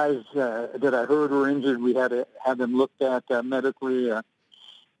had guys that I heard were injured. We had to have them looked at medically.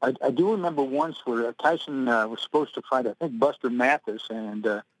 I do remember once where Tyson was supposed to fight, I think, Buster Mathis,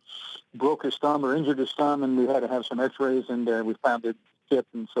 and broke his thumb or injured his thumb, and we had to have some x-rays, and we found it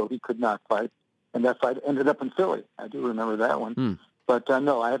tipped, and so he could not fight. And that fight ended up in Philly. I do remember that one. But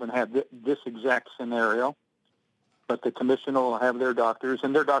no, I haven't had this exact scenario. But the commission will have their doctors,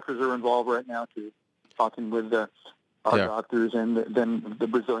 and their doctors are involved right now, too, talking with our doctors and then the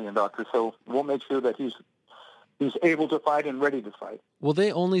Brazilian doctor. So we'll make sure that he's able to fight and ready to fight. Will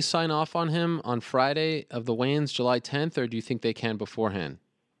they only sign off on him on Friday of the weigh-ins, July 10th, or do you think they can beforehand?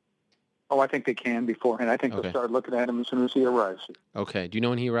 Oh, I think they can beforehand. I think they'll start looking at him as soon as he arrives. Okay. Do you know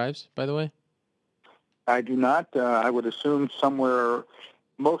when he arrives, by the way? I do not. I would assume somewhere,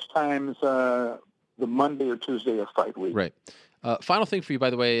 most times, the Monday or Tuesday of fight week. Right. Final thing for you, by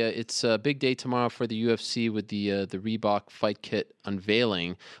the way, it's a big day tomorrow for the UFC with the Reebok Fight Kit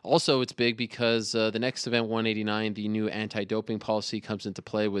unveiling. Also, it's big because the next event, 189, the new anti-doping policy comes into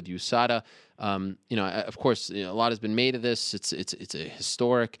play with USADA. Of course, a lot has been made of this. It's a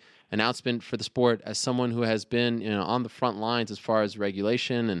historic announcement for the sport. As someone who has been on the front lines as far as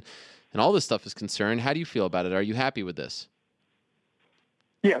regulation and all this stuff is concerned, how do you feel about it? Are you happy with this?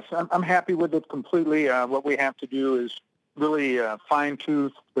 Yes, I'm happy with it completely. What we have to do is really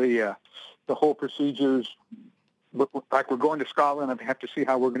fine-tune the whole procedures. Like we're going to Scotland, I have to see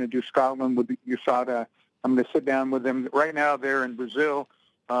how we're going to do Scotland with USADA. I'm going to sit down with them. Right now they're in Brazil,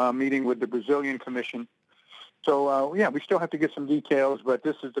 meeting with the Brazilian Commission. So, we still have to get some details, but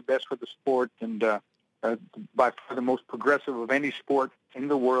this is the best for the sport and by far the most progressive of any sport in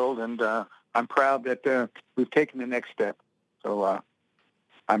the world, and I'm proud that we've taken the next step. So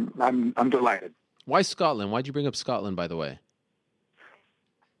I'm delighted. Why Scotland? Why'd you bring up Scotland, by the way?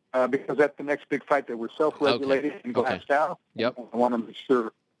 Because that's the next big fight that we're self-regulated in Glasgow. Yep. I want to make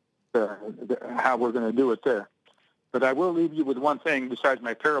sure how we're going to do it there. But I will leave you with one thing besides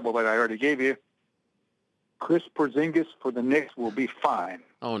my parable that I already gave you. Chris Porzingis for the Knicks will be fine.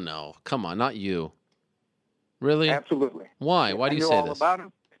 Oh, no. Come on, not you. Really? Absolutely. Why? Why do you say this? I knew all about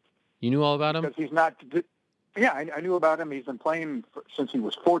him. You knew all about him? Because he's not... Yeah, I knew about him. He's been playing since he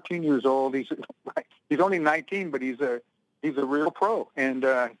was 14 years old. He's only 19, but he's a real pro, and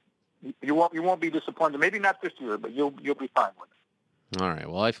you won't be disappointed. Maybe not this year, but you'll be fine with it. All right.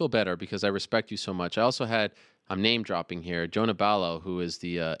 Well, I feel better because I respect you so much. I also had, I'm name dropping here, Jonah Ballo, who is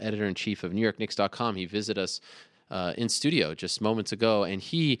the editor-in-chief of NewYorkKnicks.com. He visited us in studio just moments ago, and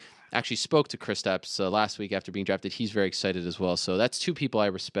he actually spoke to Kristaps last week after being drafted. He's very excited as well. So that's two people I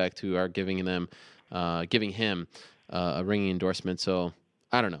respect who are giving him a ringing endorsement. So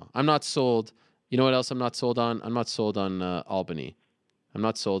I don't know. I'm not sold. You know what else I'm not sold on? I'm not sold on Albany. I'm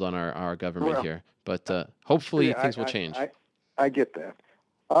not sold on our government here. But hopefully things will change. I get that.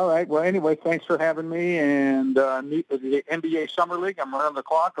 All right. Well, anyway, thanks for having me. And the NBA Summer League, I'm around the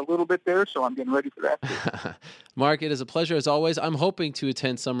clock a little bit there, so I'm getting ready for that. Marc, it is a pleasure as always. I'm hoping to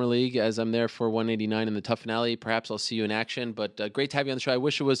attend Summer League as I'm there for 189 in the Tough Finale. Perhaps I'll see you in action. But great to have you on the show. I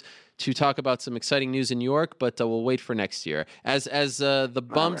wish it was to talk about some exciting news in New York, but we'll wait for next year. As the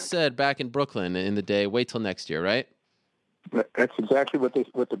bum said back in Brooklyn in the day, wait till next year, right? That's exactly what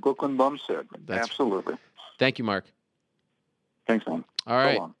the Brooklyn bum said. Absolutely. Thank you, Marc. Thanks, man. All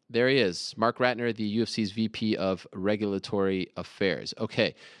right, there he is, Marc Ratner, the UFC's VP of Regulatory Affairs.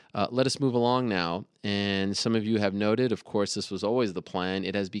 Okay, let us move along now. And some of you have noted, of course, this was always the plan.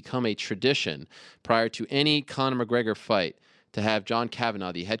 It has become a tradition prior to any Conor McGregor fight to have John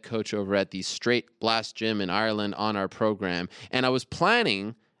Kavanagh, the head coach over at the Straight Blast Gym in Ireland, on our program. And I was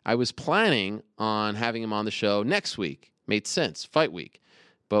planning on having him on the show next week. Made sense, fight week.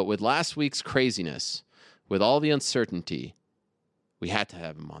 But with last week's craziness, with all the uncertainty, we had to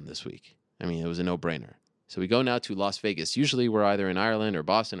have him on this week. I mean, it was a no-brainer. So we go now to Las Vegas. Usually we're either in Ireland or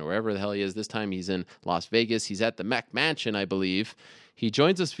Boston or wherever the hell he is. This time he's in Las Vegas. He's at the Mac Mansion, I believe. He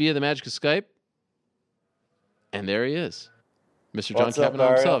joins us via the magic of Skype. And there he is. Mr. John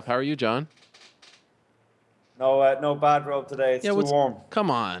Kavanagh himself. How are you, John? No bad robe today. It's too warm.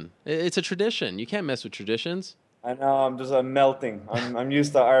 Come on. It's a tradition. You can't mess with traditions. I know. I'm melting. I'm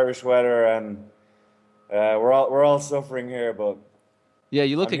used to Irish weather, and we're all suffering here, but yeah,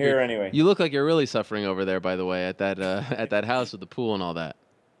 you look I'm here anyway. You look like you're really suffering over there, by the way, at that house with the pool and all that.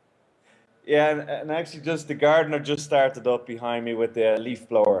 Yeah, and actually, just the gardener just started up behind me with the leaf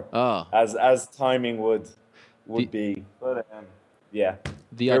blower. Oh, as timing would be. But yeah,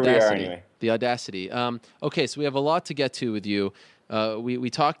 the here audacity. we are anyway. The audacity. Okay, so we have a lot to get to with you. We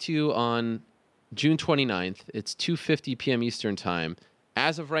talked to you on June 29th. It's 2:50 p.m. Eastern time.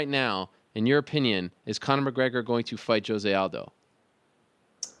 As of right now, in your opinion, is Conor McGregor going to fight Jose Aldo?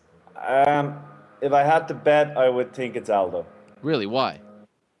 If I had to bet, I would think it's Aldo. Really? Why?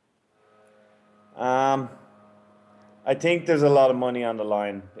 I think there's a lot of money on the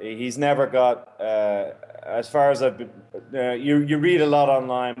line. He's never got, as far as I've been, you read a lot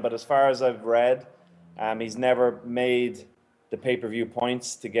online, but as far as I've read, he's never made the pay-per-view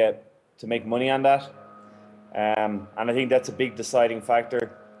points to make money on that. And I think that's a big deciding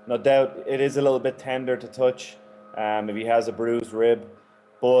factor. No doubt it is a little bit tender to touch if he has a bruised rib,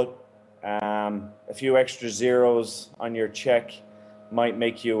 but a few extra zeros on your check might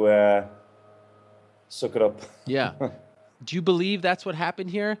make you suck it up. Yeah. Do you believe that's what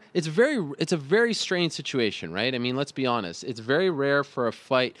happened here? It's a very strange situation, right? I mean, let's be honest. It's very rare for a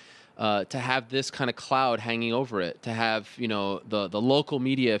fight to have this kind of cloud hanging over it, to have, the local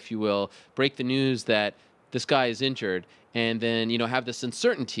media, if you will, break the news that this guy is injured and then, have this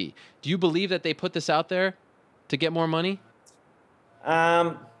uncertainty. Do you believe that they put this out there to get more money?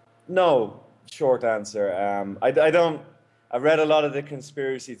 No, short answer. I don't. I've read a lot of the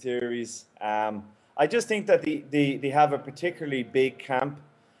conspiracy theories. I just think that they have a particularly big camp,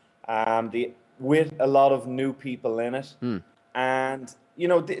 with a lot of new people in it, and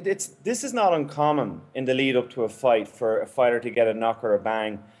this is not uncommon in the lead up to a fight for a fighter to get a knock or a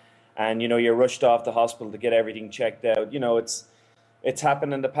bang, and you're rushed off the hospital to get everything checked out. It's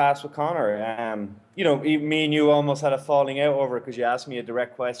happened in the past with Conor. Me and you almost had a falling out over it because you asked me a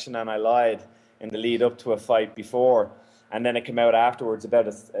direct question and I lied in the lead up to a fight before, and then it came out afterwards about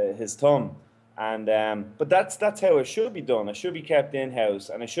his thumb. And but that's how it should be done. It should be kept in house,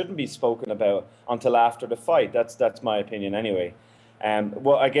 and it shouldn't be spoken about until after the fight. That's my opinion anyway.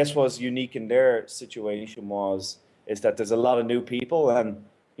 What I guess was unique in their situation is that there's a lot of new people, and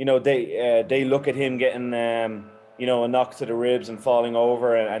they look at him getting a knock to the ribs and falling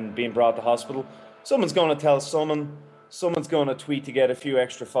over and being brought to hospital. Someone's going to tell someone's going to tweet to get a few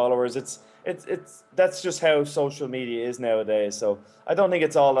extra followers. That's just how social media is nowadays. So I don't think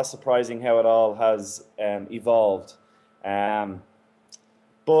it's all that surprising how it all has evolved.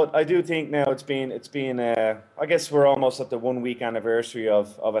 But I do think now it's been I guess we're almost at the 1 week anniversary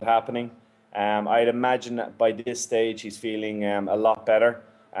of it happening. I'd imagine that by this stage he's feeling a lot better.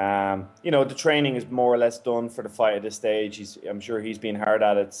 The training is more or less done for the fight at this stage. I'm sure he's been hard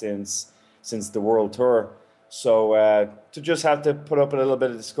at it since the world tour. So to just have to put up a little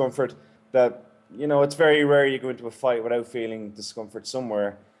bit of discomfort, that it's very rare you go into a fight without feeling discomfort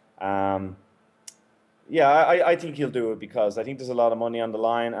somewhere. I think he'll do it because I think there's a lot of money on the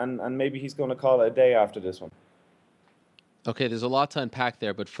line, and maybe he's going to call it a day after this one. Okay, there's a lot to unpack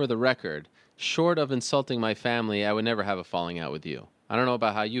there, but for the record, short of insulting my family, I would never have a falling out with you. I don't know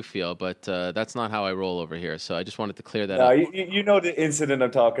about how you feel, but that's not how I roll over here. So I just wanted to clear that up. You know the incident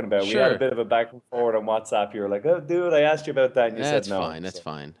I'm talking about. Sure. We had a bit of a back and forward on WhatsApp. You were like, "Oh, dude, I asked you about that," and you said no. That's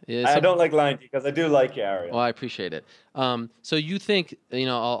fine. I don't like lying to you because I do like you, Ariel. Well, I appreciate it. So you think,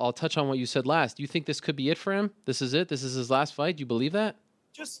 I'll touch on what you said last. Do you think this could be it for him? This is it? This is his last fight? Do you believe that?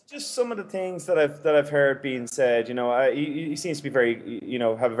 Just some of the things that I've heard being said. He seems to be very,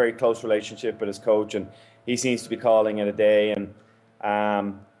 have a very close relationship with his coach, and he seems to be calling it a day. And I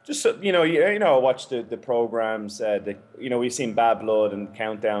watched the programs. We've seen Bad Blood and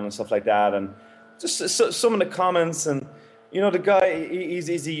Countdown and stuff like that, and just some of the comments. And the guy,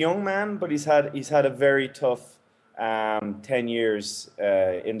 he's a young man, but he's had a very tough 10 years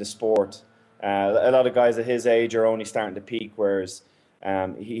in the sport. A lot of guys at his age are only starting to peak, whereas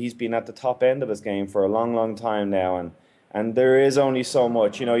he's been at the top end of his game for a long, long time now, and there is only so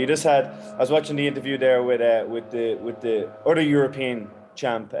much. I was watching the interview there with the other European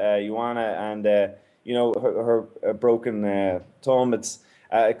champ, Joanna, and her broken thumb. It's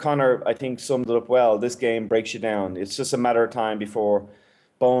Conor, I think, summed it up well. This game breaks you down. It's just a matter of time before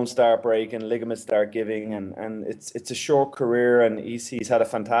bones start breaking, ligaments start giving, and it's a short career, and he's had a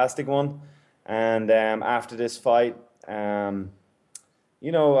fantastic one. And after this fight, if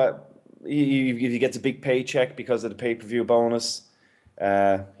he gets a big paycheck because of the pay-per-view bonus,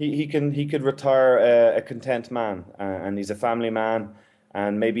 he could retire a content man, and he's a family man,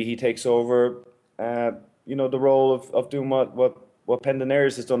 and maybe he takes over, the role of doing what Penn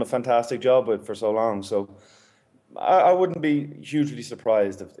has done a fantastic job with for so long. So I wouldn't be hugely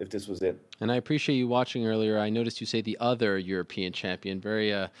surprised if this was it. And I appreciate you watching earlier. I noticed you say the other European champion.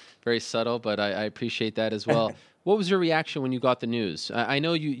 Very subtle, but I appreciate that as well. What was your reaction when you got the news? I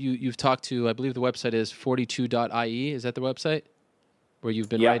know you've talked to, I believe the website is 42.ie. Is that the website? Where you've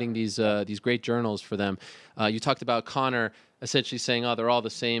been writing these great journals for them. You talked about Conor essentially saying, oh, they're all the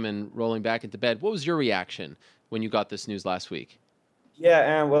same, and rolling back into bed. What was your reaction when you got this news last week?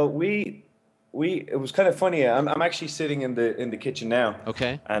 Yeah, well, it was kind of funny. I'm actually sitting in the kitchen now.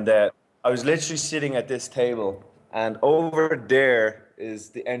 Okay. And I was literally sitting at this table, and over there is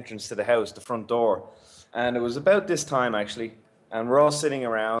the entrance to the house, the front door. And it was about this time, actually, and we're all sitting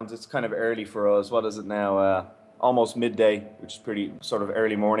around. It's kind of early for us. What is it now? Almost midday, which is pretty sort of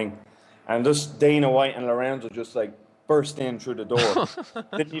early morning. And just Dana White and Lorenzo just like burst in through the door.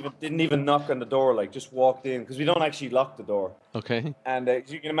 didn't even knock on the door, like just walked in, because we don't actually lock the door. Okay. And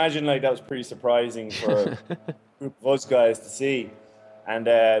you can imagine, like, that was pretty surprising for a group of us guys to see. And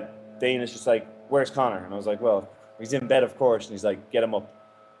Dana's just like, where's Conor? And I was like, well, he's in bed, of course. And he's like, get him up.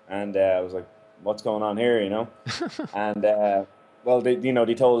 And I was like, what's going on here, And they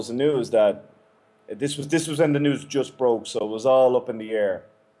told us the news that this was when the news just broke, so it was all up in the air.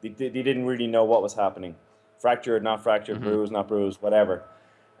 They didn't really know what was happening. Fractured, not fractured, bruised, not bruised, whatever.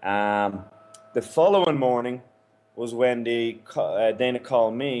 The following morning was when Dana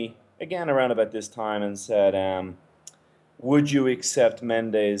called me, again around about this time, and said, would you accept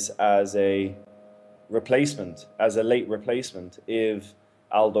Mendes as a replacement, as a late replacement, if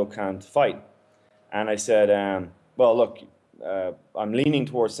Aldo can't fight? And I said, well, look, I'm leaning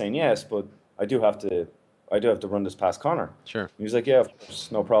towards saying yes, but I do have to run this past Conor. Sure. He was like, yeah, of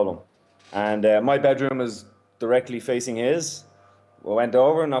course, no problem. And my bedroom is directly facing his. We went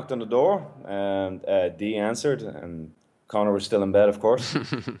over, knocked on the door, and Dee answered, and Conor was still in bed, of course.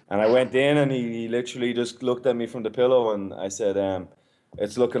 And I went in, and he literally just looked at me from the pillow, and I said,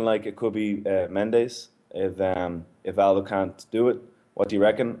 it's looking like it could be Mendes if Aldo can't do it. What do you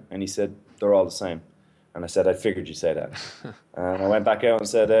reckon? And he said, they're all the same. And I said, I figured you'd say that. And I went back out and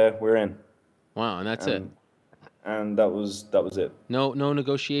said, we're in. Wow, and that's it. And that was it. No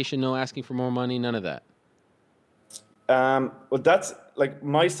negotiation, no asking for more money, none of that. Well, that's like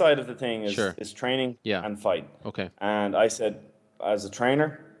my side of the thing is training and fight. Okay. And I said, as a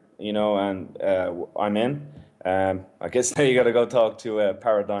trainer, and I'm in. I guess now you got to go talk to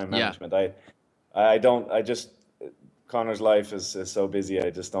Paradigm Management. Conor's life is so busy. I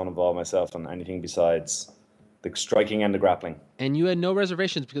just don't involve myself in anything besides the striking and the grappling. And you had no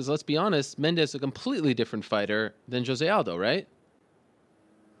reservations because, let's be honest, Mendes is a completely different fighter than Jose Aldo, right?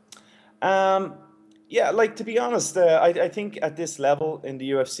 Yeah, like, to be honest, I think at this level in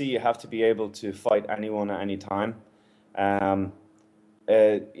the UFC, you have to be able to fight anyone at any time.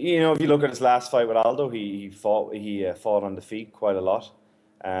 If you look at his last fight with Aldo, he fought on the feet quite a lot.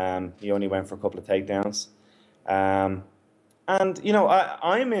 He only went for a couple of takedowns. I'm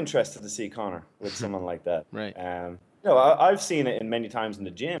interested to see Conor with someone like that. Right. I've seen it many times in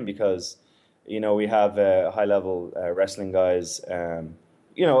the gym because, we have high-level wrestling guys.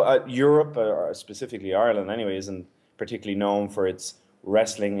 Europe, or specifically Ireland anyway, isn't particularly known for its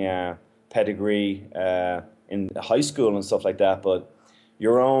wrestling pedigree in high school and stuff like that. But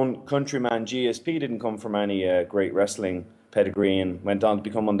your own countryman GSP didn't come from any great wrestling pedigree and went on to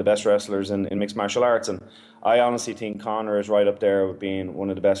become one of the best wrestlers in mixed martial arts. And I honestly think Conor is right up there with being one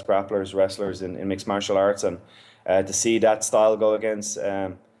of the best wrestlers in mixed martial arts. And to see that style go against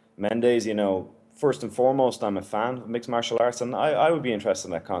Mendes, first and foremost, I'm a fan of mixed martial arts, and I would be interested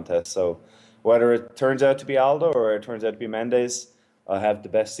in that contest. So whether it turns out to be Aldo or it turns out to be Mendes, I have the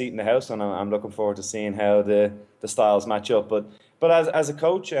best seat in the house, and I'm looking forward to seeing how the styles match up. But as a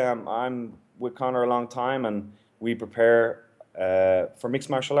coach, I'm with Conor a long time, and we prepare for mixed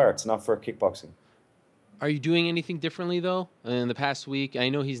martial arts, not for kickboxing. Are you doing anything differently, though, in the past week? I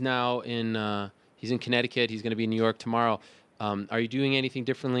know he's now he's in Connecticut. He's going to be in New York tomorrow. Are you doing anything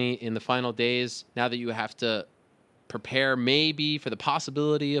differently in the final days now that you have to prepare maybe for the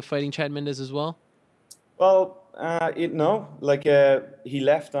possibility of fighting Chad Mendes as well? Well, no. He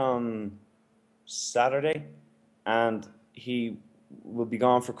left on Saturday, and he will be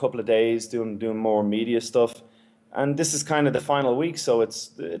gone for a couple of days doing more media stuff. And this is kind of the final week, so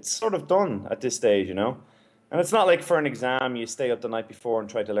it's sort of done at this stage, you know. And it's not like for an exam you stay up the night before and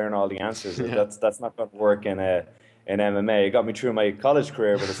try to learn all the answers. Yeah. That's not going to work in MMA. It got me through my college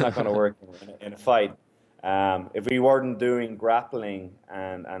career, but it's not going to work in a fight. If we weren't doing grappling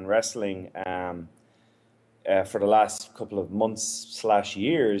and wrestling for the last couple of months /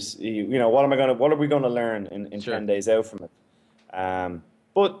 years, you know, what are we going to learn in Sure. 10 days out from it?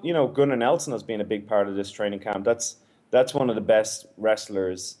 But you know, Gunnar Nelson has been a big part of this training camp. That's one of the best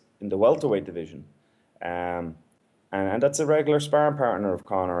wrestlers in the welterweight division, and that's a regular sparring partner of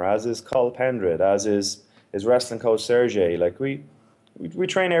Conor, as is Col Pendred, as is his wrestling coach Sergey. Like we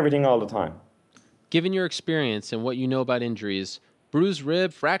train everything all the time. Given your experience and what you know about injuries, bruised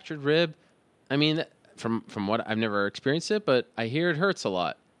rib, fractured rib, I mean, from what I've never experienced it, but I hear it hurts a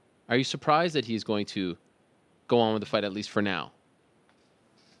lot. Are you surprised that he's going to go on with the fight, at least for now?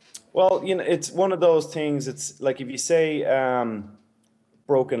 Well, you know, it's one of those things. It's like if you say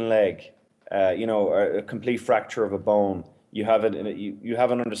broken leg, you know, a complete fracture of a bone, you have it. You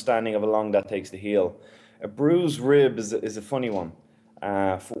have an understanding of how long that takes to heal. A bruised rib is a funny one.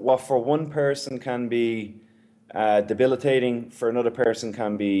 What for one person can be debilitating, for another person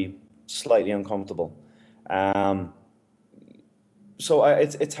can be slightly uncomfortable. So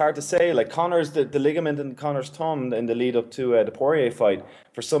it's hard to say. Like Conor's the ligament in Conor's thumb in the lead up to the Poirier fight.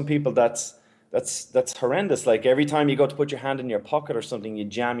 For some people, that's horrendous. Like every time you go to put your hand in your pocket or something, you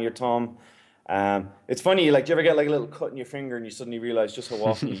jam your thumb. It's funny. Like, do you ever get like a little cut in your finger and you suddenly realize just how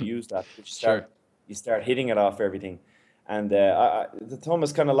often you use that? You start hitting it off everything. And the thumb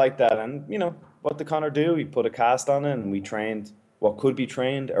is kind of like that. And you know what did Conor do? He put a cast on it, and we trained what could be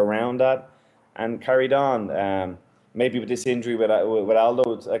trained around that, and carried on. Maybe with this injury with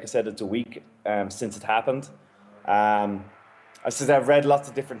Aldo, like I said, it's a week since it happened. I've read lots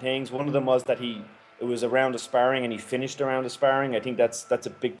of different things. One of them was that it was a round of sparring and he finished a round of sparring. I think that's a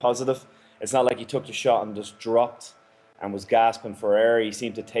big positive. It's not like he took the shot and just dropped and was gasping for air. He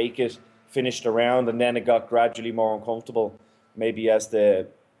seemed to take it, finished the round, and then it got gradually more uncomfortable. Maybe as the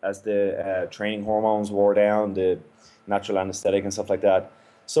training hormones wore down, the natural anesthetic and stuff like that.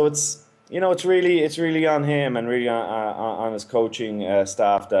 So it's really on him and really on his coaching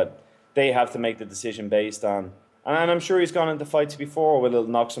staff that they have to make the decision based on. And I'm sure he's gone into fights before with little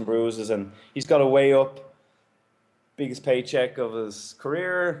knocks and bruises, and he's got to weigh up biggest paycheck of his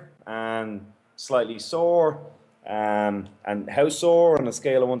career and slightly sore, and how sore on a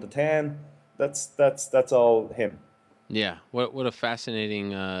scale of 1 to 10. That's all him. Yeah, what a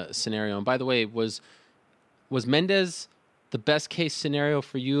fascinating scenario. And by the way, was Mendes the best case scenario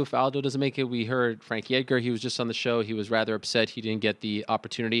for you if Aldo doesn't make it? We heard Frankie Edgar, he was just on the show. He was rather upset he didn't get the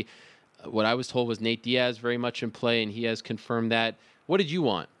opportunity. What I was told was Nate Diaz very much in play, and he has confirmed that. What did you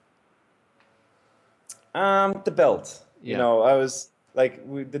want? The belt. Yeah. You know, I was like,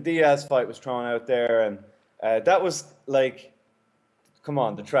 the Diaz fight was thrown out there, and that was like, come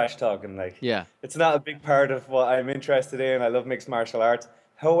on, the trash talking. Like, yeah, it's not a big part of what I'm interested in. I love mixed martial arts.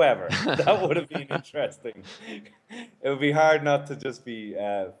 However, that would have been interesting. It would be hard not to just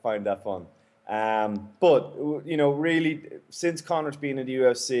find that fun. But you know, really, since Conor's been in the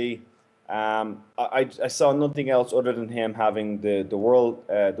UFC, I saw nothing else other than him having the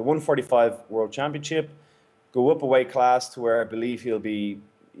 145 World Championship, go up a weight class to where I believe he'll be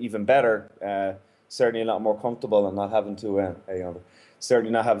even better. Certainly a lot more comfortable and not having to,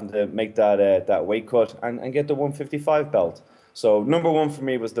 certainly not having to make that weight cut and get the 155 belt. So number one for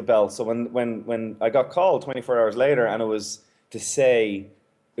me was the belt. So when I got called 24 hours later and it was to say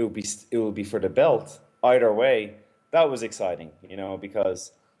it would be for the belt either way, that was exciting, you know,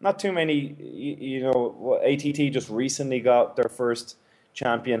 because not too many, you know, ATT just recently got their first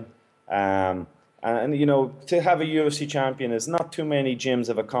champion. And you know, to have a UFC champion is not too many gyms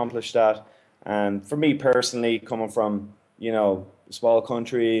have accomplished that. And for me personally, coming from, you know, a small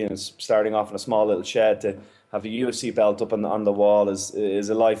country and starting off in a small little shed, to have a UFC belt up on the wall is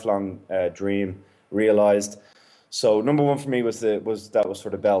a lifelong dream realized. So number one for me was for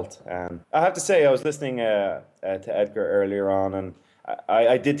the belt. I have to say, I was listening to Edgar earlier on, and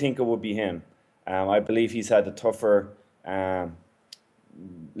I did think it would be him. I believe he's had the tougher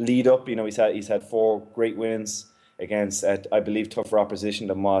lead up. You know, he's had 4 great wins against I believe tougher opposition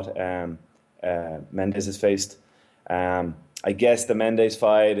than what Mendes has faced. I guess the Mendes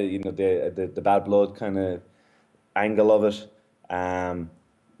fight, you know, the bad blood kind of angle of it.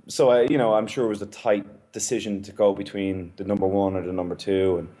 So you know, I'm sure it was a tight decision to go between the number 1 or the number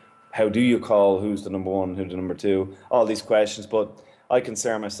 2, and how do you call who's the number 1, who's the number 2? All these questions, but I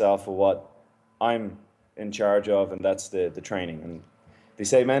concern myself with what I'm in charge of, and that's the training. And they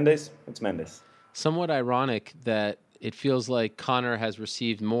say Mendes, it's Mendes. Somewhat ironic that it feels like Conor has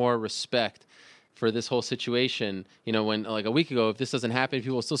received more respect for this whole situation, when like a week ago, if this doesn't happen,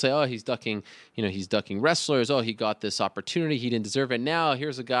 people will still say, oh, he's ducking wrestlers. Oh, he got this opportunity. He didn't deserve it. Now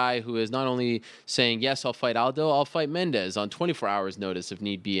here's a guy who is not only saying, yes, I'll fight Aldo, I'll fight Mendes on 24 hours notice if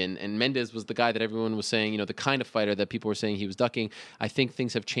need be. And Mendes was the guy that everyone was saying, the kind of fighter that people were saying he was ducking. I think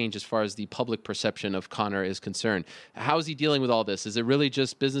things have changed as far as the public perception of Conor is concerned. How is he dealing with all this? Is it really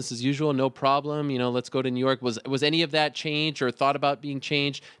just business as usual? No problem. Let's go to New York. Was any of that changed or thought about being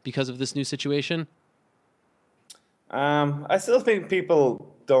changed because of this new situation? I still think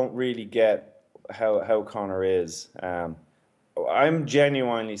people don't really get how Conor is. I'm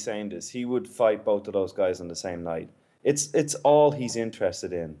genuinely saying this. He would fight both of those guys on the same night. It's all he's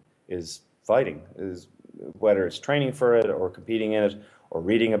interested in is fighting, is whether it's training for it or competing in it or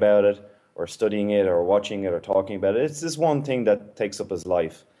reading about it or studying it or watching it or talking about it. It's this one thing that takes up his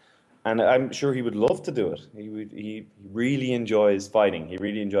life. And I'm sure he would love to do it. He really enjoys fighting. He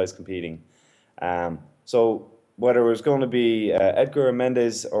really enjoys competing. So whether it was going to be Edgar or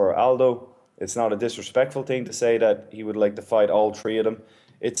Mendes or Aldo, it's not a disrespectful thing to say that he would like to fight all three of them.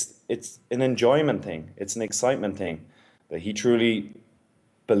 It's an enjoyment thing. It's an excitement thing. That he truly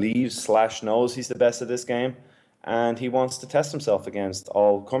believes / knows he's the best at this game, and he wants to test himself against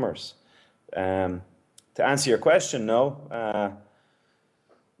all comers. To answer your question, no.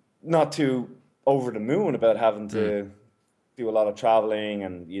 Not too over the moon about having to do a lot of traveling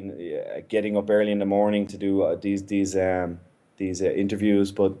and getting up early in the morning to do these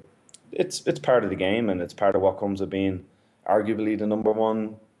interviews, but it's part of the game, and it's part of what comes with being arguably the number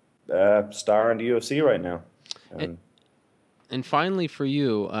one star in the UFC right now. And finally, for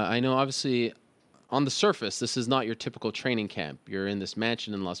you, I know obviously on the surface, this is not your typical training camp. You're in this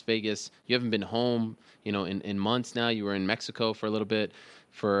mansion in Las Vegas. You haven't been home, in months now. You were in Mexico for a little bit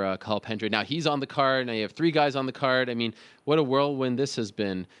for Kyle Pendry. Now he's on the card. Now you have 3 guys on the card. I mean, what a whirlwind this has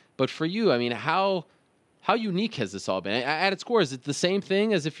been. But for you, I mean, how unique has this all been? At its core, is it the same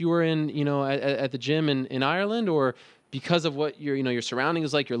thing as if you were in, at the gym in Ireland, or because of what your surrounding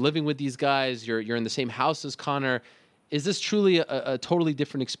is like, you're living with these guys, you're in the same house as Conor? Is this truly a totally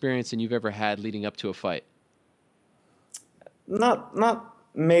different experience than you've ever had leading up to a fight? Not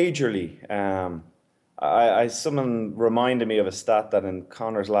majorly. Someone reminded me of a stat that in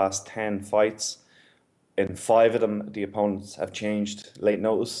Conor's last 10 fights, in 5 of them, the opponents have changed late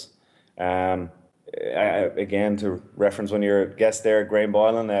notice. Again, to reference one of your guests there, Graham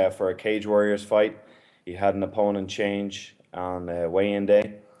Boylan, for a Cage Warriors fight, he had an opponent change on weigh-in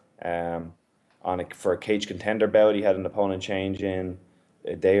day. For a Cage Contender bout, he had an opponent change in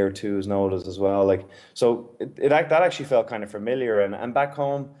a day or two's notice as well. That actually felt kind of familiar. And back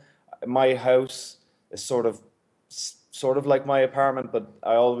home, my house is sort of like my apartment, but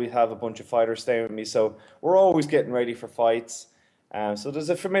I always have a bunch of fighters staying with me, so we're always getting ready for fights. So there's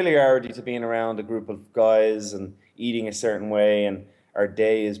a familiarity to being around a group of guys and eating a certain way, and our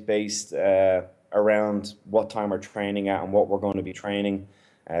day is based around what time we're training at and what we're going to be training.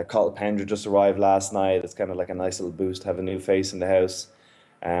 Kyle Pendry just arrived last night. It's kind of like a nice little boost to have a new face in the house.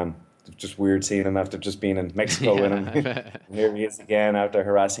 Just weird seeing him after just being in Mexico with him. Here he is again after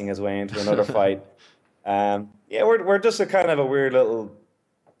harassing his way into another fight. We're just a kind of a weird little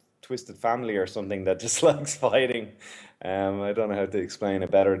twisted family or something that just likes fighting. I don't know how to explain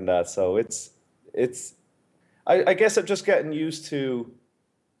it better than that. So I guess I'm just getting used to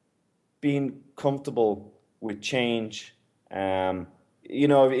being comfortable with change.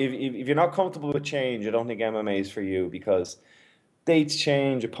 If you're not comfortable with change, I don't think MMA is for you, because dates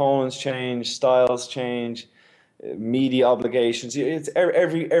change, opponents change, styles change, media obligations. It's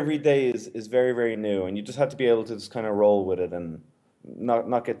every day is very, very new, and you just have to be able to just kind of roll with it and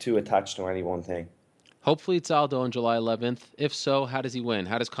not get too attached to any one thing. Hopefully it's Aldo on July 11th. If so, how does he win?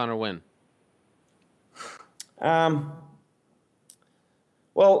 How does Conor win?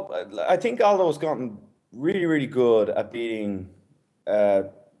 Well, I think Aldo's gotten really, really good at beating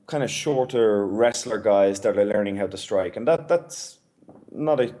kind of shorter wrestler guys that are learning how to strike, and that's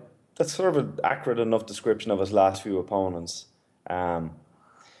sort of an accurate enough description of his last few opponents. But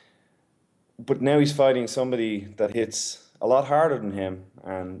now he's fighting somebody that hits a lot harder than him,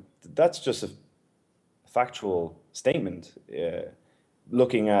 and that's just a factual statement.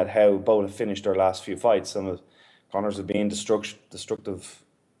 Looking at how both have finished their last few fights, some of Conor's have been destructive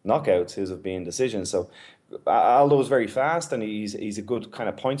knockouts, his have been decisions. So Aldo's very fast, and he's a good kind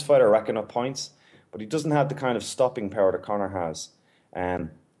of points fighter, racking up points, but he doesn't have the kind of stopping power that Conor has.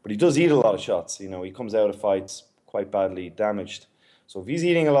 But he does eat a lot of shots. He comes out of fights quite badly damaged. So if he's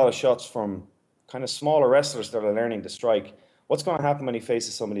eating a lot of shots from kind of smaller wrestlers that are learning to strike. What's going to happen when he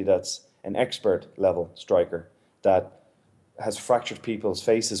faces somebody that's an expert level striker that has fractured people's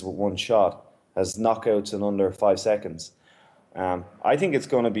faces with one shot, has knockouts in under 5 seconds? I think it's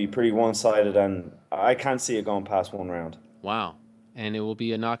going to be pretty one-sided, and I can't see it going past one round. Wow. And it will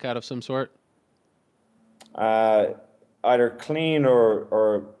be a knockout of some sort? Either clean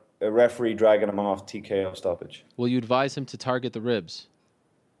or a referee dragging him off TKO stoppage. Will you advise him to target the ribs?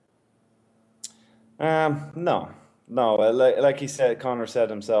 No. Like he said, Conor said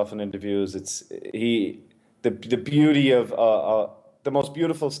himself in interviews, the beauty of the most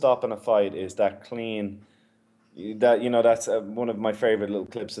beautiful stop in a fight is that clean. That's one of my favorite little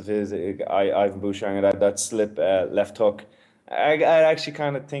clips of his. Ivan Bushang, that slip left hook. I actually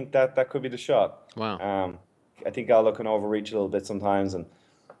kind of think that could be the shot. Wow. I think Aldo can overreach a little bit sometimes, and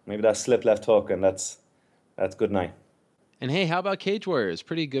maybe that slip left hook, and that's good night. And hey, how about Cage Warriors?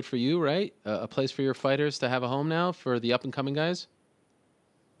 Pretty good for you, right? A place for your fighters to have a home now for the up-and-coming guys?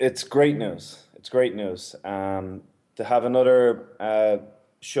 It's great news. To have another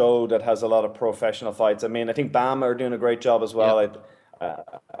show that has a lot of professional fights. I mean, I think BAM are doing a great job as well. Yep.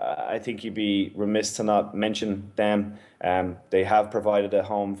 I think you'd be remiss to not mention them. They have provided a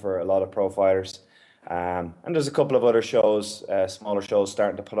home for a lot of pro fighters. And there's a couple of other shows, smaller shows,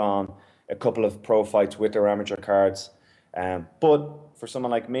 starting to put on a couple of pro fights with their amateur cards. But for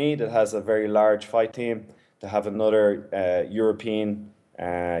someone like me that has a very large fight team, to have another European,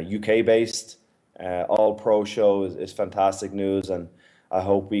 UK-based, all-pro show is fantastic news. And I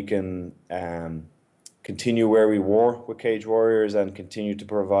hope we can continue where we were with Cage Warriors and continue to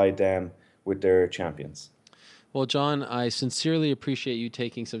provide them with their champions. Well, John, I sincerely appreciate you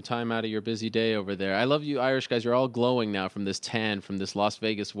taking some time out of your busy day over there. I love you Irish guys. You're all glowing now from this tan, from this Las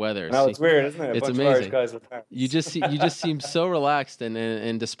Vegas weather. No, it's weird, isn't it? It's bunch amazing. Of Irish guys with tans. You just seem so relaxed,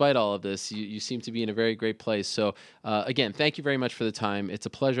 and despite all of this, you seem to be in a very great place. So, again, thank you very much for the time. It's a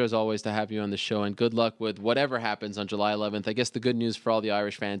pleasure, as always, to have you on the show, and good luck with whatever happens on July 11th. I guess the good news for all the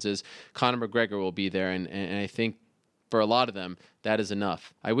Irish fans is Conor McGregor will be there, and I think for a lot of them, that is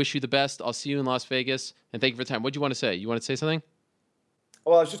enough. I wish you the best. I'll see you in Las Vegas, and thank you for the time. What do you want to say? You want to say something?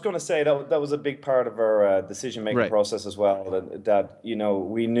 Well, I was just going to say that was a big part of our decision-making process as well, that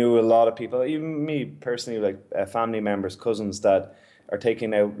we knew a lot of people, even me personally, like family members, cousins, that are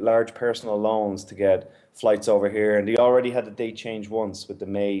taking out large personal loans to get flights over here, and they already had the date change once with the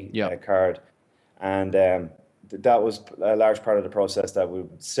May card, and that was a large part of the process that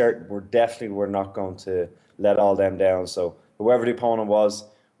we're not going to let all them down. So whoever the opponent was,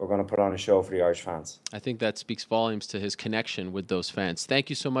 we're going to put on a show for the Irish fans. I think that speaks volumes to his connection with those fans.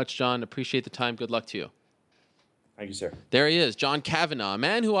 Thank you so much, John. Appreciate the time. Good luck to you. Thank you, sir. There he is, John Kavanagh, a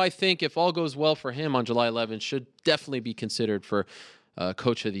man who I think, if all goes well for him on July 11th, should definitely be considered for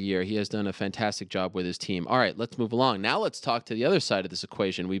Coach of the Year. He has done a fantastic job with his team. All right, let's move along. Now let's talk to the other side of this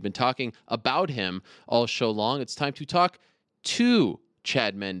equation. We've been talking about him all show long. It's time to talk to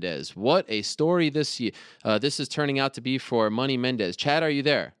Chad Mendes. What a story this is turning out to be for Money Mendes. Chad, are you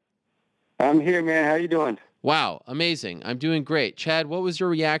there? I'm here, man. How you doing? Wow, amazing. I'm doing great. Chad, what was your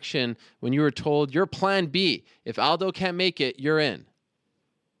reaction when you were told your plan B, if Aldo can't make it, you're in?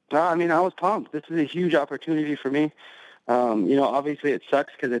 I mean, I was pumped. This is a huge opportunity for me. Obviously it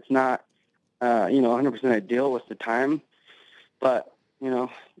sucks because it's not, 100% ideal with the time. But,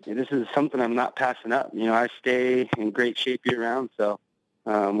 this is something I'm not passing up. I stay in great shape year-round, so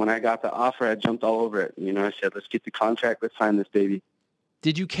when I got the offer, I jumped all over it. I said, let's get the contract, let's sign this baby.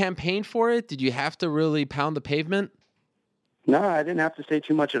 Did you campaign for it? Did you have to really pound the pavement? No, I didn't have to say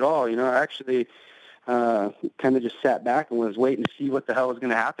too much at all. I actually kind of just sat back and was waiting to see what the hell was going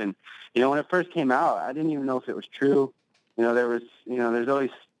to happen. When it first came out, I didn't even know if it was true. There's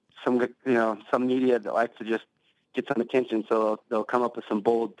always some media that likes to just get some attention, so they'll come up with some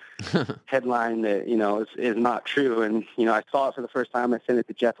bold headline that, is not true. And, I saw it for the first time. I sent it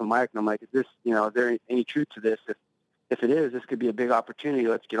to Jeff and Mike, and I'm like, is there any truth to this? If it is, this could be a big opportunity.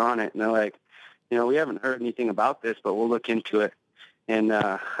 Let's get on it. And they're like, we haven't heard anything about this, but we'll look into it. And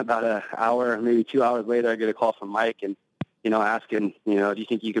about an hour, maybe 2 hours later, I get a call from Mike and, asking, do you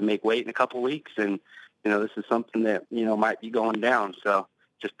think you can make weight in a couple weeks? And, this is something that, might be going down. So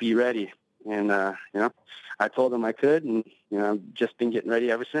just be ready. And, I told him I could, and, I've just been getting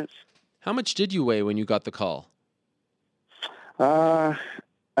ready ever since. How much did you weigh when you got the call? At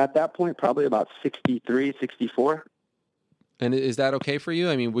that point, probably about 63, 64. And is that okay for you?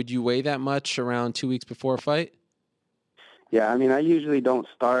 I mean, would you weigh that much around 2 weeks before a fight? Yeah, I mean, I usually don't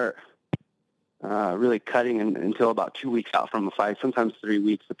start really cutting until about 2 weeks out from a fight, sometimes 3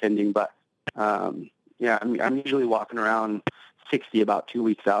 weeks, depending. But, I'm usually walking around 60 about 2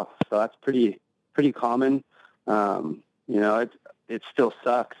 weeks out. So that's pretty pretty common. It still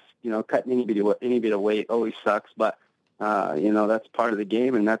sucks. Cutting any bit of weight always sucks, but that's part of the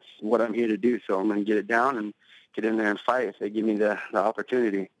game, and that's what I'm here to do. So I'm going to get it down and get in there and fight if they give me the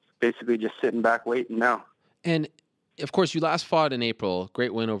opportunity. Basically just sitting back waiting now. And, of course, you last fought in April.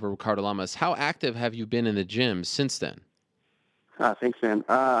 Great win over Ricardo Lamas. How active have you been in the gym since then? Thanks, man.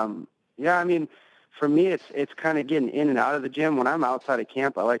 For me, it's kind of getting in and out of the gym. When I'm outside of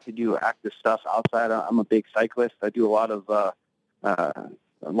camp, I like to do active stuff outside. I'm a big cyclist. I do a lot of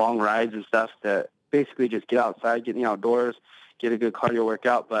long rides and stuff that basically just get outside, get in the outdoors, get a good cardio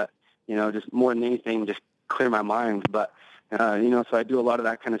workout. But, just more than anything, just clear my mind. But, so I do a lot of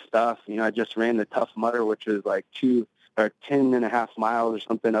that kind of stuff. I just ran the Tough Mudder, which was like 10.5 miles or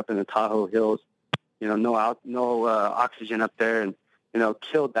something up in the Tahoe Hills. No oxygen up there, and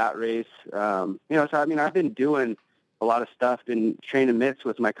killed that race. I've been doing a lot of stuff, been training mitts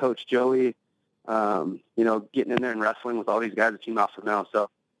with my coach Joey, getting in there and wrestling with all these guys that came out from now. So,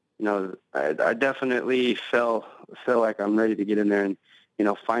 I definitely feel like I'm ready to get in there and,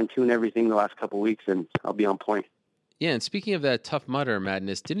 fine tune everything the last couple of weeks, and I'll be on point. Yeah, and speaking of that Tough Mudder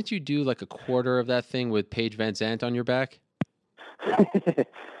madness, didn't you do like a quarter of that thing with Paige Van Zandt on your back?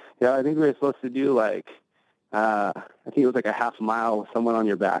 Yeah, I think we were supposed to do I think it was like a half mile with someone on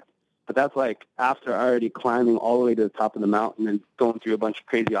your back. But that's like after already climbing all the way to the top of the mountain and going through a bunch of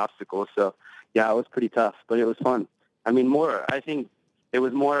crazy obstacles. So, yeah, it was pretty tough, but it was fun. I think it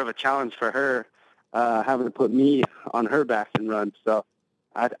was more of a challenge for her having to put me on her back and run. So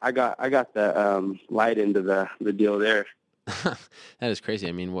I got the light into the deal there. That is crazy.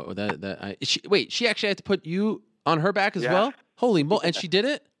 She actually had to put you on her back as well? Holy moly. And she did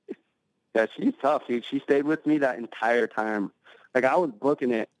it? Yeah, she's tough, dude. She stayed with me that entire time. I was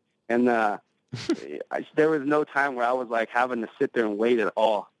booking it, and there was no time where I was, having to sit there and wait at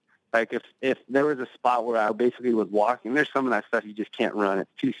all. If there was a spot where I basically was walking, there's some of that stuff you just can't run.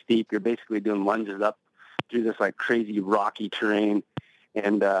 It's too steep. You're basically doing lunges up through this, crazy rocky terrain.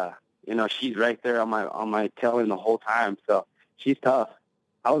 And, she's right there on my tail end the whole time. So she's tough.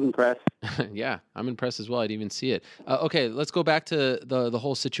 I was impressed. Yeah, I'm impressed as well. I didn't even see it. Okay, let's go back to the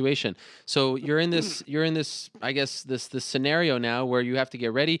whole situation. So you're in this, I guess, this scenario now where you have to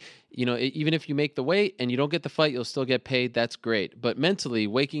get ready. Even if you make the weight and you don't get the fight, you'll still get paid. That's great. But mentally,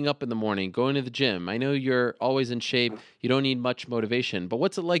 waking up in the morning, going to the gym, I know you're always in shape. You don't need much motivation. But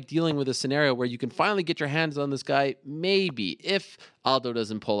what's it like dealing with a scenario where you can finally get your hands on this guy, maybe, if Aldo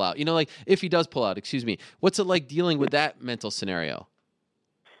doesn't pull out? If he does pull out, excuse me. What's it like dealing with that mental scenario?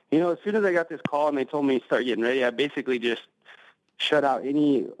 As soon as I got this call and they told me to start getting ready, I basically just shut out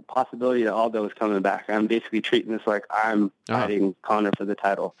any possibility that Aldo was coming back. I'm basically treating this like I'm fighting Conor for the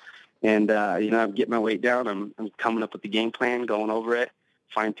title. And, I'm getting my weight down. I'm coming up with the game plan, going over it,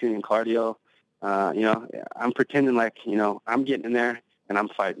 fine-tuning cardio. I'm pretending like, I'm getting in there and I'm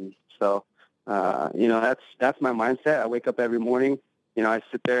fighting. So, that's my mindset. I wake up every morning. I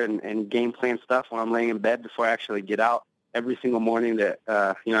sit there and game plan stuff when I'm laying in bed before I actually get out. Every single morning that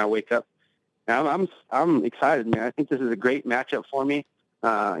I wake up, and I'm excited, man. I think this is a great matchup for me.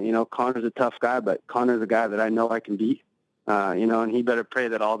 Conor's a tough guy, but Conor's a guy that I know I can beat. And he better pray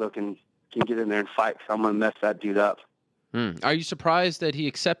that Aldo can get in there and fight, because I'm gonna mess that dude up. Are you surprised that he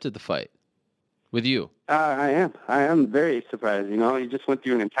accepted the fight with you? I am very surprised. He just went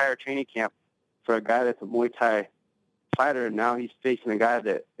through an entire training camp for a guy that's a Muay Thai fighter, and now he's facing a guy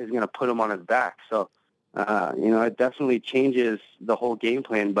that is gonna put him on his back. So. It definitely changes the whole game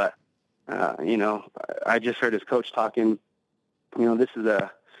plan, but, I just heard his coach talking, this is a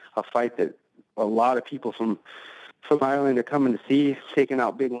fight that a lot of people from Ireland are coming to see, taking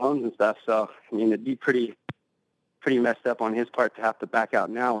out big loans and stuff. So, it'd be pretty messed up on his part to have to back out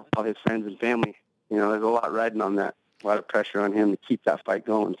now with all his friends and family. There's a lot riding on that, a lot of pressure on him to keep that fight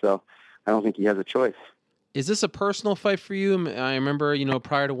going. So I don't think he has a choice. Is this a personal fight for you? I remember,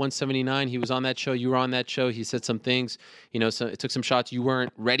 prior to 179, he was on that show. You were on that show. He said some things, so it took some shots. You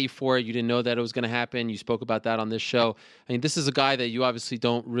weren't ready for it. You didn't know that it was going to happen. You spoke about that on this show. This is a guy that you obviously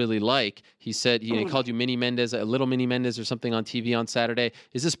don't really like. He said, he called you Mini Mendes, a little Mini Mendes or something on TV on Saturday.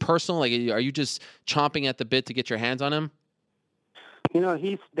 Is this personal? Are you just chomping at the bit to get your hands on him?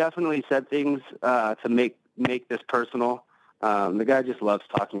 He's definitely said things to make this personal. The guy just loves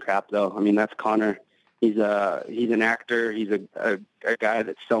talking crap, though. That's Conor. He's an actor. He's a guy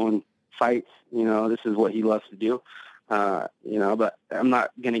that's selling fights. This is what he loves to do. But I'm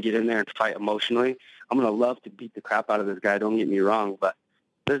not going to get in there and fight emotionally. I'm going to love to beat the crap out of this guy. Don't get me wrong, but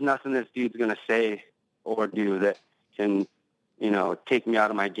there's nothing this dude's going to say or do that can, take me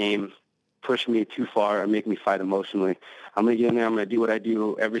out of my game, push me too far, or make me fight emotionally. I'm going to get in there. I'm going to do what I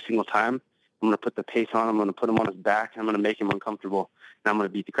do every single time. I'm going to put the pace on him. I'm going to put him on his back. I'm going to make him uncomfortable, and I'm going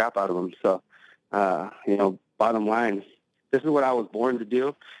to beat the crap out of him. So, bottom line, this is what I was born to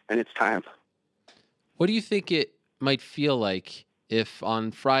do, and it's time. What do you think it might feel like if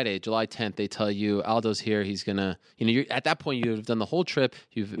on Friday, July 10th, they tell you Aldo's here, he's going to, you're, at that point you've done the whole trip,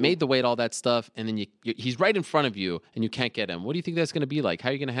 you've made the weight, all that stuff, and then he's right in front of you and you can't get him. What do you think that's going to be like? How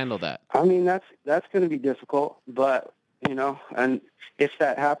are you going to handle that? I mean, that's going to be difficult, but, and if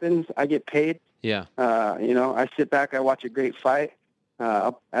that happens, I get paid. Yeah. I sit back, I watch a great fight.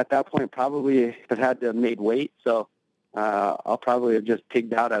 At that point, probably have had to have made weight, so I'll probably have just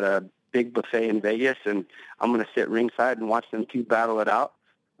pigged out at a big buffet in Vegas, and I'm going to sit ringside and watch them two battle it out,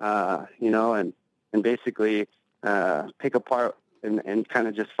 and basically pick apart and kind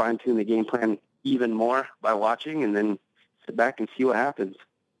of just fine-tune the game plan even more by watching, and then sit back and see what happens.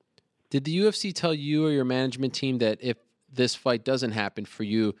 Did the UFC tell you or your management team that if this fight doesn't happen for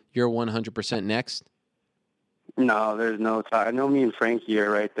you, you're 100% next? No, there's no talk. I know me and Frankie are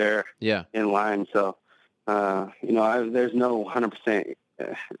right there in line, so, there's no 100%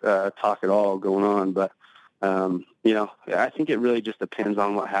 talk at all going on, but I think it really just depends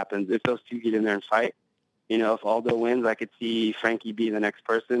on what happens. If those two get in there and fight, if Aldo wins, I could see Frankie be the next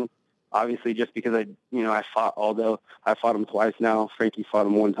person. Obviously, just because I fought Aldo, I fought him twice now. Frankie fought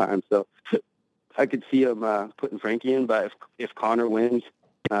him one time, so I could see him putting Frankie in. But if Conor wins,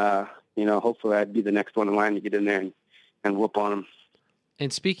 hopefully I'd be the next one in line to get in there and whoop on him.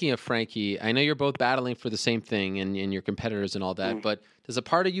 And speaking of Frankie, I know you're both battling for the same thing and your competitors and all that, but does a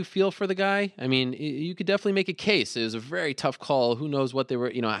part of you feel for the guy? I mean, you could definitely make a case. It was a very tough call. Who knows what they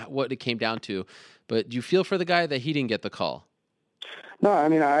were, what it came down to. But do you feel for the guy that he didn't get the call? No, I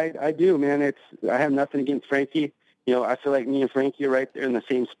mean, I do, man. I have nothing against Frankie. I feel like me and Frankie are right there in the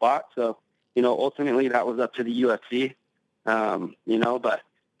same spot. So, ultimately that was up to the UFC, but,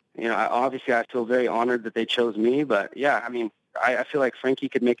 obviously I feel very honored that they chose me. But, yeah, I mean, I feel like Frankie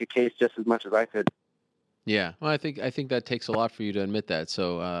could make a case just as much as I could. Yeah, well, I think that takes a lot for you to admit that.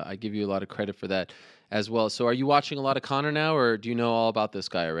 So I give you a lot of credit for that as well. So are you watching a lot of Conor now, or do you know all about this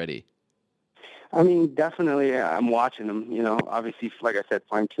guy already? I mean, definitely I'm watching him, obviously, like I said,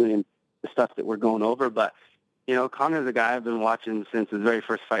 fine-tuning the stuff that we're going over. But, Conor's a guy I've been watching since his very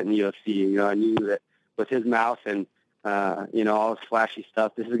first fight in the UFC. I knew that with his mouth and, all his flashy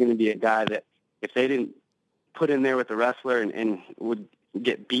stuff, this is going to be a guy that if they didn't put in there with the wrestler and would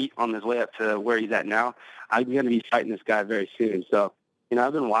get beat on his way up to where he's at now, I'm going to be fighting this guy very soon. So,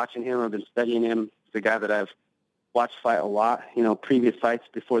 I've been watching him. I've been studying him. He's a guy that I've watched fight a lot, previous fights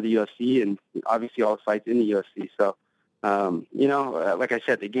before the UFC and obviously all the fights in the UFC. So, like I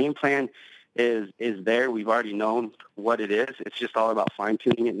said, the game plan is there. We've already known what it is. It's just all about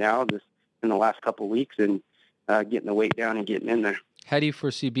fine-tuning it now just in the last couple of weeks and getting the weight down and getting in there. How do you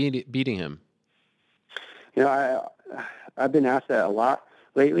foresee beating him? I've been asked that a lot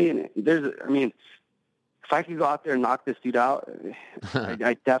lately, and if I could go out there and knock this dude out,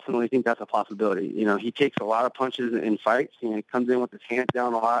 I definitely think that's a possibility. He takes a lot of punches in fights. He comes in with his hands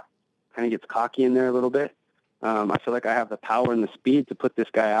down a lot, kind of gets cocky in there a little bit. I feel like I have the power and the speed to put this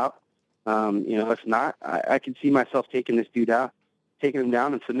guy out. If not, I could see myself taking this dude out, taking him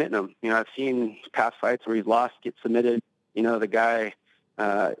down and submitting him. I've seen past fights where he's lost, get submitted. The guy,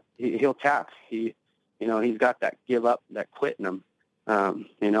 he'll tap. He's got that give up, that quit in him.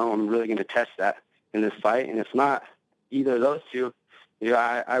 I'm really going to test that in this fight. And if not either of those two,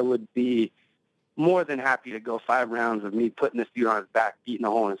 I would be more than happy to go 5 rounds of me putting this dude on his back, beating a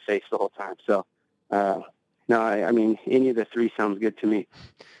hole in his face the whole time. So, I mean, any of the three sounds good to me.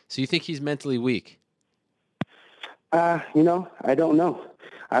 So you think he's mentally weak? I don't know.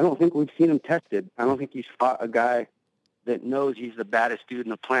 I don't think we've seen him tested. I don't think he's fought a guy that knows he's the baddest dude on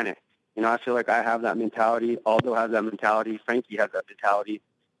the planet. I feel like I have that mentality. Aldo has that mentality. Frankie has that mentality.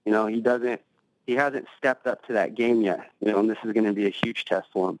 He hasn't stepped up to that game yet. And this is going to be a huge test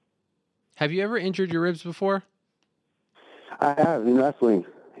for him. Have you ever injured your ribs before? I have in wrestling.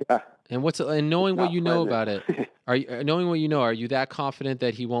 Yeah. And knowing what you know about it, are you that confident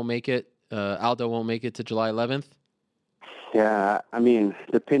that he won't make it? Aldo won't make it to July 11th? Yeah, I mean,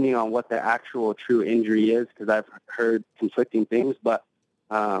 depending on what the actual true injury is, because I've heard conflicting things, but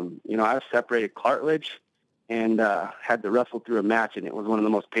I've separated cartilage and had to wrestle through a match, and it was one of the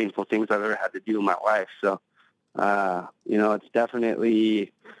most painful things I've ever had to do in my life. So, it's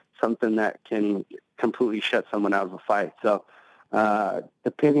definitely something that can completely shut someone out of a fight. So,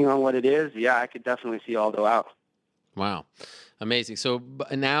 depending on what it is, yeah, I could definitely see Aldo out. Wow. Amazing. So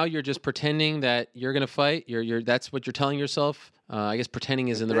now you're just pretending that you're going to fight. That's what you're telling yourself. I guess pretending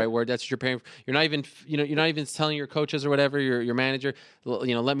isn't the right word. That's what you're paying. You're not even, you're not even telling your coaches or whatever, your manager,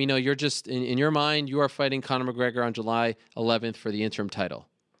 let me know. You're just in your mind, you are fighting Conor McGregor on July 11th for the interim title.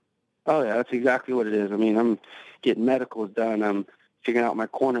 Oh yeah, that's exactly what it is. I mean, I'm getting medicals done. I'm figuring out my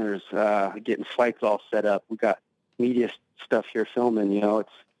corners, getting flights all set up. We got media stuff here filming.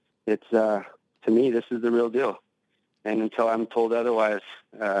 It's to me, this is the real deal. And until I'm told otherwise,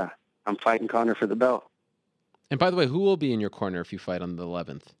 I'm fighting Conor for the belt. And by the way, who will be in your corner if you fight on the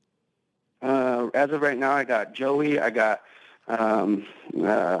 11th? As of right now, I got Joey. I got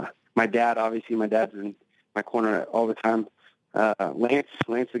my dad. Obviously, my dad's in my corner all the time. Lance is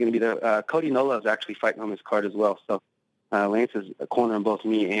going to be there. Cody Nola is actually fighting on this card as well. So Lance is a corner in both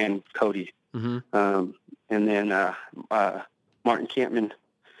me and Cody. Mm-hmm. And then Martin Campman.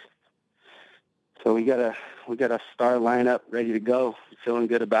 So we got a star lineup ready to go. Feeling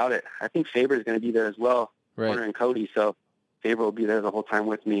good about it. I think Faber is going to be there as well, right. Corner and Cody. So Faber will be there the whole time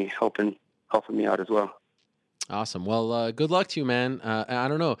with me, helping me out as well. Awesome. Well, good luck to you, man. I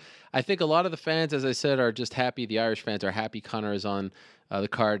don't know. I think a lot of the fans, as I said, are just happy. The Irish fans are happy Conor is on the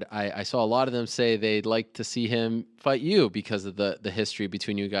card. I saw a lot of them say they'd like to see him fight you because of the history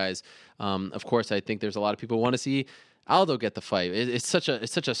between you guys. Of course, I think there's a lot of people who want to see Aldo get the fight. It's such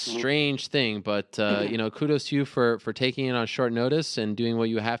a strange thing, but kudos to you for taking it on short notice and doing what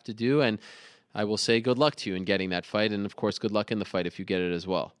you have to do. And I will say good luck to you in getting that fight, and of course, good luck in the fight if you get it as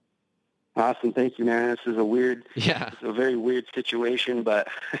well. Awesome, thank you, man. This is it's a very weird situation, but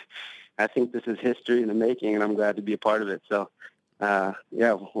I think this is history in the making, and I'm glad to be a part of it. So,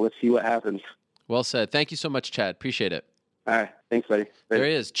 let's see what happens. Well said. Thank you so much, Chad. Appreciate it. All right. Thanks, buddy. There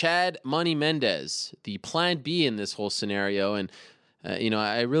he is, Chad Money Mendes, the plan B in this whole scenario. And,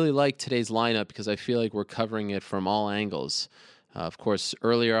 I really like today's lineup because I feel like we're covering it from all angles. Of course,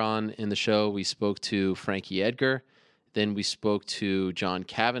 earlier on in the show, we spoke to Frankie Edgar. Then we spoke to John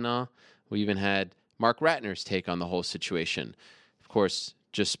Kavanagh. We even had Marc Ratner's take on the whole situation. Of course,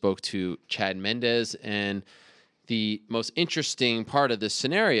 just spoke to Chad Mendes. And the most interesting part of this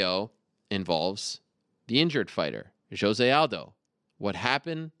scenario involves the injured fighter, Jose Aldo. What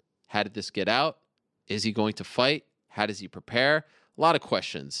happened? How did this get out? Is he going to fight? How does he prepare? A lot of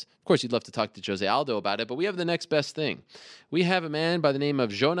questions. Of course, you'd love to talk to Jose Aldo about it, but we have the next best thing. We have a man by the name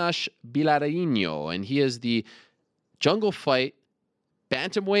of Jonas Bilharinho, and he is the Jungle Fight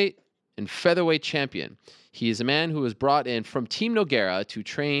bantamweight and featherweight champion. He is a man who was brought in from Team Nogueira to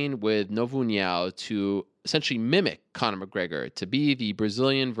train with Novo União to essentially mimic Conor McGregor, to be the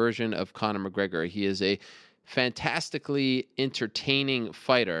Brazilian version of Conor McGregor. He is a fantastically entertaining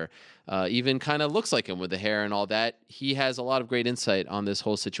fighter, even kind of looks like him with the hair and all that. He has a lot of great insight on this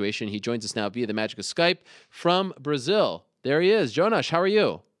whole situation. He joins us now via the magic of Skype from Brazil. There he is. Jonas, how are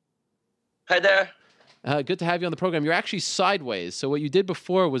you? Hi there. Good to have you on the program. You're actually sideways, so what you did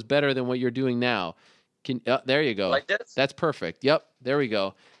before was better than what you're doing now. There you go. Like this? That's perfect. Yep, there we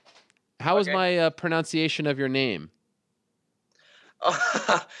go. How was my pronunciation of your name?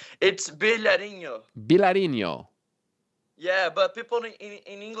 It's Bilharinho. Bilharinho. Yeah, but people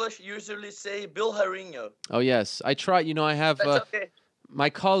in English usually say Bilharinho. Oh, yes. I try. I have my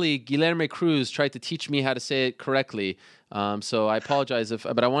colleague, Guilherme Cruz, tried to teach me how to say it correctly. So I apologize,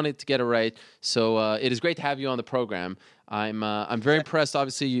 but I wanted to get it right. So it is great to have you on the program. I'm very impressed.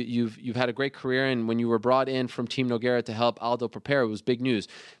 Obviously, you've had a great career, and when you were brought in from Team Nogueira to help Aldo prepare, it was big news.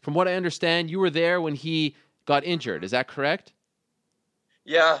 From what I understand, you were there when he got injured. Is that correct?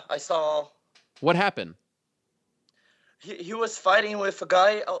 Yeah, I saw. What happened? He was fighting with a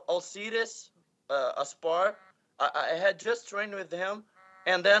guy, Alcides, a spar. I had just trained with him,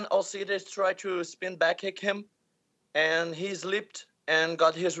 and then Alcides tried to spin back kick him, and he slipped and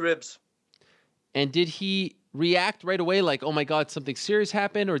got his ribs. And did he react right away like, oh my God, something serious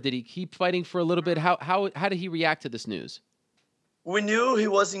happened, or did he keep fighting for a little bit? How did he react to this news? We knew he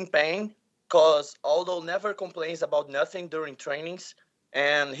was in pain because Aldo never complains about nothing during trainings,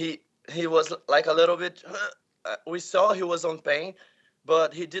 and he was like a little bit. We saw he was on pain,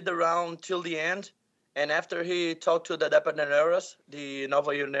 but he did the round till the end. And after he talked to the Dependeros, the Novo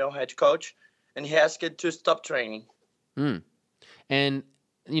União head coach, and he asked it to stop training. And,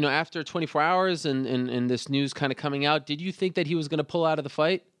 after 24 hours and this news kind of coming out, did you think that he was going to pull out of the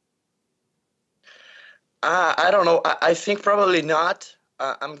fight? I don't know. I think probably not.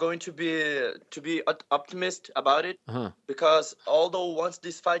 I'm going to be optimist about it because although wants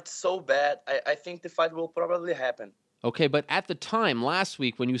this fight so bad, I think the fight will probably happen. Okay, but at the time, last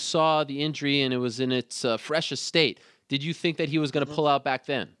week, when you saw the injury and it was in its freshest state, did you think that he was going to pull out back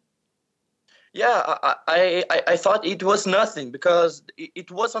then? Yeah, I thought it was nothing because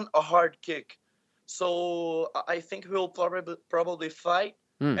it wasn't a hard kick. So I think we'll probably fight,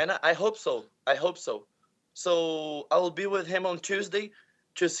 and I hope so. I hope so. So I will be with him on Tuesday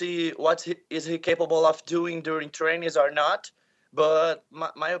to see what is he capable of doing during trainings or not. But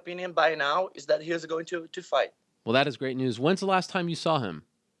my opinion by now is that he is going to fight. Well, that is great news. When's the last time you saw him?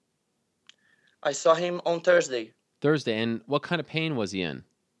 I saw him on Thursday. Thursday. And what kind of pain was he in?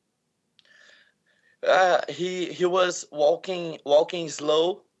 He was walking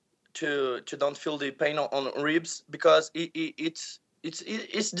slow to don't feel the pain on ribs because it's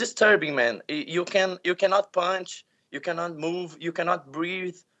disturbing, man. You cannot punch, you cannot move, you cannot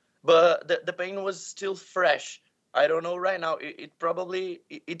breathe, but the pain was still fresh. I don't know right now.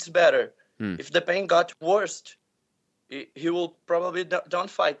 It's better. If the pain got worse, he will probably don't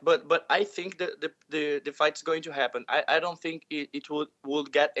fight. But I think the fight's going to happen. I don't think it will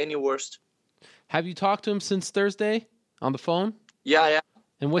get any worse. Have you talked to him since Thursday on the phone? Yeah.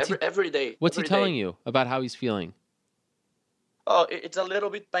 And what's every day? What's he telling you about how he's feeling? Oh, it's a little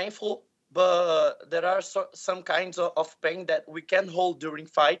bit painful, but there are some kinds of pain that we can hold during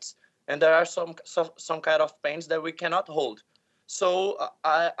fights, and there are some kind of pains that we cannot hold. So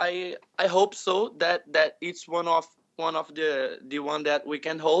I hope so that it's one of the one that we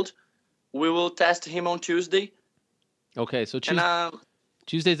can hold. We will test him on Tuesday. Okay, so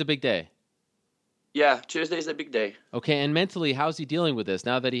Tuesday's a big day. Yeah, Tuesday is a big day. Okay, and mentally, how's he dealing with this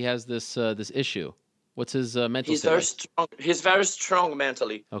now that he has this issue? What's his mental state? Very strong. He's very strong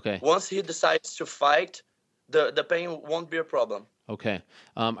mentally. Okay. Once he decides to fight, the pain won't be a problem. Okay.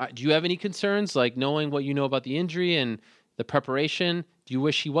 Do you have any concerns, like knowing what you know about the injury and the preparation? Do you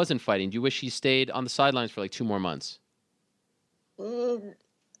wish he wasn't fighting? Do you wish he stayed on the sidelines for like 2 more months?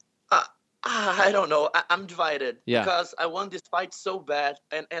 I don't know. I'm divided because I want this fight so bad,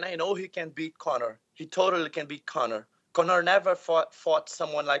 and I know he can beat Conor. He totally can beat Conor. Conor never fought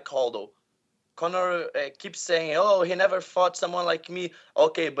someone like Aldo. Conor keeps saying, "Oh, he never fought someone like me."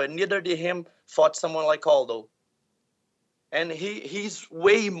 Okay, but neither did him fought someone like Aldo. And he's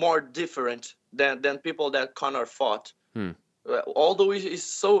way more different than people that Conor fought. Aldo is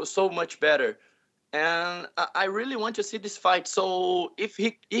so much better. And I really want to see this fight. So if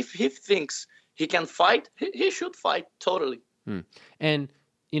he thinks he can fight, he should fight totally. And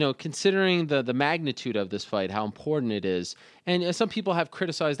considering the magnitude of this fight, how important it is, and some people have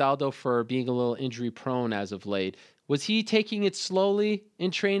criticized Aldo for being a little injury prone as of late. Was he taking it slowly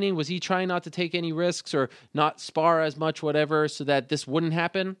in training? Was he trying not to take any risks or not spar as much, whatever, so that this wouldn't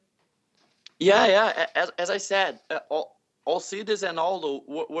happen? Yeah. As I said, Alcides and Aldo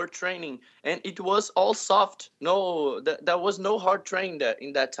were training, and it was all soft. No, there was no hard training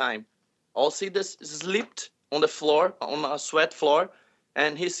in that time. Alcides slipped on the floor, on a sweat floor,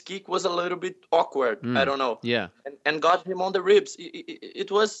 and his kick was a little bit awkward. I don't know. Yeah. And got him on the ribs.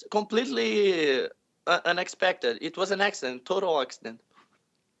 It was completely unexpected. It was an accident, total accident.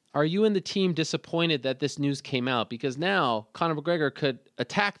 Are you and the team disappointed that this news came out? Because now Conor McGregor could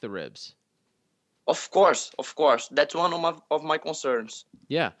attack the ribs. Of course. That's one of my concerns.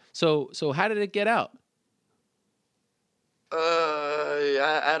 Yeah. So how did it get out?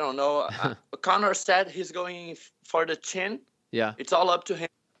 I don't know. Conor said he's going for the chin. Yeah. It's all up to him.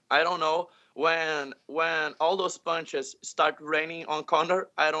 I don't know. When all those punches start raining on Conor,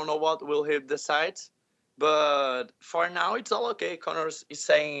 I don't know what will he decide. But for now, it's all okay. Conor is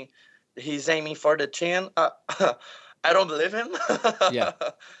saying he's aiming for the chin. I don't believe him. Yeah.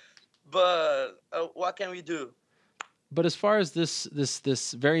 But what can we do? But as far as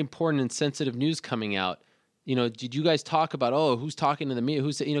this very important and sensitive news coming out, did you guys talk about, who's talking to the media?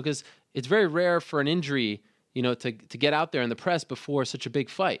 Because it's very rare for an injury, to get out there in the press before such a big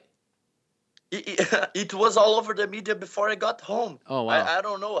fight. It was all over the media before I got home. Oh, wow. I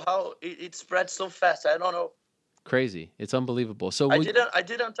don't know how it spread so fast. I don't know. Crazy. It's unbelievable. So I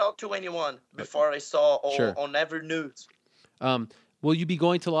didn't talk to anyone before I saw on every news. Will you be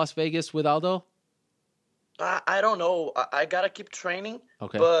going to Las Vegas with Aldo? I don't know. I gotta keep training.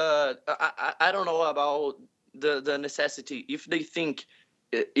 Okay. But I don't know about the necessity. If they think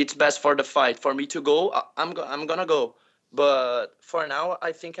it's best for the fight for me to go, I'm gonna go. But for now,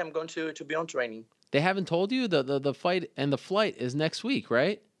 I think I'm going to be on training. They haven't told you the fight and the flight is next week,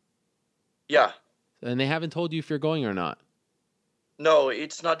 right? Yeah. And they haven't told you if you're going or not? No,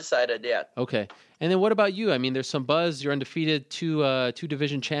 it's not decided yet. Okay. And then what about you? I mean, there's some buzz. You're undefeated, two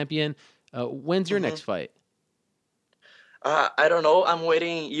division champion. When's your next fight? I don't know. I'm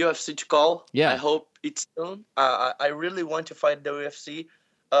waiting UFC to call. Yeah. I hope it's soon. I really want to fight the UFC.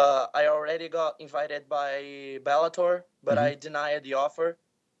 I already got invited by Bellator, but I denied the offer.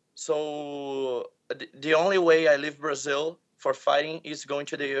 So the only way I leave Brazil for fighting is going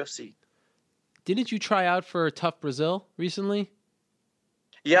to the UFC. Didn't you try out for Tough Brazil recently?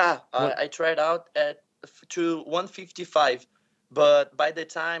 Yeah, I tried out to 155, but by the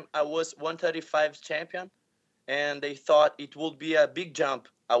time I was 135 champion, and they thought it would be a big jump,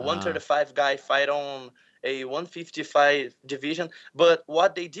 a 135 guy fight on a 155 division. But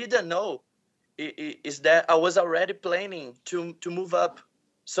what they didn't know is that I was already planning to move up.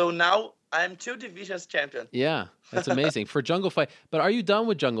 So now I'm 2 divisions champion. Yeah, that's amazing for Jungle Fight. But are you done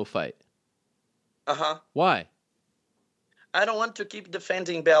with Jungle Fight? Why? I don't want to keep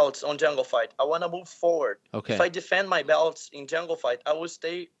defending belts on Jungle Fight. I want to move forward. Okay. If I defend my belts in Jungle Fight, I will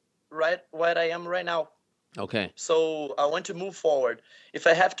stay right where I am right now. Okay. So I want to move forward. If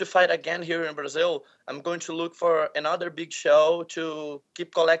I have to fight again here in Brazil, I'm going to look for another big show to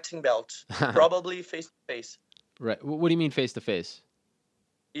keep collecting belts, probably face-to-face. Right. What do you mean face-to-face?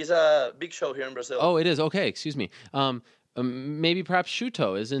 It's a big show here in Brazil. Oh, it is. Okay, excuse me. Maybe perhaps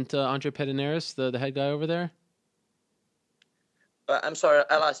Shuto. Isn't Andre Pederneiras the head guy over there? I'm sorry,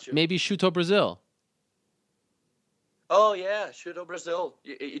 I lost you. Maybe Shuto Brazil. Oh, yeah, Shuto Brazil.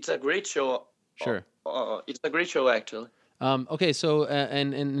 It's a great show. Sure. It's a great show, actually. Okay, so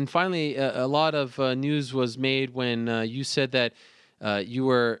and finally, a lot of news was made when you said that you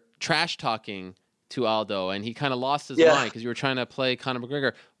were trash talking to Aldo, and he kind of lost his mind because you were trying to play Conor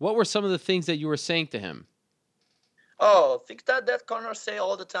McGregor. What were some of the things that you were saying to him? Oh, things that Conor say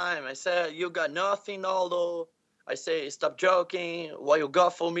all the time. I said, you got nothing, Aldo. I say, stop joking. What you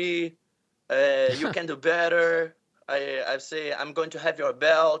got for me? You can do better. I say, I'm going to have your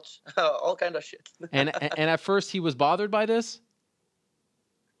belt. All kind of shit. and at first he was bothered by this?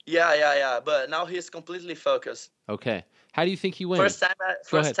 Yeah. But now he's completely focused. Okay. How do you think he wins?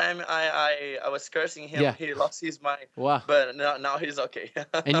 First time I was cursing him. Yeah. He lost his mind. Wow. But now he's okay.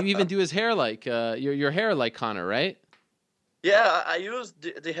 And you even do his hair like your hair like Conor, right? Yeah, I used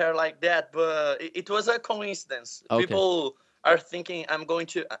the hair like that, but it was a coincidence. Okay. People are thinking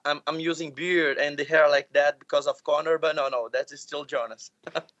I'm using beard and the hair like that because of Conor, but no, that is still Jonas.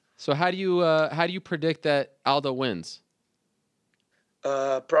 So how do you predict that Aldo wins?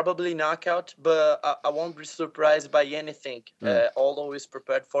 Probably knockout, but I won't be surprised by anything. Aldo is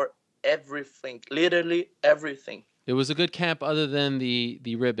prepared for everything, literally everything. It was a good camp other than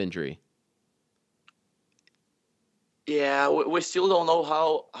the rib injury. Yeah, we still don't know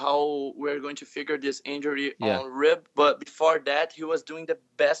how we're going to figure this injury on rib, but before that, he was doing the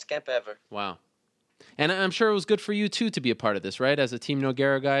best camp ever. Wow. And I'm sure it was good for you, too, to be a part of this, right? As a Team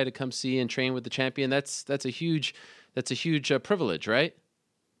Nogueira guy, to come see and train with the champion, that's a huge privilege, right?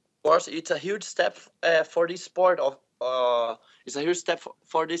 Of course, it's a huge step for this sport. It's a huge step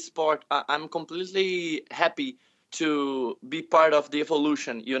for this sport. I'm completely happy to be part of the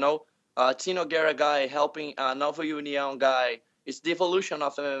evolution, you know? Team Nogueira guy helping a Nova Union guy. It's the evolution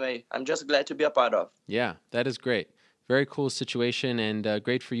of MMA. I'm just glad to be a part of. Yeah, that is great. Very cool situation, and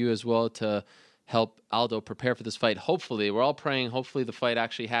great for you as well to help Aldo prepare for this fight. Hopefully, we're all praying, hopefully the fight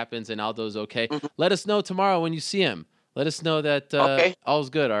actually happens and Aldo's okay. Mm-hmm. Let us know tomorrow when you see him. Let us know that all's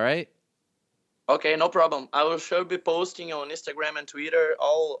good, all right? Okay, no problem. I will sure be posting on Instagram and Twitter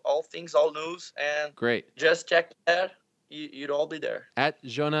all things, all news. And great. Just check that. You'd all be there. At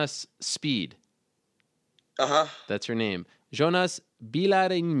Jonas Speed. That's her name. Jonas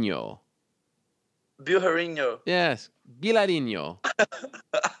Bilharinho. Bilharinho. Yes, Bilharinho.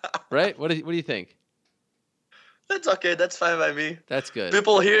 Right? What do you think? That's okay. That's fine by me. That's good.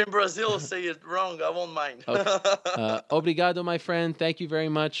 People here in Brazil say it wrong. I won't mind. Okay. Obrigado, my friend. Thank you very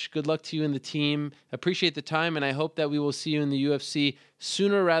much. Good luck to you and the team. Appreciate the time, and I hope that we will see you in the UFC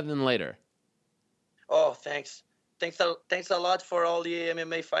sooner rather than later. Oh, thanks. Thanks a lot for all the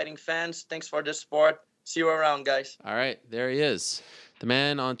MMA fighting fans. Thanks for the support. See you around, guys. All right. There he is. The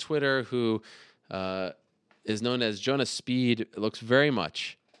man on Twitter who is known as Jonas Speed looks very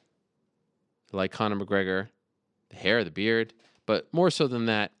much like Conor McGregor. The hair, the beard, but more so than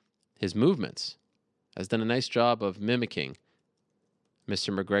that, his movements. Has done a nice job of mimicking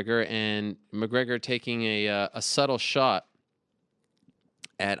Mr. McGregor, and McGregor taking a subtle shot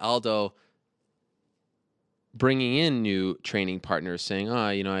at Aldo bringing in new training partners, saying,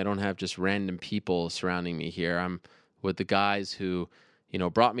 I don't have just random people surrounding me here. I'm with the guys who,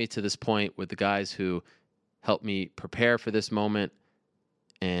 brought me to this point, with the guys who helped me prepare for this moment.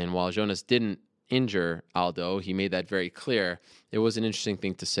 And while Jonas didn't injure Aldo, he made that very clear. It was an interesting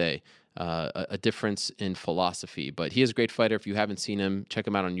thing to say, a difference in philosophy. But he is a great fighter. If you haven't seen him, check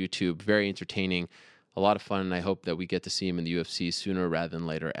him out on YouTube. Very entertaining, a lot of fun, and I hope that we get to see him in the UFC sooner rather than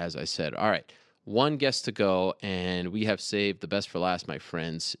later, as I said. All right. one guest to go, and we have saved the best for last, my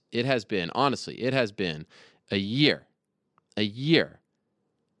friends. It has been a year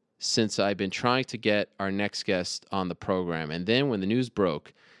since I've been trying to get our next guest on the program. And then when the news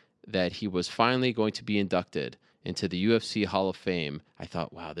broke that he was finally going to be inducted into the UFC Hall of Fame, I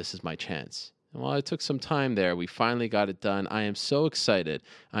thought, wow, this is my chance. And while it took some time there, we finally got it done. I am so excited.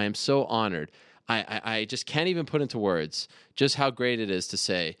 I am so honored. I just can't even put into words just how great it is to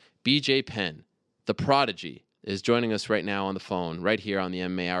say BJ Penn, the prodigy, is joining us right now on the phone, right here on the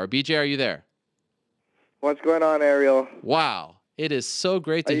MMA Hour. BJ, are you there? What's going on, Ariel? Wow. It is so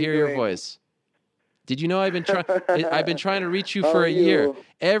great to hear your voice. Did you know I've been trying to reach you for a year?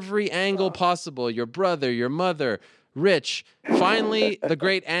 Every angle possible. Your brother, your mother, Rich. Finally, the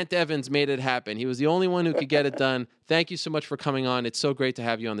great Ant Evans made it happen. He was the only one who could get it done. Thank you so much for coming on. It's so great to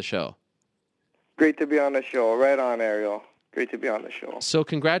have you on the show. Great to be on the show. Right on, Ariel. Great to be on the show. So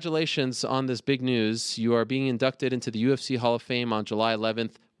congratulations on this big news. You are being inducted into the UFC Hall of Fame on July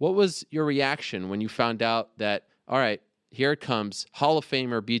 11th. What was your reaction when you found out that, all right, here it comes, Hall of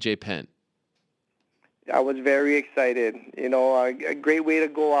Famer BJ Penn? I was very excited. You know, a great way to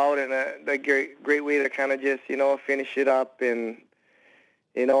go out and a great way to kind of just, finish it up and,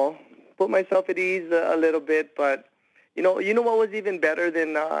 put myself at ease a little bit. But, you know what was even better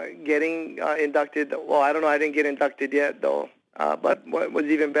than getting inducted? Well, I don't know. I didn't get inducted yet, though. But what was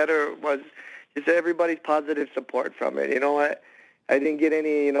even better was just everybody's positive support from it. You know, I didn't get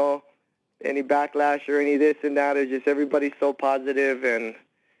any, any backlash or any this and that. It was just everybody's so positive, and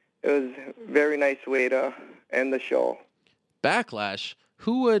it was a very nice way to end the show. Backlash?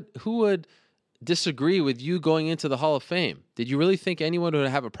 Who would disagree with you going into the Hall of Fame? Did you really think anyone would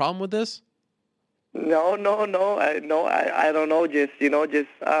have a problem with this? No. I don't know.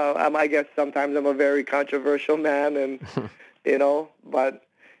 I guess sometimes I'm a very controversial man, and but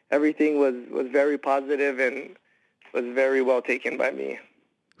everything was very positive and was very well taken by me.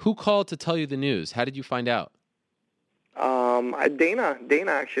 Who called to tell you the news? How did you find out? Dana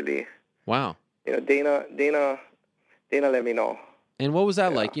actually. Wow. Dana let me know. And what was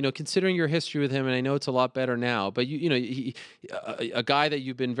that like? Considering your history with him, and I know it's a lot better now, but he, a guy that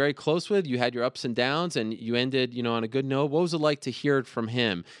you've been very close with, you had your ups and downs, and you ended, on a good note. What was it like to hear it from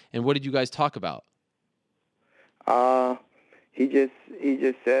him, and what did you guys talk about? He just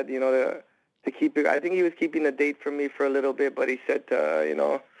said, to keep it. I think he was keeping the date from me for a little bit, but he said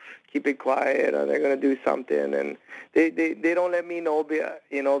to, keep it quiet, or they're gonna do something, and they don't let me know,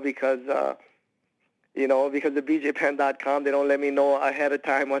 because of BJPenn.com, they don't let me know ahead of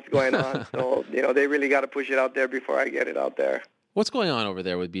time what's going on. So, they really got to push it out there before I get it out there. What's going on over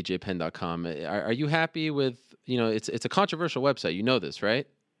there with BJPenn.com? Are you happy with, it's a controversial website. You know this, right?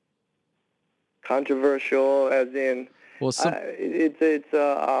 Controversial as in, well, that's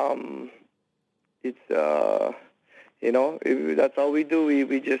all we do.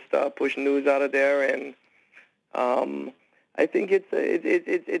 We just push news out of there, and I think it's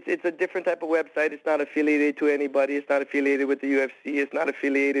a different type of website. It's not affiliated to anybody. It's not affiliated with the UFC. It's not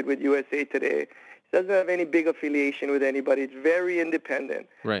affiliated with USA Today. It doesn't have any big affiliation with anybody. It's very independent.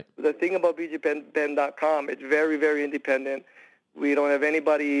 Right. The thing about BJPenn.com, it's very, very independent. We don't have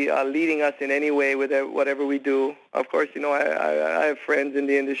anybody leading us in any way with whatever we do. Of course, I have friends in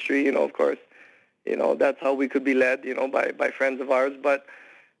the industry, of course. That's how we could be led, by friends of ours. But,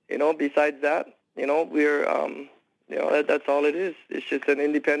 besides that, we're, that's all it is. It's just an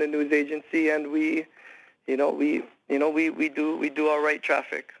independent news agency, and we do our right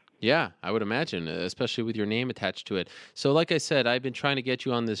traffic. Yeah, I would imagine, especially with your name attached to it. So like I said, I've been trying to get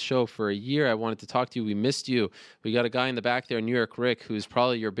you on this show for a year. I wanted to talk to you. We missed you. We got a guy in the back there, New York Rick, who's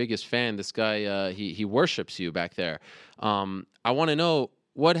probably your biggest fan. This guy, he worships you back there. I want to know,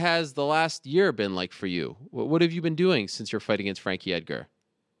 what has the last year been like for you? What have you been doing since your fight against Frankie Edgar?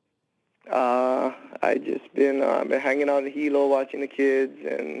 I just been hanging out in Hilo, watching the kids,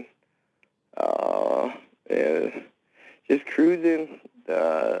 and just cruising.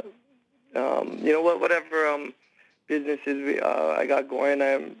 Whatever businesses I got going,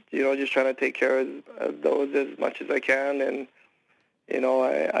 I'm just trying to take care of those as much as I can, and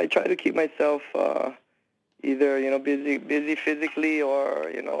I try to keep myself either busy physically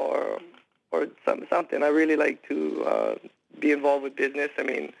or something. I really like to be involved with business. I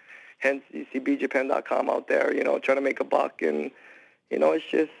mean, hence you see BJPenn.com out there, trying to make a buck, and it's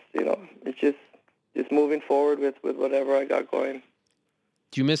just moving forward with whatever I got going.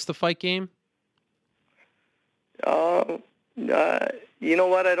 Do you miss the fight game? You know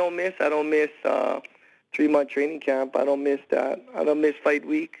what I don't miss? I don't miss 3-month training camp. I don't miss that. I don't miss fight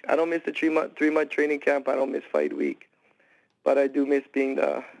week. I don't miss the 3-month training camp. I don't miss fight week. But I do miss being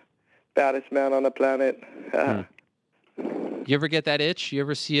the baddest man on the planet. You ever get that itch? You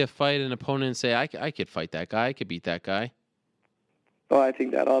ever see a fight, an opponent, and say, I could fight that guy. I could beat that guy? Oh, I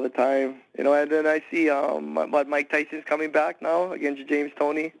think that all the time. You know, and then I see Mike Tyson's coming back now against James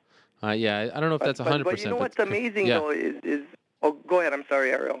Toney. Yeah, I don't know if that's 100%. But you know what's amazing, though, is... Oh, go ahead. I'm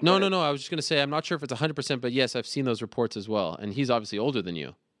sorry, Ariel. No. I was just going to say, I'm not sure if it's 100%, but yes, I've seen those reports as well. And he's obviously older than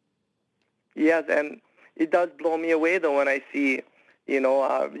you. Yes, and it does blow me away, though, when I see,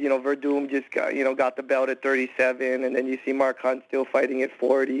 Verdum just got the belt at 37, and then you see Marc still fighting at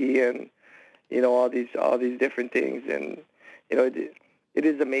 40, and, all these different things. And, it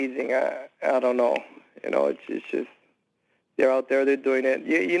is amazing. I don't know. It's just, they're out there, they're doing it.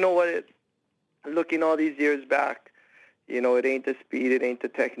 You know what? Looking all these years back, it ain't the speed, it ain't the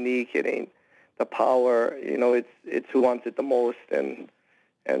technique, it ain't the power. It's who wants it the most, and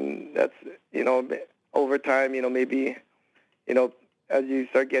that's over time. Maybe as you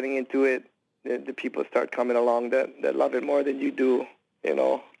start getting into it, the people start coming along that love it more than you do.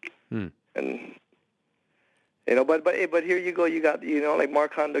 And but here you go. You got like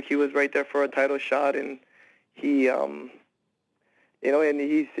Marc, he was right there for a title shot, and he and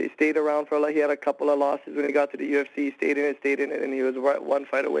he stayed around he had a couple of losses when he got to the UFC. He stayed in it, and he was one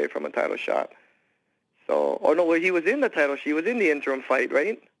fight away from a title shot. So, he was in the title. He was in the interim fight,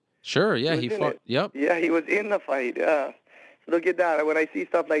 right? Sure, yeah, he fought. Yep. Yeah, he was in the fight, yeah. So look at that. When I see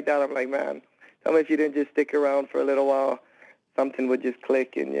stuff like that, I'm like, man, tell me if you didn't just stick around for a little while, something would just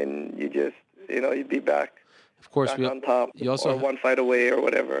click, and you just, you'd be back. Of course, back on top, you also or one fight away or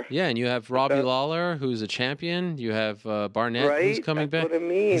whatever. Yeah, and you have Robbie Lawler, who's a champion. You have Barnett, who's coming back. That's what I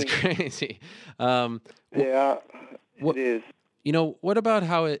mean. It's crazy. It is. What about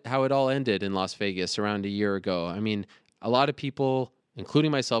how it all ended in Las Vegas around a year ago? I mean, a lot of people, including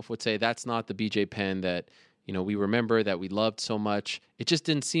myself, would say that's not the BJ Penn that we remember, that we loved so much. It just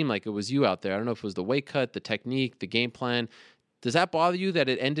didn't seem like it was you out there. I don't know if it was the weight cut, the technique, the game plan. Does that bother you that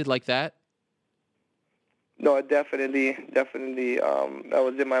it ended like that? No, definitely. That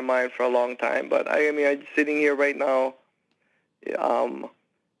was in my mind for a long time. But I'm sitting here right now.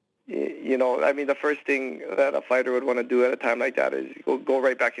 The first thing that a fighter would want to do at a time like that is go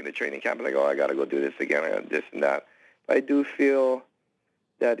right back into training camp and like, I got to go do this again, and this and that. But I do feel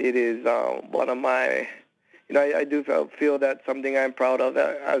that it is one of my, I do feel that's something I'm proud of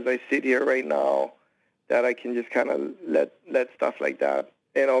as I sit here right now, that I can just kind of let stuff like that,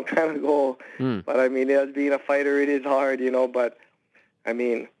 kind of go. But as being a fighter, it is hard, but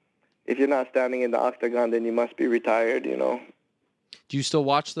if you're not standing in the octagon, then you must be retired, Do you still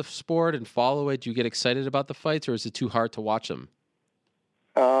watch the sport and follow it? Do you get excited about the fights, or is it too hard to watch them?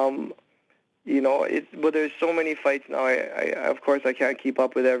 There's so many fights now. I of course I can't keep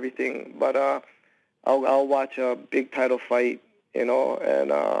up with everything, but I'll watch a big title fight, and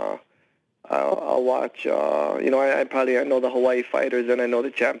I'll watch. I know the Hawaii fighters and I know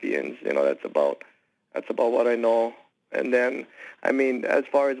the champions. That's about what I know. And then as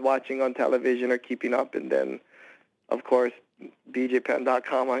far as watching on television or keeping up, and then of course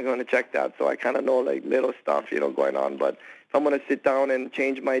BJPenn.com, I'm going to check that, so I kind of know like little stuff going on. But if I'm going to sit down and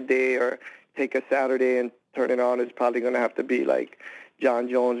change my day or take a Saturday and turn it on, it's probably going to have to be like John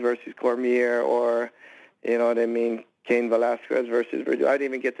Jones versus Cormier, or Cain Velasquez versus Verdum. I didn't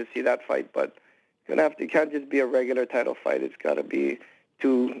even get to see that fight, but it can't just be a regular title fight. It's got to be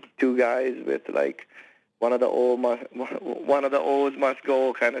two guys with like one of the O's must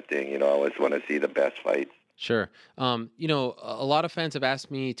go kind of thing. I always want to see the best fights. Sure. A lot of fans have asked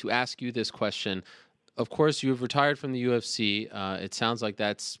me to ask you this question. Of course, you've retired from the UFC. It sounds like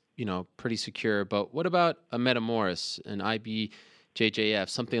that's, pretty secure. But what about a Metamoris, an IBJJF,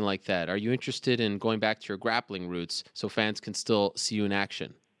 something like that? Are you interested in going back to your grappling roots so fans can still see you in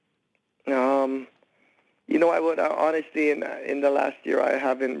action? I would honestly, in the last year, I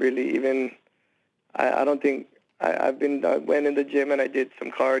haven't really even. I don't think I've been. I went in the gym and I did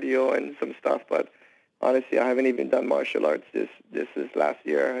some cardio and some stuff, but honestly, I haven't even done martial arts this last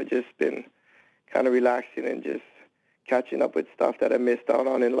year. I've just been kind of relaxing and just catching up with stuff that I missed out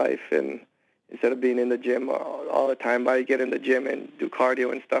on in life. And instead of being in the gym all the time, I get in the gym and do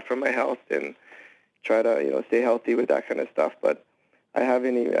cardio and stuff for my health and try to, stay healthy with that kind of stuff. But I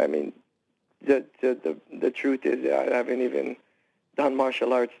haven't even, the truth is I haven't even done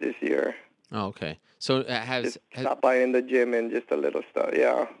martial arts this year. Oh, okay. So stop by in the gym and just a little stuff,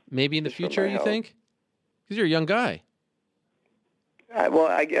 yeah. Maybe in the future, you think? Because you're a young guy.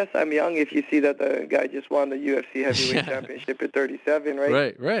 I guess I'm young if you see that the guy just won the UFC heavyweight championship at 37,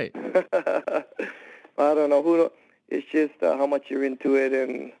 right? Right. I don't know. It's just how much you're into it,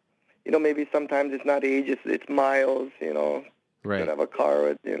 and maybe sometimes it's not age, it's miles. Right. Could have a car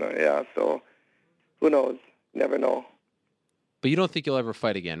with, yeah. So who knows? Never know. But you don't think you'll ever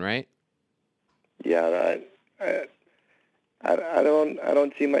fight again, right? Yeah, I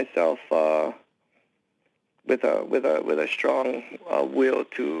don't see myself with a strong will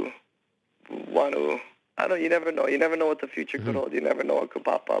to want to. You never know. You never know what the future could hold. You never know what could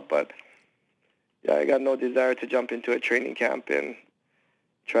pop up. But yeah, I got no desire to jump into a training camp and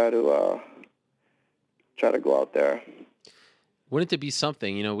try to go out there. Wouldn't it be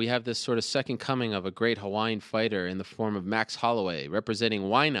something? We have this sort of second coming of a great Hawaiian fighter in the form of Max Holloway, representing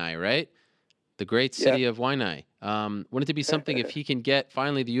Waianae, right? The great city of Waianae. Wouldn't it be something if he can get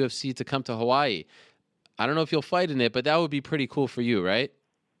finally the UFC to come to Hawaii? I don't know if you'll fight in it, but that would be pretty cool for you, right?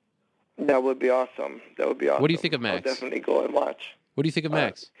 That would be awesome. What do you think of Max? I'll definitely go and watch. What do you think of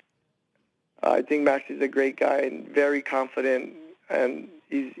Max? I think Max is a great guy and very confident, and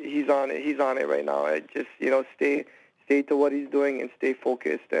he's on it. He's on it right now. I just stay to what he's doing and stay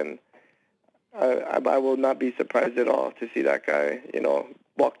focused, and I will not be surprised at all to see that guy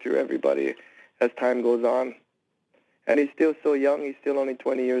walk through everybody as time goes on. And he's still so young. He's still only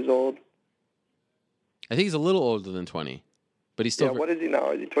 20 years old. I think he's a little older than 20, but he's still. Yeah, what is he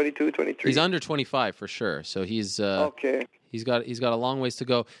now? Is he 22, 23? He's under 25 for sure. So he's okay. He's got a long ways to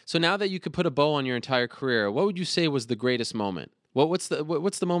go. So now that you could put a bow on your entire career, what would you say was the greatest moment? What's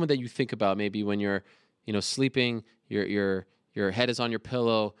the moment that you think about maybe when you're sleeping, your head is on your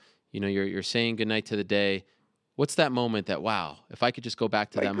pillow, you're saying goodnight to the day. What's that moment that, wow, if I could just go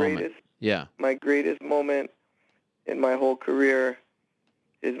back to that moment? Yeah. My greatest moment in my whole career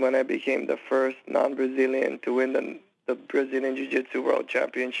is when I became the first non-Brazilian to win the Brazilian Jiu-Jitsu World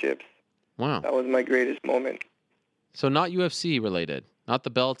Championships. Wow. That was my greatest moment. So not UFC related, not the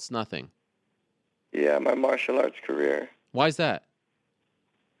belts, nothing. Yeah, my martial arts career. Why is that?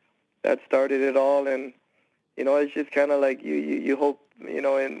 That started it all, and it's just kind of like you hope,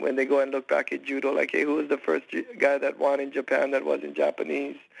 and when they go and look back at judo, like, hey, who was the first guy that won in Japan that wasn't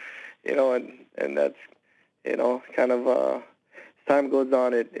Japanese, and that's, kind of, as time goes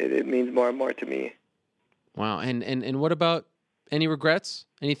on, it means more and more to me. Wow. And what about any regrets?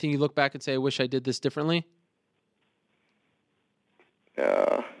 Anything you look back and say, I wish I did this differently?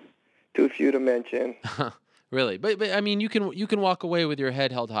 Too few to mention. Really? But I mean, you can walk away with your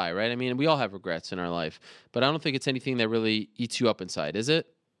head held high, right? I mean, we all have regrets in our life, but I don't think it's anything that really eats you up inside, is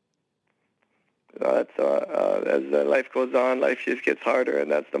it? That's as life goes on, life just gets harder, and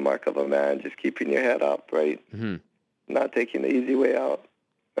that's the mark of a man, just keeping your head up, right? Mm-hmm. Not taking the easy way out.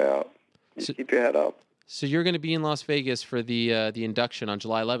 Yeah, just keep your head up. So you're going to be in Las Vegas for the induction on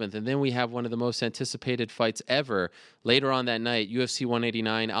July 11th, and then we have one of the most anticipated fights ever later on that night, UFC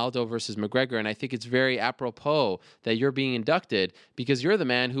 189, Aldo versus McGregor, and I think it's very apropos that you're being inducted because you're the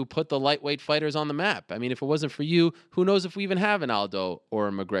man who put the lightweight fighters on the map. I mean, if it wasn't for you, who knows if we even have an Aldo or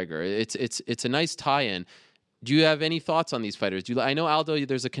a McGregor? It's a nice tie-in. Do you have any thoughts on these fighters? I know Aldo,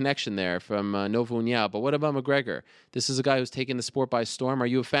 there's a connection there from Novo União, but what about McGregor? This is a guy who's taken the sport by storm. Are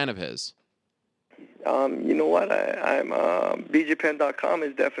you a fan of his? You know what? I'm BJPenn.com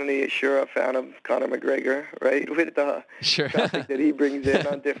is definitely a fan of Conor McGregor, right? With the traffic that he brings in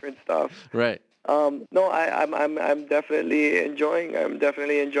on different stuff. Right. No, I'm definitely enjoying.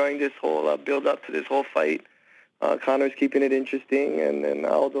 This whole build up to this whole fight. Conor's keeping it interesting, and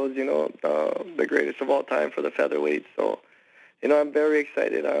Aldo's, the greatest of all time for the featherweight. So, I'm very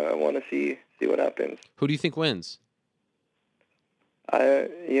excited. I want to see what happens. Who do you think wins?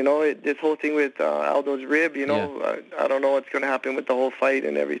 This whole thing with Aldo's rib, I don't know what's going to happen with the whole fight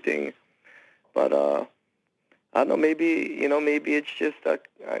and everything. But I don't know, maybe it's just,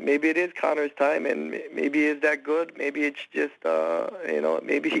 maybe it is Conor's time, and maybe he is that good. Maybe it's just,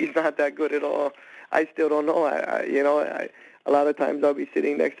 maybe he's not that good at all. I still don't know. A lot of times I'll be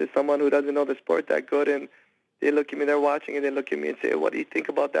sitting next to someone who doesn't know the sport that good, and they look at me, they're watching, and they look at me and say, what do you think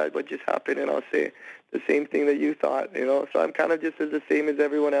about that? What just happened? And I'll say the same thing that you thought, So I'm kind of just as the same as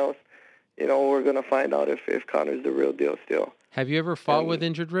everyone else. We're going to find out if Conor's the real deal still. Have you ever fought with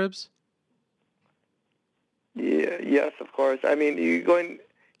injured ribs? Yeah, yes, of course. I mean, you going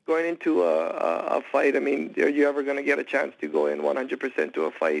into a fight, I mean, are you ever going to get a chance to go in 100% to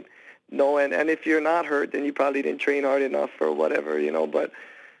a fight? No, and if you're not hurt, then you probably didn't train hard enough or whatever, But,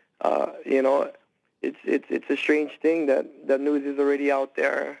 it's a strange thing that the news is already out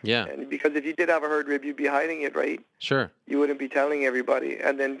there. Yeah. And because if you did have a hurt rib, you'd be hiding it, right? Sure. You wouldn't be telling everybody,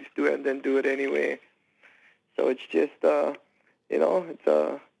 and then do it anyway. So it's just,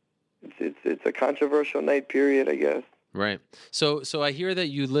 it's a controversial night period, I guess. Right. So I hear that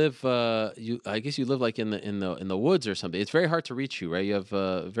you live. I guess you live like in the woods or something. It's very hard to reach you, right? You have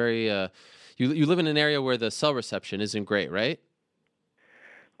you live in an area where the cell reception isn't great, right?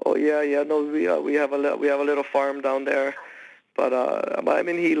 Oh yeah. No, we have a little farm down there, but I'm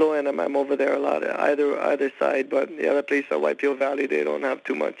in Hilo and I'm over there a lot, either side. But the other place at Whitefield Valley, they don't have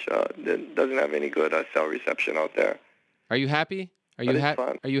too much. Doesn't have any good cell reception out there. Are you happy? Are you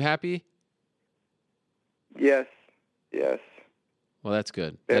happy? Yes. Well, that's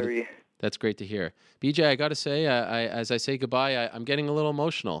good. Very. That's great to hear. BJ, I got to say, as I say goodbye, I'm getting a little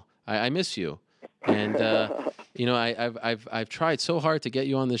emotional. I miss you, and I've tried so hard to get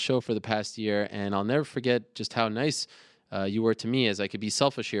you on this show for the past year, and I'll never forget just how nice you were to me. As I could be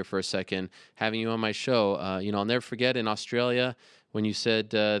selfish here for a second, having you on my show. I'll never forget in Australia when you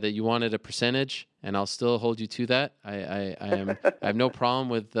said that you wanted a percentage, and I'll still hold you to that. I have no problem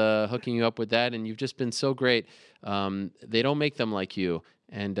with hooking you up with that, and you've just been so great. They don't make them like you.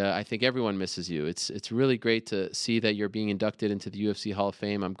 And I think everyone misses you. It's really great to see that you're being inducted into the UFC Hall of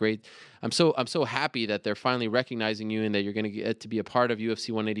Fame. I'm so happy that they're finally recognizing you and that you're going to get to be a part of UFC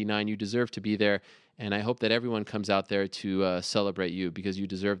 189. You deserve to be there, and I hope that everyone comes out there to celebrate you because you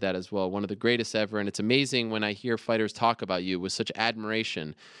deserve that as well. One of the greatest ever, and it's amazing when I hear fighters talk about you with such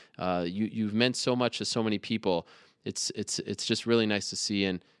admiration. You've meant so much to so many people. It's just really nice to see,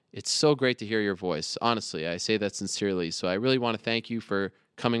 and it's so great to hear your voice. Honestly, I say that sincerely. So I really want to thank you for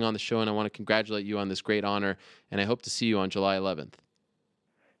coming on the show, and I want to congratulate you on this great honor, and I hope to see you on July 11th.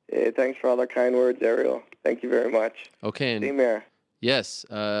 Hey, thanks for all the kind words, Ariel. Thank you very much. Okay. And same here. Yes.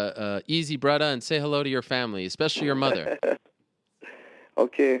 Easy, brother, and say hello to your family, especially your mother.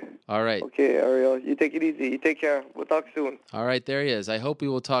 Okay. All right. Okay, Ariel. You take it easy. You take care. We'll talk soon. All right, there he is. I hope we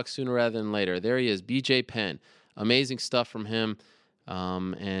will talk sooner rather than later. There he is, BJ Penn. Amazing stuff from him.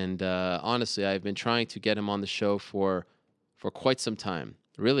 Honestly, I've been trying to get him on the show for quite some time,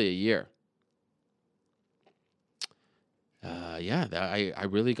 really a year. I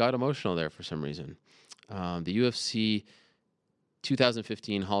really got emotional there for some reason. The UFC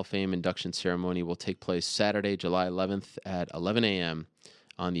 2015 Hall of Fame induction ceremony will take place Saturday, July 11th at 11 a.m.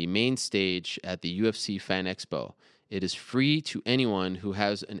 on the main stage at the UFC Fan Expo. It is free to anyone who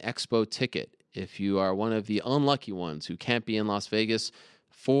has an Expo ticket. If you are one of the unlucky ones who can't be in Las Vegas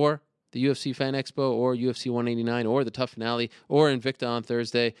for the UFC Fan Expo or UFC 189 or the Tough Finale or Invicta on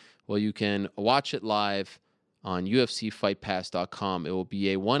Thursday, well, you can watch it live on UFCFightPass.com. It will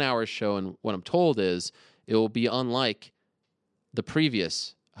be a 1-hour show, and what I'm told is it will be unlike the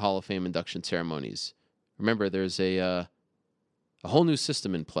previous Hall of Fame induction ceremonies. Remember, there's a whole new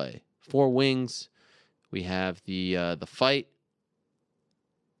system in play. 4 wings. We have the fight,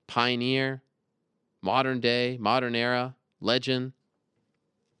 pioneer, modern day, modern era, legend.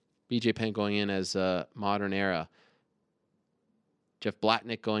 BJ Penn going in as modern era. Jeff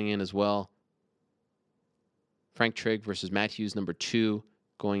Blatnick going in as well. Frank Trigg versus Matt Hughes, number 2,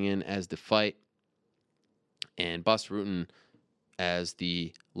 going in as the fight. And Bas Rutten as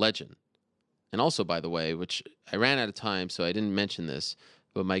the legend. And also, by the way, which I ran out of time, so I didn't mention this,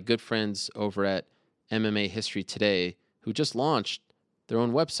 but my good friends over at MMA History Today, who just launched their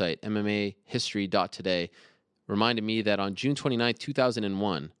own website, MMAhistory.today, reminded me that on June 29,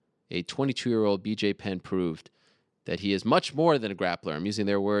 2001, a 22-year-old BJ Penn proved that he is much more than a grappler. I'm using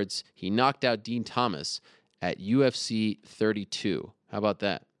their words. He knocked out Dean Thomas at UFC 32. How about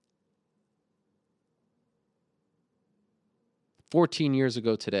that? 14 years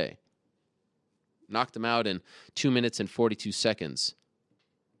ago today. Knocked him out in 2 minutes and 42 seconds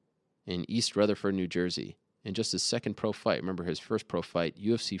in East Rutherford, New Jersey. In just his second pro fight. Remember his first pro fight,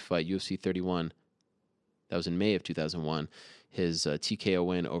 UFC 31. That was in May of 2001. His TKO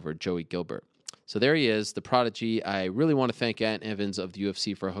win over Joey Gilbert. So there he is, the prodigy. I really want to thank Ant Evans of the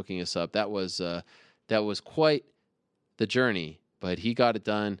UFC for hooking us up. That was quite the journey, but he got it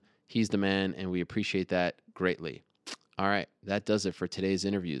done. He's the man, and we appreciate that greatly. All right, that does it for today's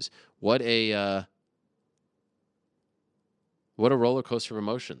interviews. What a roller coaster of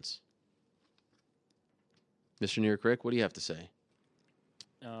emotions. Mr. New York Rick, what do you have to say?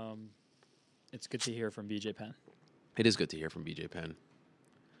 It's good to hear from BJ Penn. It is good to hear from BJ Penn.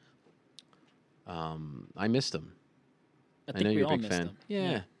 I missed him. I know you're a big fan.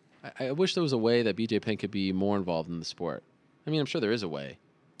 Yeah. I wish there was a way that BJ Penn could be more involved in the sport. I mean, I'm sure there is a way.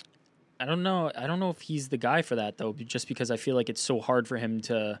 I don't know if he's the guy for that, though, just because I feel like it's so hard for him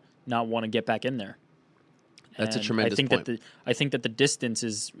to not want to get back in there. That's a tremendous point. I think that the distance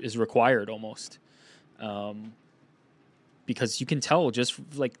is required almost. Because you can tell just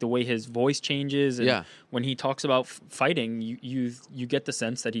like the way his voice changes, and when he talks about fighting, you get the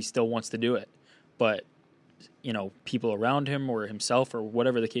sense that he still wants to do it, but people around him or himself or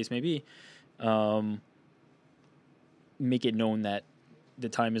whatever the case may be, make it known that the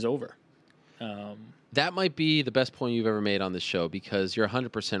time is over. That might be the best point you've ever made on this show, because you're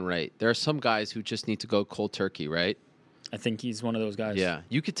 100% right. There are some guys who just need to go cold turkey, right? I think he's one of those guys. Yeah,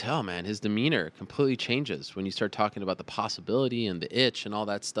 you could tell, man. His demeanor completely changes when you start talking about the possibility and the itch and all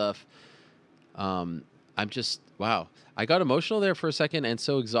that stuff. I'm just, wow. I got emotional there for a second and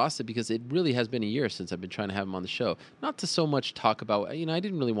so exhausted, because it really has been a year since I've been trying to have him on the show. Not to so much talk about, I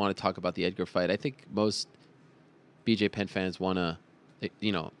didn't really want to talk about the Edgar fight. I think most BJ Penn fans want to,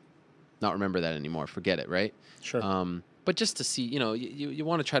 not remember that anymore. Forget it, right? Sure. But just to see, you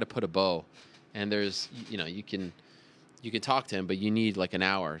want to try to put a bow, and there's, you can talk to him, but you need like an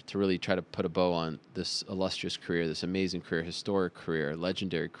hour to really try to put a bow on this illustrious career, this amazing career, historic career,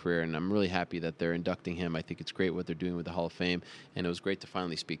 legendary career. And I'm really happy that they're inducting him. I think it's great what they're doing with the Hall of Fame, and it was great to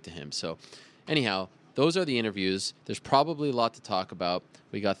finally speak to him. So anyhow, those are the interviews. There's probably a lot to talk about.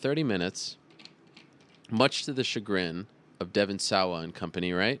 We got 30 minutes, much to the chagrin of Devin Sawa and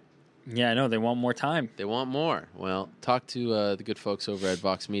company, right? Yeah, I know. They want more time. They want more. Well, talk to the good folks over at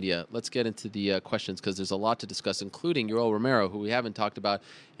Vox Media. Let's get into the questions, because there's a lot to discuss, including Yoel Romero, who we haven't talked about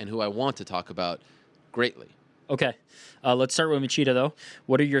and who I want to talk about greatly. Okay. Let's start with Machida, though.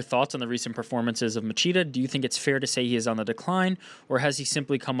 What are your thoughts on the recent performances of Machida? Do you think it's fair to say he is on the decline, or has he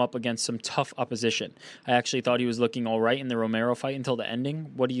simply come up against some tough opposition? I actually thought he was looking all right in the Romero fight until the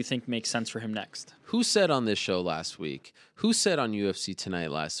ending. What do you think makes sense for him next? Who said on this show last week, who said on UFC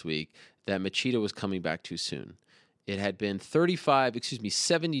Tonight last week that Machida was coming back too soon? It had been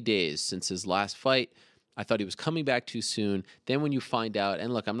 70 days since his last fight. I thought he was coming back too soon. Then when you find out,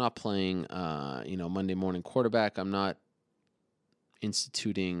 and look, I'm not playing, Monday morning quarterback. I'm not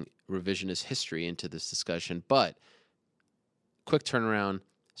instituting revisionist history into this discussion, but quick turnaround,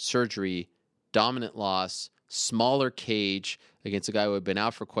 surgery, dominant loss, smaller cage against a guy who had been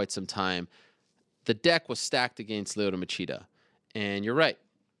out for quite some time. The deck was stacked against Lyoto Machida. And you're right.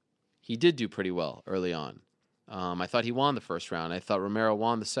 He did do pretty well early on. I thought he won the first round. I thought Romero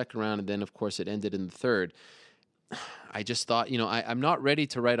won the second round, and then, of course, it ended in the third. I just thought, I'm not ready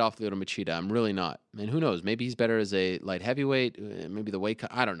to write off Lyoto Machida. I'm really not. And who knows? Maybe he's better as a light heavyweight. Maybe the weight cut.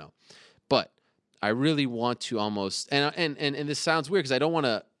 I don't know. But I really want to almost, and this sounds weird because I don't want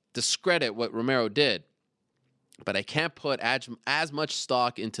to discredit what Romero did, but I can't put as much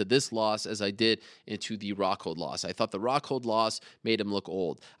stock into this loss as I did into the Rockhold loss. I thought the Rockhold loss made him look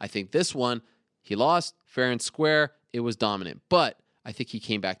old. I think this one, he lost fair and square. It was dominant, but I think he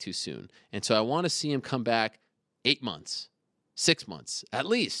came back too soon. And so I want to see him come back 8 months, 6 months at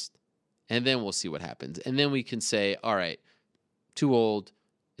least, and then we'll see what happens. And then we can say, all right, too old,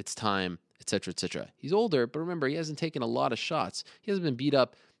 it's time, et cetera, et cetera. He's older, but remember, he hasn't taken a lot of shots. He hasn't been beat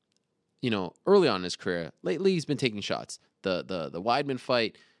up, early on in his career. Lately, he's been taking shots. The Weidman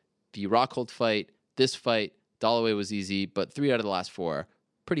fight, the Rockhold fight, this fight, Dalloway was easy, but 3 out of the last 4,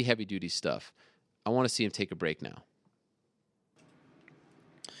 pretty heavy-duty stuff. I want to see him take a break now.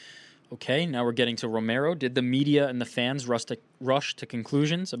 Okay, now we're getting to Romero. Did the media and the fans rush to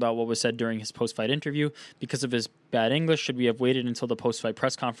conclusions about what was said during his post-fight interview? Because of his bad English, should we have waited until the post-fight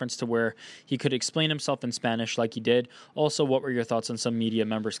press conference to where he could explain himself in Spanish like he did? Also, what were your thoughts on some media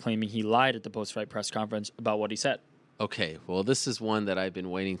members claiming he lied at the post-fight press conference about what he said? Okay, well, this is one that I've been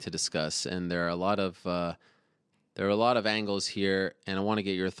waiting to discuss, and there are a lot of angles here, and I want to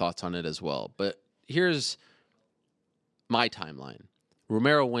get your thoughts on it as well. But here's my timeline.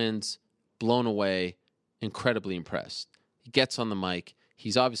 Romero wins, blown away, incredibly impressed. He gets on the mic.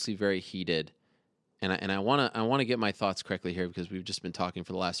 He's obviously very heated, and I want to get my thoughts correctly here because we've just been talking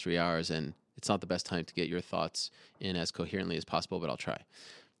for the last 3 hours, and it's not the best time to get your thoughts in as coherently as possible, but I'll try.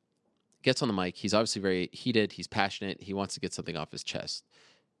 Gets on the mic. He's obviously very heated. He's passionate. He wants to get something off his chest.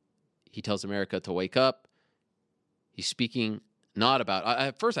 He tells America to wake up. He's speaking not about...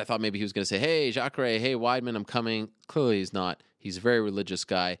 At first, I thought maybe he was going to say, hey, Jacare, hey, Weidman, I'm coming. Clearly, he's not. He's a very religious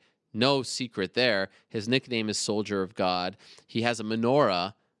guy. No secret there. His nickname is Soldier of God. He has a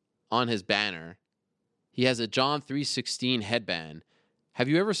menorah on his banner. He has a John 3:16 headband. Have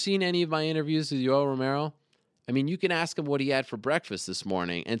you ever seen any of my interviews with Yoel Romero? I mean, you can ask him what he had for breakfast this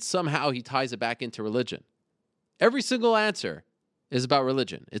morning, and somehow he ties it back into religion. Every single answer is about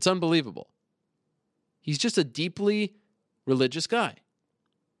religion. It's unbelievable. He's just a deeply religious guy.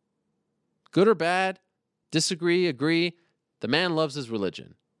 Good or bad, disagree, agree, the man loves his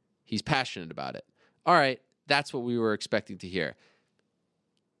religion. He's passionate about it. All right, that's what we were expecting to hear.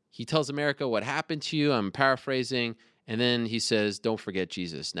 He tells America what happened to you. I'm paraphrasing. And then he says, don't forget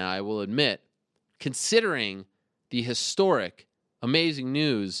Jesus. Now, I will admit, considering the historic, amazing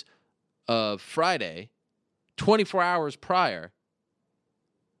news of Friday, 24 hours prior,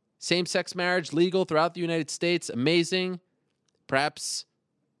 same-sex marriage legal throughout the United States, amazing. Perhaps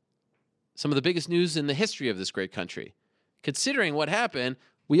Some of the biggest news in the history of this great country. Considering what happened,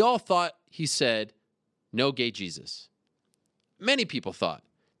 we all thought he said, no gay Jesus. Many people thought.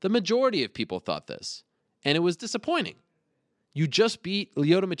 The majority of people thought this. And it was disappointing. You just beat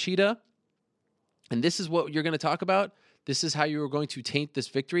Lyoto Machida, and this is what you're going to talk about? This is how you are going to taint this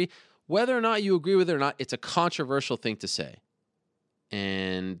victory? Whether or not you agree with it or not, it's a controversial thing to say.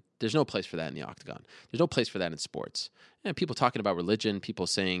 And there's no place for that in the octagon. There's no place for that in sports. And people talking about religion, people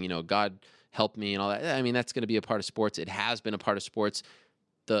saying, God help me and all that. I mean, that's going to be a part of sports. It has been a part of sports.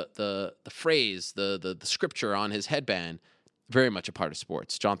 The phrase, the scripture on his headband, very much a part of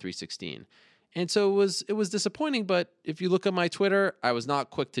sports. John 3:16. And so it was disappointing, but if you look at my Twitter, I was not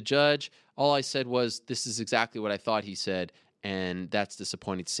quick to judge. All I said was, this is exactly what I thought he said, and that's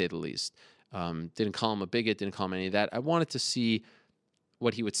disappointing to say the least. Didn't call him a bigot, didn't call him any of that. I wanted to see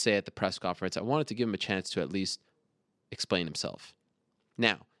what he would say at the press conference. I wanted to give him a chance to at least explain himself.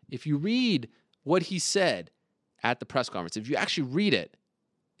 Now, if you read what he said at the press conference, if you actually read it,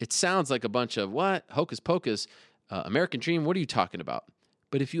 it sounds like a bunch of, what? Hocus pocus, American dream, what are you talking about?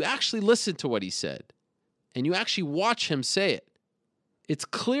 But if you actually listen to what he said, and you actually watch him say it, it's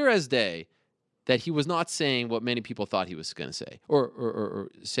clear as day that he was not saying what many people thought he was going to say, or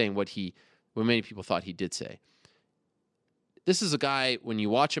saying what many people thought he did say. This is a guy, when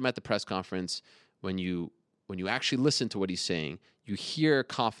you watch him at the press conference, when you actually listen to what he's saying, you hear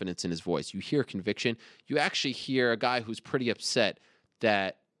confidence in his voice, you hear conviction, you actually hear a guy who's pretty upset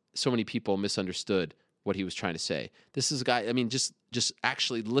that so many people misunderstood what he was trying to say. This is a guy, I mean, just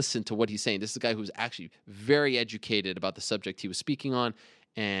actually listen to what he's saying. This is a guy who's actually very educated about the subject he was speaking on.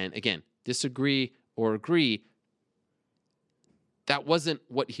 And again, disagree or agree, that wasn't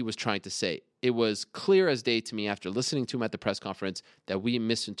what he was trying to say. It was clear as day to me after listening to him at the press conference that we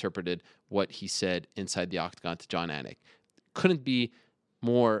misinterpreted what he said inside the octagon to Jon Anik. Couldn't be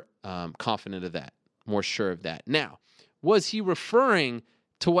more confident of that, more sure of that. Now, was he referring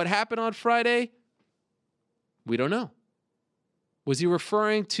to what happened on Friday? We don't know. Was he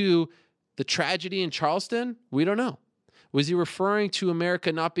referring to the tragedy in Charleston? We don't know. Was he referring to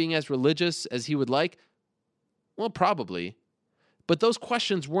America not being as religious as he would like? Well, probably. But those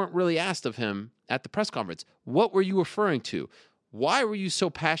questions weren't really asked of him at the press conference. What were you referring to? Why were you so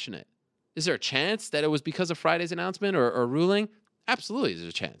passionate? Is there a chance that it was because of Friday's announcement or ruling? Absolutely, there's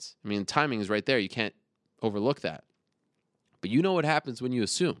a chance. I mean, timing is right there. You can't overlook that. But you know what happens when you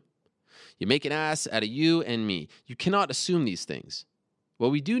assume. You make an ass out of you and me. You cannot assume these things.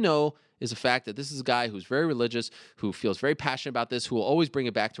 What we do know is the fact that this is a guy who's very religious, who feels very passionate about this, who will always bring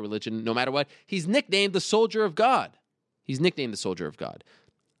it back to religion no matter what. He's nicknamed the Soldier of God. He's nicknamed the Soldier of God.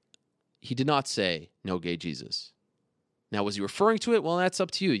 He did not say, no gay Jesus. Now, was he referring to it? Well, that's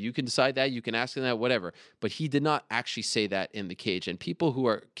up to you. You can decide that. You can ask him that, whatever. But he did not actually say that in the cage. And people who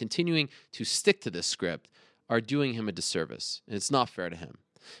are continuing to stick to this script are doing him a disservice. And it's not fair to him.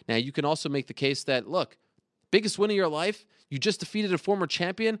 Now, you can also make the case that, look, biggest win of your life, you just defeated a former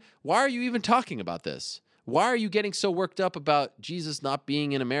champion. Why are you even talking about this? Why are you getting so worked up about Jesus not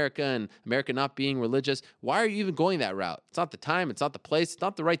being in America and America not being religious? Why are you even going that route? It's not the time. It's not the place. It's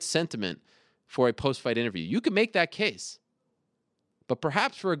not the right sentiment for a post-fight interview. You can make that case. But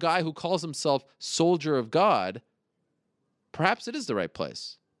perhaps for a guy who calls himself Soldier of God, perhaps it is the right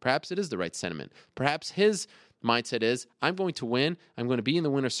place. Perhaps it is the right sentiment. Perhaps his mindset is, I'm going to win. I'm going to be in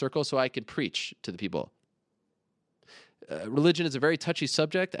the winner's circle so I can preach to the people. Religion is a very touchy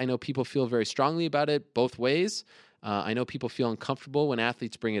subject. I know people feel very strongly about it both ways. I know people feel uncomfortable when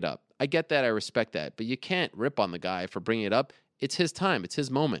athletes bring it up. I get that. I respect that. But you can't rip on the guy for bringing it up. It's his time. It's his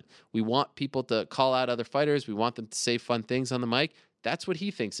moment. We want people to call out other fighters. We want them to say fun things on the mic. That's what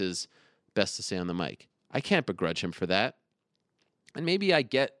he thinks is best to say on the mic. I can't begrudge him for that. And maybe I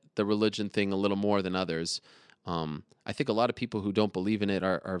get the religion thing a little more than others. I think a lot of people who don't believe in it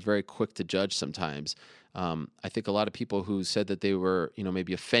are very quick to judge sometimes. I think a lot of people who said that they were,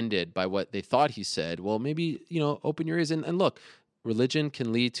 maybe offended by what they thought he said, well, maybe, open your ears and look, religion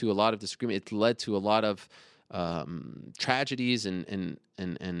can lead to a lot of disagreement. It led to a lot of tragedies and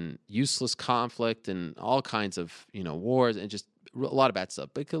useless conflict and all kinds of, wars and just a lot of bad stuff,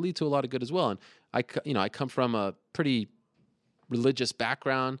 but it could lead to a lot of good as well. And I come from a pretty religious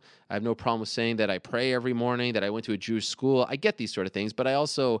background. I have no problem with saying that I pray every morning, that I went to a Jewish school. I get these sort of things, but I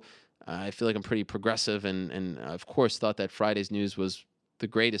also, I feel like I'm pretty progressive and of course thought that Friday's news was the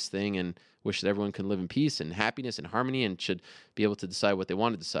greatest thing and wish that everyone can live in peace and happiness and harmony and should be able to decide what they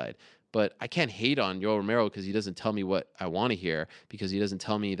want to decide. But I can't hate on Yoel Romero because he doesn't tell me what I want to hear, because he doesn't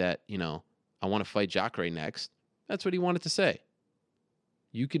tell me that, I want to fight Jacare next. That's what he wanted to say.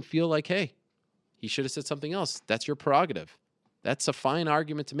 You can feel like, hey, he should have said something else. That's your prerogative. That's a fine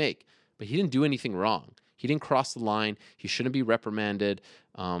argument to make. but he didn't do anything wrong. He didn't cross the line. He shouldn't be reprimanded.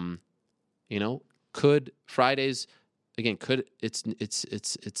 Could Fridays, again,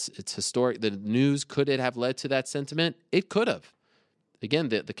 it's historic. The news, could it have led to that sentiment? It could have. Again,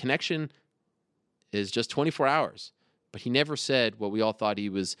 the connection is just 24 hours, but he never said what we all thought he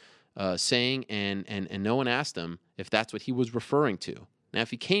was saying, and no one asked him if that's what he was referring to. Now, if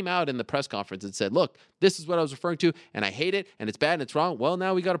he came out in the press conference and said, look, this is what I was referring to, and I hate it, and it's bad, and it's wrong, well,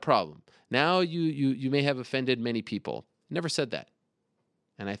 now we got a problem. Now you may have offended many people. Never said that.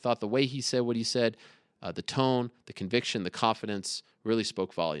 And I thought the way he said what he said, the tone, the conviction, the confidence really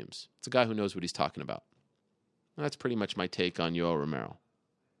spoke volumes. It's a guy who knows what he's talking about. That's pretty much my take on Yoel Romero.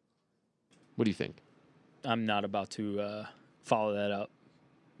 What do you think? I'm not about to follow that up.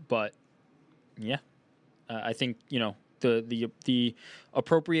 But, yeah, I think, the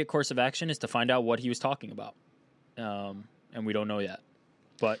appropriate course of action is to find out what he was talking about. And we don't know yet.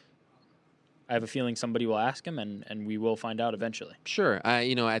 But I have a feeling somebody will ask him, and we will find out eventually. Sure.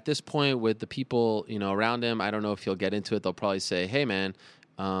 At this point with the people, around him, I don't know if he'll get into it. They'll probably say, hey, man,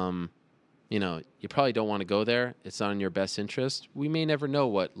 you probably don't want to go there. It's not in your best interest. We may never know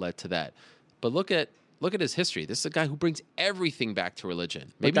what led to that. But look at his history. This is a guy who brings everything back to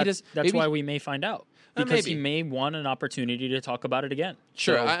religion. Maybe that's why we may find out. Because he may want an opportunity to talk about it again.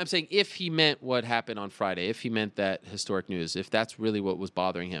 Sure. So, I'm saying if he meant what happened on Friday, if he meant that historic news, if that's really what was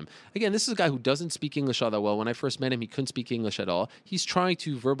bothering him. Again, this is a guy who doesn't speak English all that well. When I first met him, he couldn't speak English at all. He's trying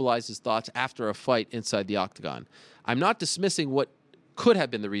to verbalize his thoughts after a fight inside the octagon. I'm not dismissing what could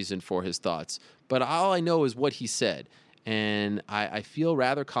have been the reason for his thoughts, but all I know is what he said. And I feel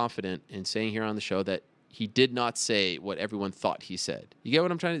rather confident in saying here on the show that he did not say what everyone thought he said. You get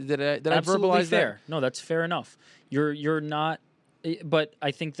what I'm trying to? Did I verbalize fair. that? No, that's fair enough. You're not, but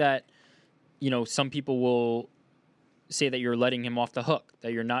I think that some people will say that you're letting him off the hook,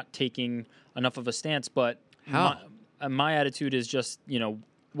 that you're not taking enough of a stance. But how? My attitude is just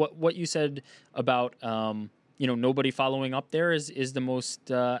what you said about nobody following up there is the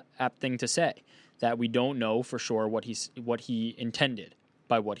most apt thing to say. That we don't know for sure what he intended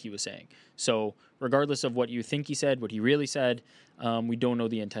by what he was saying. So regardless of what you think he said, what he really said, we don't know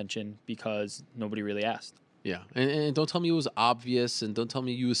the intention because nobody really asked. Yeah, and don't tell me it was obvious, and don't tell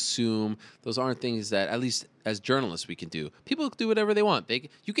me you assume. Those aren't things that, at least as journalists, we can do. People do whatever they want.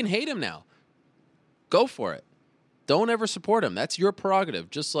 You can hate him now. Go for it. Don't ever support him. That's your prerogative.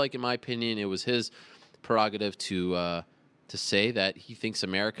 Just like, in my opinion, it was his prerogative to say that he thinks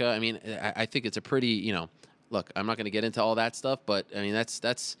America. I mean, I think it's a pretty, look, I'm not going to get into all that stuff, but I mean,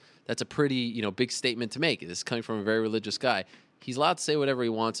 that's a pretty, big statement to make. This is coming from a very religious guy. He's allowed to say whatever he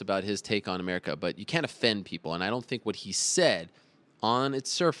wants about his take on America, but you can't offend people. And I don't think what he said on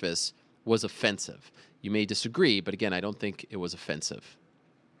its surface was offensive. You may disagree, but again, I don't think it was offensive.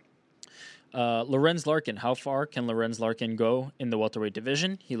 Lorenz Larkin, how far can Lorenz Larkin go in the welterweight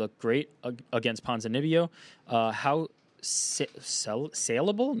division? He looked great against Ponzinibbio. How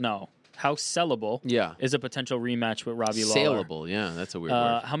saleable? No. How sellable is a potential rematch with Robbie Lawler? Saleable, yeah, that's a weird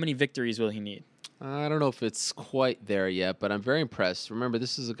word. How many victories will he need? I don't know if it's quite there yet, but I'm very impressed. Remember,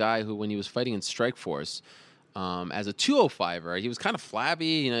 this is a guy who, when he was fighting in Strikeforce, as a 205er, he was kind of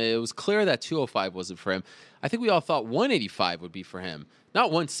flabby. It was clear that 205 wasn't for him. I think we all thought 185 would be for him, not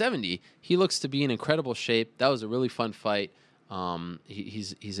 170. He looks to be in incredible shape. That was a really fun fight.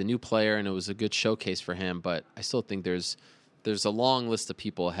 He's a new player, and it was a good showcase for him, but I still think there's a long list of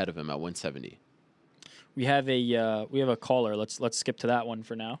people ahead of him at 170. We have a caller. Let's skip to that one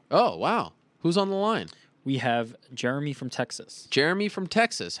for now. Oh, wow. Who's on the line? We have Jeremy from Texas. Jeremy from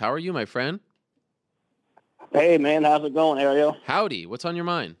Texas. How are you, my friend? Hey, man. How's it going, Ariel? Howdy. What's on your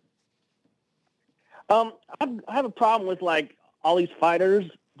mind? I have a problem with, all these fighters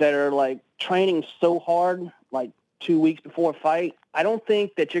that are, training so hard, 2 weeks before a fight. I don't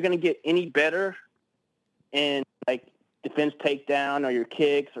think that you're going to get any better in, defense takedown or your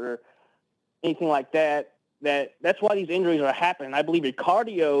kicks or anything like that. That's why these injuries are happening. I believe your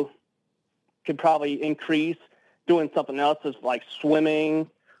cardio could probably increase doing something else, like swimming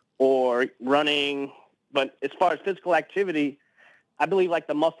or running. But as far as physical activity, I believe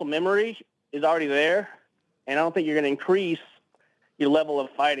the muscle memory is already there, and I don't think you're going to increase your level of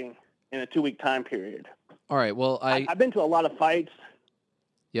fighting in a 2 week time period. All right. Well, I've been to a lot of fights.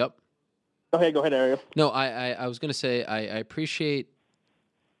 Yep. Go ahead, Ariel. No, I was going to say I appreciate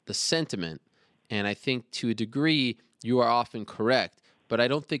the sentiment, and I think to a degree you are often correct. But I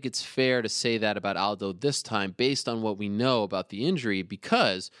don't think it's fair to say that about Aldo this time based on what we know about the injury,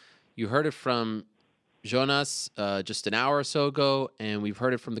 because you heard it from Jonas just an hour or so ago, and we've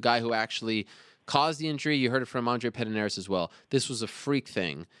heard it from the guy who actually caused the injury. You heard it from Andre Pederneiras as well. This was a freak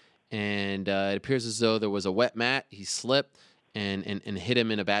thing. and it appears as though there was a wet mat. He slipped and hit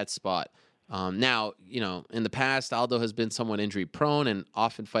him in a bad spot. Now, in the past, Aldo has been somewhat injury prone, and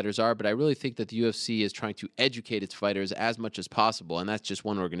often fighters are, but I really think that the UFC is trying to educate its fighters as much as possible, and that's just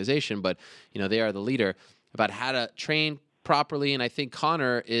one organization, but they are the leader, about how to train properly. And I think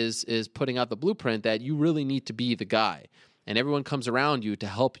Conor is putting out the blueprint that you really need to be the guy, and everyone comes around you to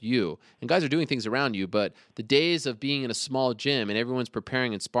help you, and guys are doing things around you. But the days of being in a small gym and everyone's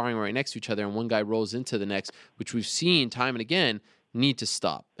preparing and sparring right next to each other and one guy rolls into the next, which we've seen time and again, need to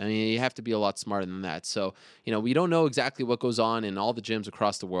stop. I mean, you have to be a lot smarter than that. So, we don't know exactly what goes on in all the gyms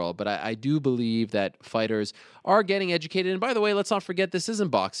across the world, but I do believe that fighters are getting educated. And by the way, let's not forget, this isn't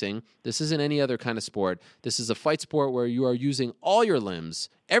boxing. This isn't any other kind of sport. This is a fight sport where you are using all your limbs.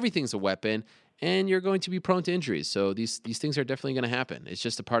 Everything's a weapon, and you're going to be prone to injuries. So these things are definitely going to happen. It's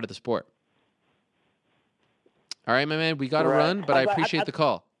just a part of the sport. All right, my man, we got to run, but I appreciate the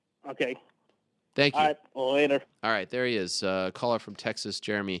call. Okay. Thank you. All right. Later. All right, there he is. Caller from Texas,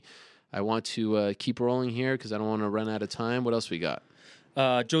 Jeremy. I want to keep rolling here because I don't want to run out of time. What else we got?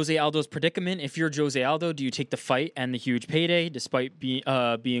 Jose Aldo's predicament. If you're Jose Aldo, do you take the fight and the huge payday despite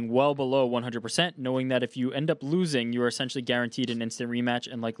being well below 100%, knowing that if you end up losing, you are essentially guaranteed an instant rematch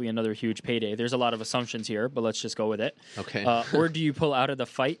and likely another huge payday? There's a lot of assumptions here, but let's just go with it. Okay. Or do you pull out of the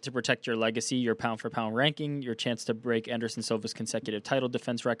fight to protect your legacy, your pound-for-pound ranking, your chance to break Anderson Silva's consecutive title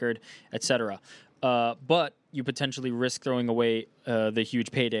defense record, etc.? But you potentially risk throwing away the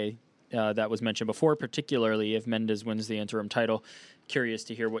huge payday that was mentioned before, particularly if Mendes wins the interim title. Curious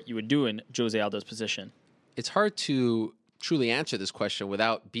to hear what you would do in Jose Aldo's position. It's hard to truly answer this question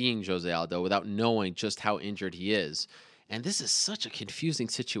without being Jose Aldo, without knowing just how injured he is. And this is such a confusing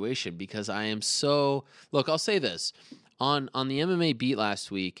situation because I am so... Look, I'll say this. On the MMA beat last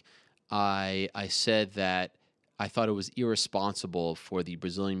week, I said that I thought it was irresponsible for the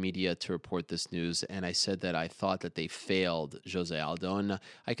Brazilian media to report this news, and I said that I thought that they failed Jose Aldo. And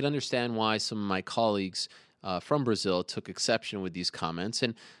I can understand why some of my colleagues from Brazil took exception with these comments.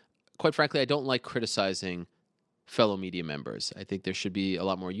 And quite frankly, I don't like criticizing fellow media members. I think there should be a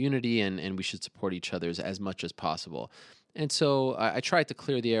lot more unity, and we should support each other as much as possible. And so I tried to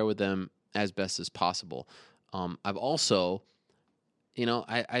clear the air with them as best as possible. I've also,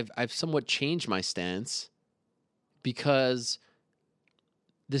 I've somewhat changed my stance because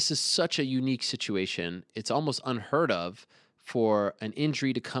this is such a unique situation. It's almost unheard of for an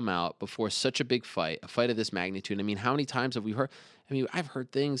injury to come out before such a big fight, a fight of this magnitude. I mean, how many times have we heard? I mean, I've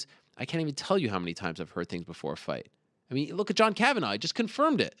heard things. I can't even tell you how many times I've heard things before a fight. I mean, look at John Kavanagh. I just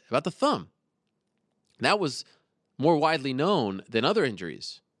confirmed it about the thumb. That was more widely known than other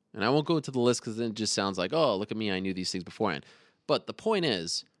injuries. And I won't go into the list because then it just sounds like, oh, look at me, I knew these things beforehand. But the point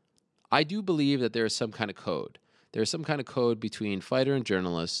is, I do believe that there is some kind of code. There's some kind of code between fighter and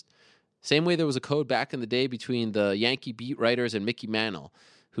journalist. Same way there was a code back in the day between the Yankee beat writers and Mickey Mantle,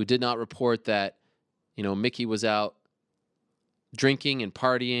 who did not report that, Mickey was out drinking and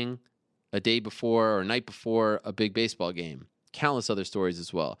partying a day before or a night before a big baseball game. Countless other stories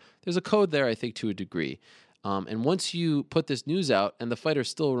as well. There's a code there, I think, to a degree. And once you put this news out and the fighter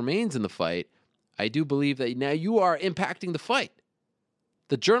still remains in the fight, I do believe that now you are impacting the fight.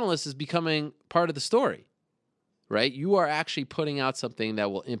 The journalist is becoming part of the story. Right? You are actually putting out something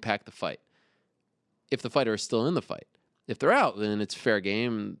that will impact the fight if the fighter is still in the fight. If they're out, then it's fair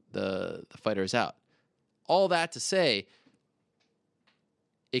game. The fighter is out. All that to say,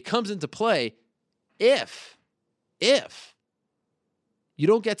 it comes into play if you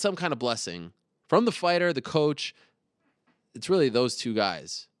don't get some kind of blessing from the fighter, the coach. It's really those two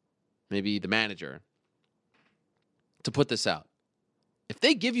guys, maybe the manager, to put this out. If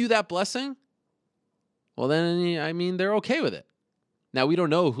they give you that blessing, well, then, I mean, they're okay with it. Now, we don't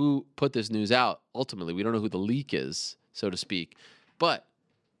know who put this news out. Ultimately, we don't know who the leak is, so to speak. But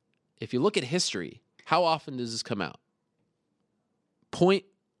if you look at history, how often does this come out?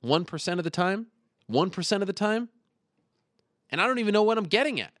 0.1% of the time? 1% of the time? And I don't even know what I'm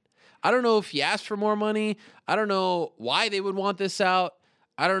getting at. I don't know if he asked for more money. I don't know why they would want this out.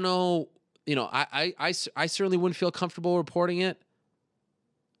 I don't know. I certainly wouldn't feel comfortable reporting it.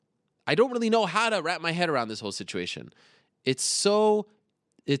 I don't really know how to wrap my head around this whole situation. It's so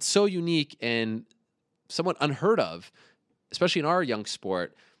unique and somewhat unheard of, especially in our young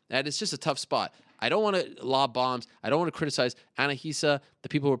sport, that it's just a tough spot. I don't want to lob bombs. I don't want to criticize Anahisa. The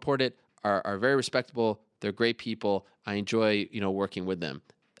people who report it are very respectable. They're great people. I enjoy, working with them.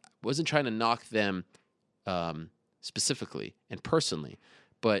 I wasn't trying to knock them specifically and personally.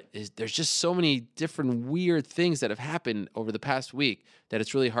 But there's just so many different weird things that have happened over the past week that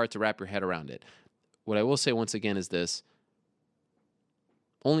it's really hard to wrap your head around it. What I will say once again is this.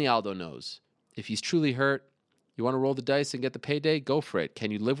 Only Aldo knows. If he's truly hurt, you want to roll the dice and get the payday, go for it.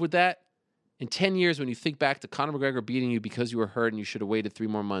 Can you live with that? In 10 years, when you think back to Conor McGregor beating you because you were hurt and you should have waited 3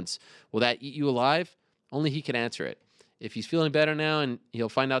 more months, will that eat you alive? Only he can answer it. If he's feeling better now, and he'll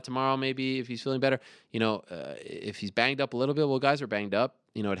find out tomorrow maybe if he's feeling better, if he's banged up a little bit, well, guys are banged up.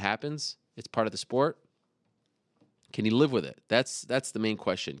 It happens. It's part of the sport. Can he live with it? That's the main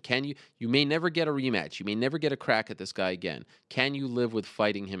question. Can you? You may never get a rematch. You may never get a crack at this guy again. Can you live with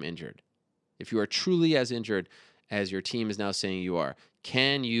fighting him injured? If you are truly as injured as your team is now saying you are,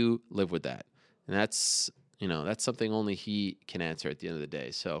 can you live with that? And that's something only he can answer at the end of the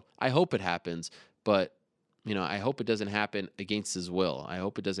day. So I hope it happens, but I hope it doesn't happen against his will. I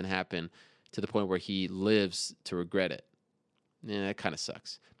hope it doesn't happen to the point where he lives to regret it. Yeah, that kind of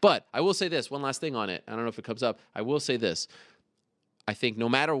sucks. But I will say this, one last thing on it. I don't know if it comes up. I will say this. I think no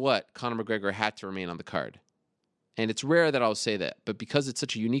matter what, Conor McGregor had to remain on the card. And it's rare that I'll say that, but because it's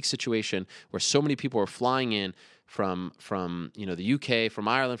such a unique situation where so many people are flying in from the UK, from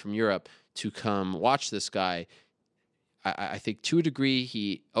Ireland, from Europe to come watch this guy, I think to a degree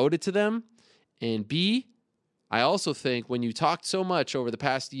he owed it to them. And B, I also think when you talked so much over the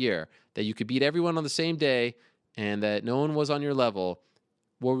past year that you could beat everyone on the same day and that no one was on your level,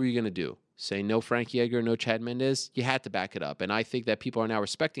 what were you going to do? Say no Frankie Edgar, no Chad Mendes? You had to back it up. And I think that people are now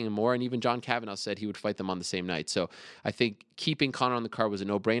respecting him more. And even John Kavanagh said he would fight them on the same night. So I think keeping Conor on the card was a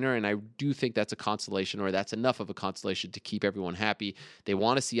no-brainer. And I do think that's a consolation, or that's enough of a consolation to keep everyone happy. They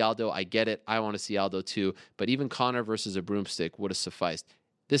want to see Aldo. I get it. I want to see Aldo too. But even Conor versus a broomstick would have sufficed.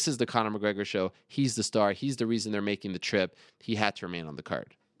 This is the Conor McGregor show. He's the star. He's the reason they're making the trip. He had to remain on the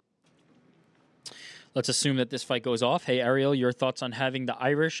card. Let's assume that this fight goes off. Hey, Ariel, your thoughts on having the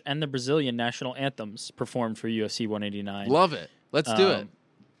Irish and the Brazilian national anthems performed for UFC 189? Love it. Let's do it.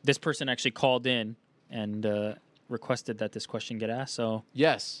 This person actually called in and requested that this question get asked. So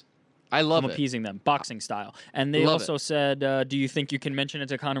yes, I love I'm appeasing them, boxing style. And they also said, do you think you can mention it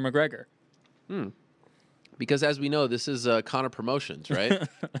to Conor McGregor? Because as we know, this is Conor Promotions, right?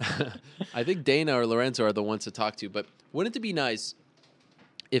 I think Dana or Lorenzo are the ones to talk to. But wouldn't it be nice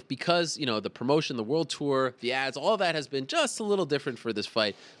if, because, the promotion, the world tour, the ads, all of that has been just a little different for this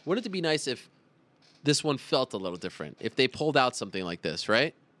fight, wouldn't it be nice if this one felt a little different, if they pulled out something like this,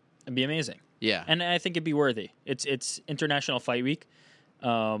 right? It'd be amazing. Yeah. And I think it'd be worthy. It's International Fight Week.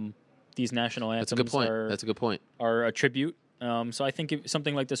 These national anthems That's a good point. Are a tribute. So I think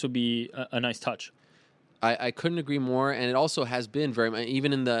something like this would be a nice touch. I couldn't agree more, and it also has been very much,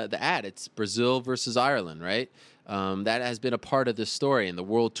 even in the ad, it's Brazil versus Ireland, right? That has been a part of this story, and the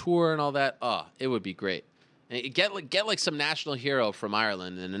world tour and all that. It would be great. And get like some national hero from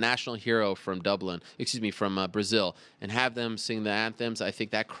Ireland and a national hero from from Brazil, and have them sing the anthems. I think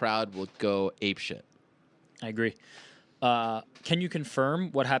that crowd will go apeshit. I agree. Can you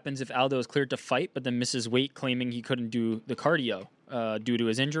confirm what happens if Aldo is cleared to fight but then misses weight, claiming he couldn't do the cardio due to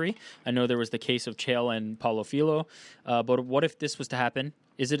his injury? I know there was the case of Chael and Paulo Filho, but what if this was to happen?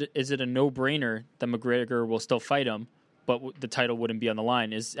 Is it a no-brainer that McGregor will still fight him, but the title wouldn't be on the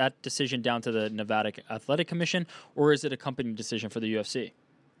line? Is that decision down to the Nevada Athletic Commission, or is it a company decision for the UFC?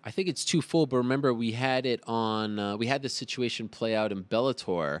 I think it's twofold, but remember we had it on. We had this situation play out in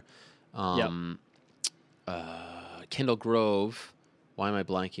Bellator. Kendall Grove. Why am I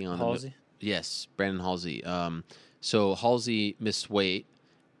blanking on Halsey? Yes, Brandon Halsey. So Halsey missed weight,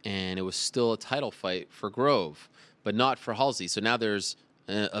 and it was still a title fight for Grove, but not for Halsey. So now there's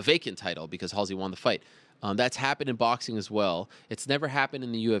a vacant title because Halsey won the fight. That's happened in boxing as well. It's never happened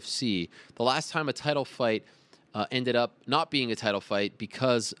in the UFC. The last time a title fight ended up not being a title fight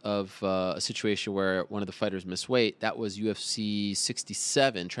because of a situation where one of the fighters missed weight, that was UFC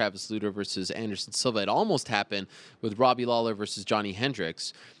 67, Travis Lutter versus Anderson Silva. It almost happened with Robbie Lawler versus Johnny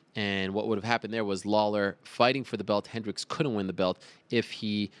Hendricks. And what would have happened there was Lawler fighting for the belt. Hendricks couldn't win the belt if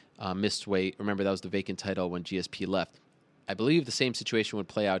he missed weight. Remember, that was the vacant title when GSP left. I believe the same situation would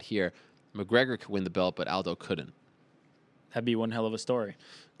play out here. McGregor could win the belt, but Aldo couldn't. That'd be one hell of a story.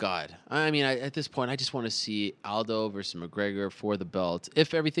 God. I mean, at this point, I just want to see Aldo versus McGregor for the belt.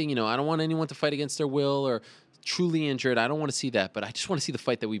 If everything, I don't want anyone to fight against their will or truly injured. I don't want to see that, but I just want to see the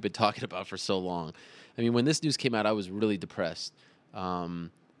fight that we've been talking about for so long. I mean, when this news came out, I was really depressed. And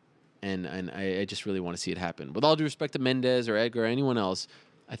I just really want to see it happen. With all due respect to Mendes or Edgar or anyone else,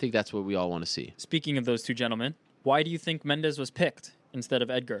 I think that's what we all want to see. Speaking of those two gentlemen, why do you think Mendes was picked instead of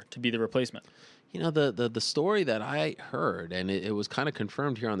Edgar to be the replacement? The story that I heard, and it was kind of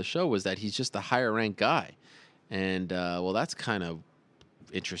confirmed here on the show, was that he's just a higher ranked guy. And, that's kind of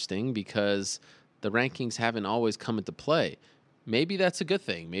interesting because the rankings haven't always come into play. Maybe that's a good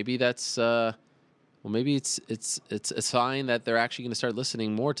thing. Maybe that's well, maybe it's a sign that they're actually going to start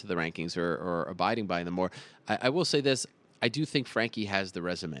listening more to the rankings or abiding by them more. I will say this. I do think Frankie has the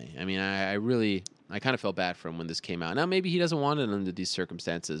resume. I mean, I kind of felt bad for him when this came out. Now, maybe he doesn't want it under these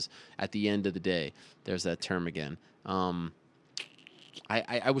circumstances. At the end of the day, there's that term again.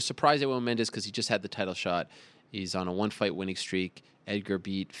 I was surprised at Mendes because he just had the title shot. He's on a one-fight winning streak. Edgar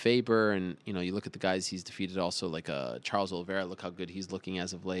beat Faber, and you look at the guys he's defeated also, like Charles Oliveira. Look how good he's looking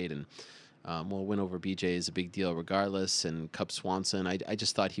as of late, and well, win over BJ is a big deal regardless. And Cup Swanson, I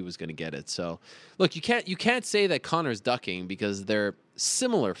just thought he was going to get it. So, look, you can't say that Conor's ducking because they're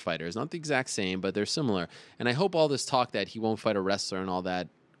similar fighters, not the exact same, but they're similar. And I hope all this talk that he won't fight a wrestler and all that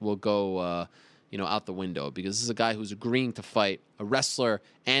will go, out the window, because this is a guy who's agreeing to fight a wrestler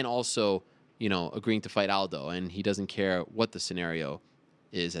and also, agreeing to fight Aldo, and he doesn't care what the scenario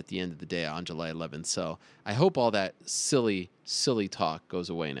is at the end of the day on July 11th. So I hope all that silly talk goes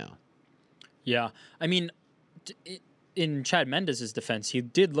away now. Yeah, I mean, in Chad Mendes' defense, he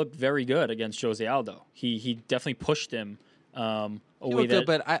did look very good against Jose Aldo. He definitely pushed him away.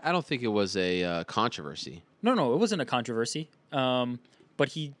 But I don't think it was a controversy. No, it wasn't a controversy. But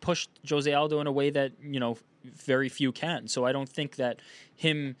he pushed Jose Aldo in a way that very few can. So I don't think that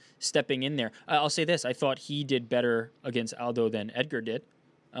him stepping in there. I'll say this: I thought he did better against Aldo than Edgar did.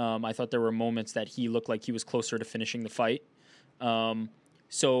 I thought there were moments that he looked like he was closer to finishing the fight.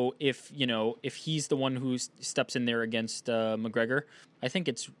 So if he's the one who steps in there against McGregor, I think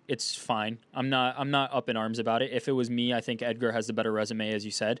it's fine. I'm not up in arms about it. If it was me, I think Edgar has the better resume, as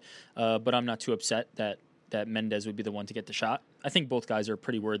you said. But I'm not too upset that Mendes would be the one to get the shot. I think both guys are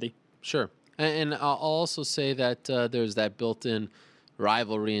pretty worthy. Sure, and I'll also say that there's that built-in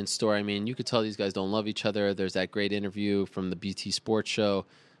rivalry in store. I mean, you could tell these guys don't love each other. There's that great interview from the BT Sports Show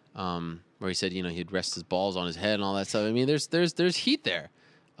where he said he'd rest his balls on his head and all that stuff. I mean, there's heat there.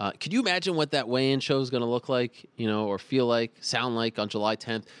 Could you imagine what that weigh-in show is going to look like, or feel like, sound like on July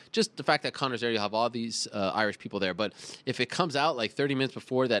 10th? Just the fact that Conor's there, you'll have all these Irish people there. But if it comes out like 30 minutes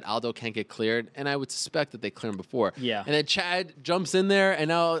before that Aldo can't get cleared, and I would suspect that they clear him before. Yeah. And then Chad jumps in there, and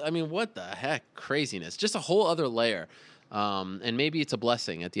now, I mean, what the heck? Craziness. Just a whole other layer. And maybe it's a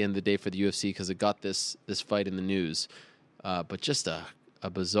blessing at the end of the day for the UFC because it got this fight in the news. But just a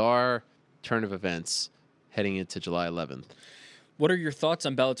bizarre turn of events heading into July 11th. What are your thoughts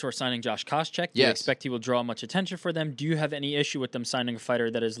on Bellator signing Josh Koscheck? Do you expect he will draw much attention for them? Do you have any issue with them signing a fighter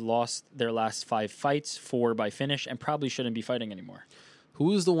that has lost their last 5 fights, 4 by finish, and probably shouldn't be fighting anymore?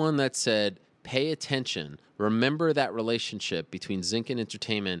 Who's the one that said, pay attention, remember that relationship between Zinkin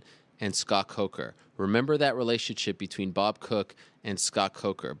Entertainment and Scott Coker? Remember that relationship between Bob Cook and Scott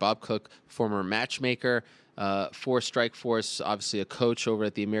Coker. Bob Cook, former matchmaker, for Strikeforce, obviously a coach over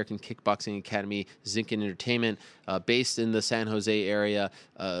at the American Kickboxing Academy, Zinkin Entertainment, based in the San Jose area,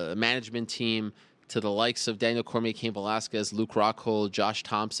 a management team to the likes of Daniel Cormier, Cain Velasquez, Luke Rockhold, Josh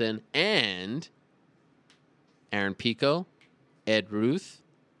Thompson, and Aaron Pico, Ed Ruth,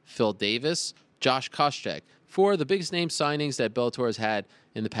 Phil Davis, Josh Koscheck, 4 of the biggest name signings that Bellator has had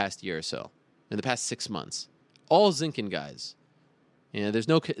in the past year or so, in the past 6 months. All Zinkin guys. There's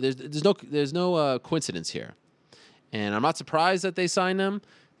no coincidence here, and I'm not surprised that they signed them.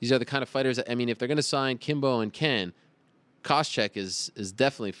 These are the kind of fighters that, I mean, if they're going to sign Kimbo and Ken, Koscheck is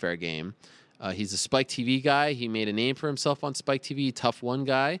definitely fair game. He's a Spike TV guy. He made a name for himself on Spike TV, tough one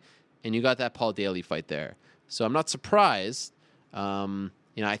guy, and you got that Paul Daly fight there. So I'm not surprised.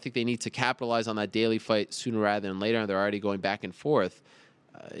 I think they need to capitalize on that Daly fight sooner rather than later, and they're already going back and forth.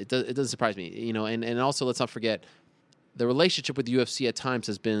 It doesn't surprise me, and also let's not forget, the relationship with the UFC at times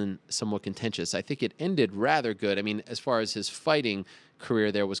has been somewhat contentious. I think it ended rather good. I mean, as far as his fighting career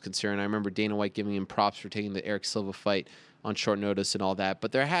there was concerned, I remember Dana White giving him props for taking the Eric Silva fight on short notice and all that.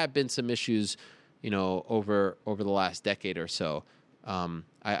 But there have been some issues, over the last decade or so.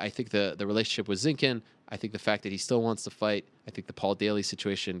 I think the relationship with Zinkin, I think the fact that he still wants to fight, I think the Paul Daly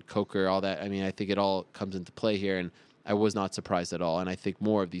situation, Coker, all that, I mean, I think it all comes into play here, and I was not surprised at all. And I think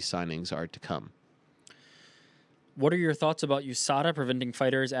more of these signings are to come. What are your thoughts about USADA preventing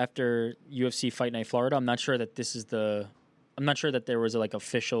fighters after UFC Fight Night Florida? I'm not sure that there was a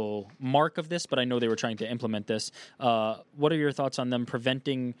official mark of this, but I know they were trying to implement this. What are your thoughts on them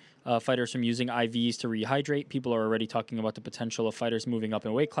preventing fighters from using IVs to rehydrate? People are already talking about the potential of fighters moving up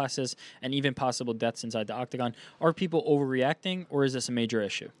in weight classes and even possible deaths inside the octagon. Are people overreacting, or is this a major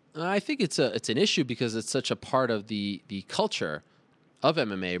issue? I think it's an issue because it's such a part of the culture of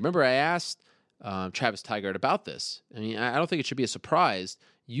MMA. Remember, I asked Travis Tigard about this. I mean, I don't think it should be a surprise.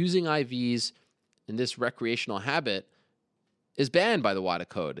 Using IVs in this recreational habit is banned by the WADA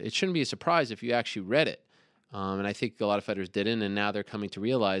code. It shouldn't be a surprise if you actually read it. And I think a lot of fighters didn't, and now they're coming to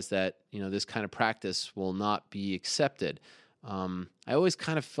realize that, this kind of practice will not be accepted. I always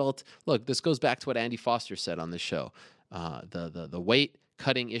kind of felt, look, this goes back to what Andy Foster said on this show. The weight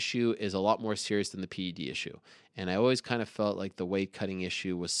cutting issue is a lot more serious than the PED issue. And I always kind of felt like the weight cutting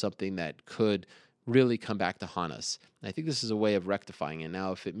issue was something that could really come back to haunt us. And I think this is a way of rectifying it.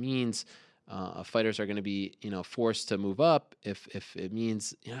 Now, if it means fighters are going to be, forced to move up, if it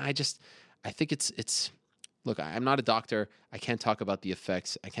means, I think it's look, I'm not a doctor. I can't talk about the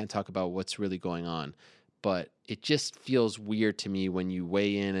effects. I can't talk about what's really going on. But it just feels weird to me when you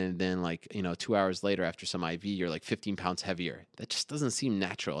weigh in and then 2 hours later after some IV, you're like 15 pounds heavier. That just doesn't seem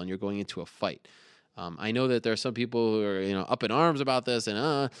natural, and you're going into a fight. I know that there are some people who are, up in arms about this, and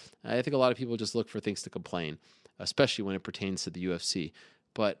I think a lot of people just look for things to complain, especially when it pertains to the UFC.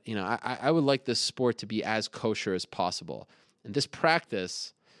 But, I would like this sport to be as kosher as possible. And this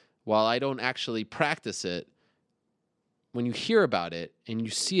practice, while I don't actually practice it, when you hear about it and you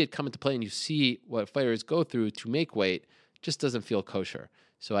see it come into play and you see what fighters go through to make weight, it just doesn't feel kosher.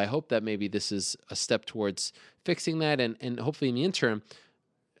 So I hope that maybe this is a step towards fixing that, and hopefully in the interim,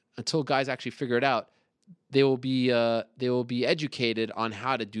 until guys actually figure it out, they will be educated on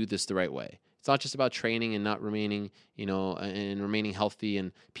how to do this the right way. It's not just about training and not remaining, and remaining healthy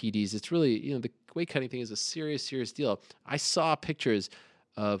and PDs. It's really, the weight cutting thing is a serious, serious deal. I saw pictures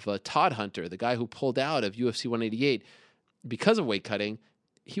of Todd Hunter, the guy who pulled out of UFC 188 because of weight cutting.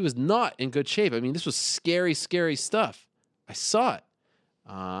 He was not in good shape. I mean, this was scary, scary stuff. I saw it.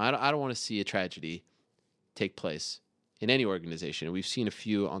 I don't want to see a tragedy take place in any organization. We've seen a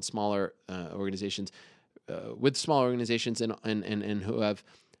few on smaller organizations, with smaller organizations and who have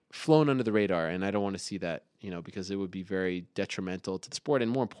flown under the radar. And I don't want to see that, because it would be very detrimental to the sport. And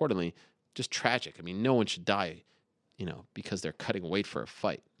more importantly, just tragic. I mean, no one should die, because they're cutting weight for a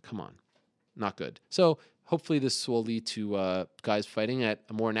fight. Come on. Not good. So hopefully this will lead to guys fighting at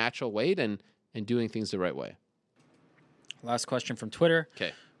a more natural weight and doing things the right way. Last question from Twitter.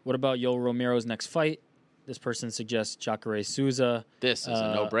 Okay. What about Yoel Romero's next fight? This person suggests Jacare Souza. This is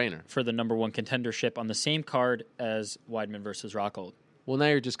a no-brainer. For the number one contendership on the same card as Weidman versus Rockhold. Well, now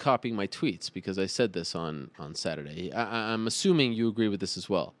you're just copying my tweets because I said this on Saturday. I'm assuming you agree with this as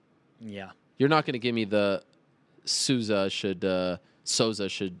well. Yeah. You're not going to give me the Souza should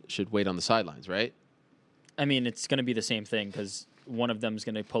wait on the sidelines, right? I mean, it's going to be the same thing because one of them is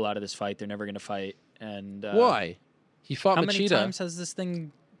going to pull out of this fight. They're never going to fight. And why? He fought how Machida. Many times has this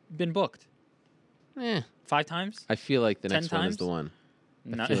thing been booked? 5 times? I feel like the 10 next one is the one.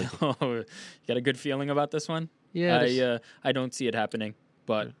 You got a good feeling about this one? Yeah. I don't see it happening,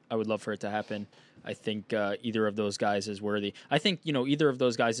 but I would love for it to happen. I think either of those guys is worthy. I think, either of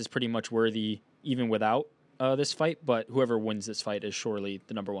those guys is pretty much worthy even without this fight, but whoever wins this fight is surely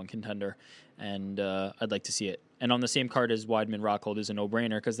the number one contender, and I'd like to see it. And on the same card as Weidman Rockhold is a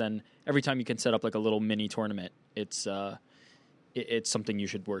no-brainer, because then every time you can set up like a little mini tournament, it's something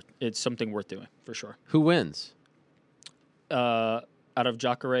it's something worth doing for sure. Who wins? Out of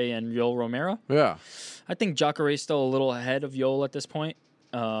Jacare and Yoel Romero? Yeah. I think Jacare is still a little ahead of Yoel at this point.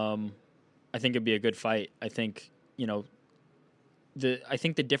 I think it'd be a good fight. I think, I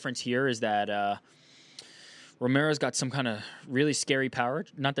think the difference here is that Romero's got some kind of really scary power.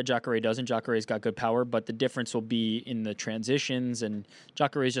 Not that Jacare doesn't. Jacare's got good power, but the difference will be in the transitions, and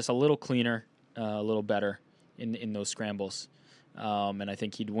Jacare is just a little cleaner, a little better in those scrambles. And I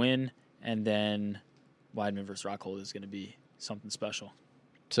think he'd win, and then Weidman versus Rockhold is going to be something special.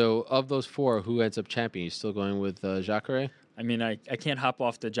 So of those 4, who ends up champion? You still going with Jacare? I mean, I can't hop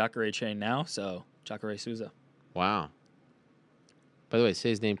off the Jacare chain now, so Jacare Souza. Wow. By the way, say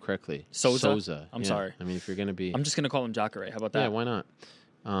his name correctly. Souza. I'm sorry. I mean, if you're going to be... I'm just going to call him Jacare. How about that? Yeah, why not?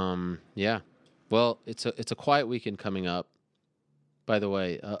 Yeah. Well, it's a quiet weekend coming up. By the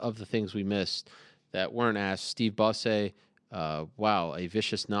way, of the things we missed that weren't asked, Steve Bosse, wow, a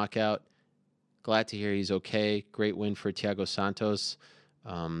vicious knockout. Glad to hear he's okay. Great win for Thiago Santos.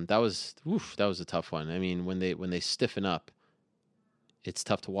 That was a tough one. I mean, when they stiffen up, it's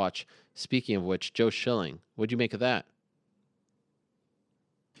tough to watch. Speaking of which, Joe Schilling, what'd you make of that?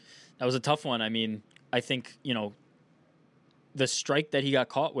 That was a tough one. I mean, I think, the strike that he got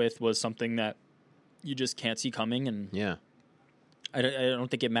caught with was something that you just can't see coming. And yeah, I don't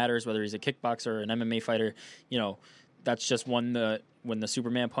think it matters whether he's a kickboxer or an MMA fighter. That's just when the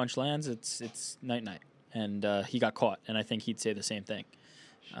Superman punch lands, it's night-night. And he got caught, and I think he'd say the same thing.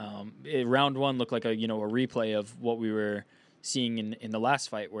 Round 1 looked like a replay of what we were seeing in the last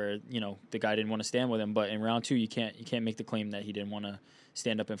fight, where the guy didn't want to stand with him. But in round 2, you can't make the claim that he didn't want to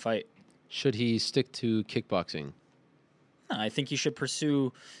stand up and fight. Should he stick to kickboxing? I think he should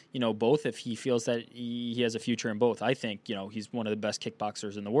pursue, both if he feels that he has a future in both. I think, he's one of the best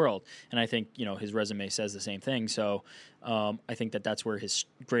kickboxers in the world. And I think, his resume says the same thing. So I think that's where his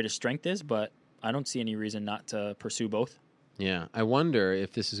greatest strength is, but I don't see any reason not to pursue both. Yeah. I wonder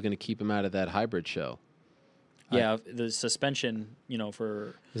if this is going to keep him out of that hybrid show. Yeah, the suspension,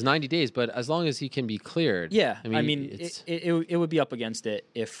 for... It's 90 days, but as long as he can be cleared. Yeah, it would be up against it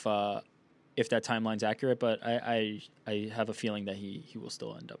if that timeline's accurate, but I have a feeling that he will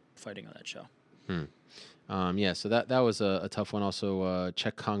still end up fighting on that show. So that was a tough one. Also,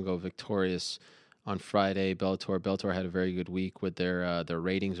 Czech Congo victorious on Friday. Bellator had a very good week with their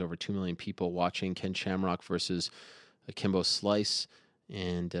ratings, over 2 million people watching Ken Shamrock versus Kimbo Slice,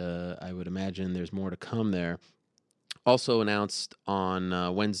 and I would imagine there's more to come there. Also announced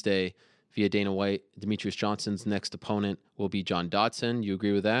on Wednesday via Dana White, Demetrius Johnson's next opponent will be John Dodson. You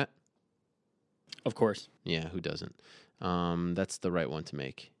agree with that? Of course. Yeah, who doesn't? That's the right one to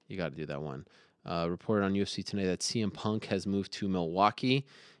make. You got to do that one. Reported on UFC Today that CM Punk has moved to Milwaukee,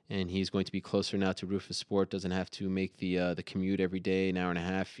 and he's going to be closer now to Rufus Sport. Doesn't have to make the commute every day, an hour and a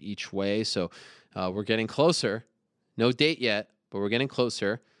half each way. So we're getting closer. No date yet, but we're getting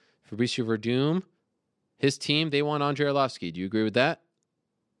closer. Fabricio Verdum, his team, they want Andrei Arlovsky. Do you agree with that?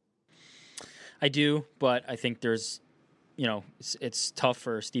 I do, but I think there's, it's tough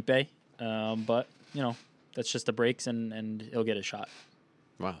for Stipe. But, that's just the breaks, and he'll get a shot.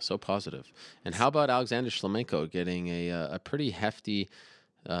 Wow, so positive. And how about Alexander Shlemenko getting a pretty hefty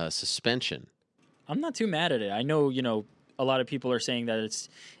suspension? I'm not too mad at it. I know, a lot of people are saying that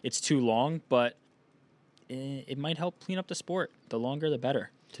it's too long, but it might help clean up the sport. The longer, the better,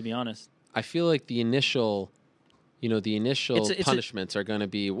 to be honest. I feel like the initial punishments are going to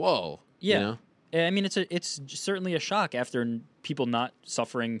be, whoa. Yeah. I mean, it's certainly a shock after people not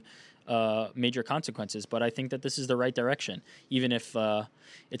suffering major consequences, but I think that this is the right direction, even if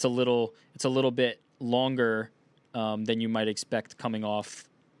it's a little bit longer than you might expect coming off,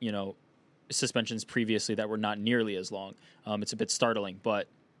 suspensions previously that were not nearly as long. It's a bit startling, but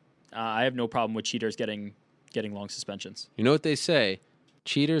I have no problem with cheaters getting long suspensions. You know what they say?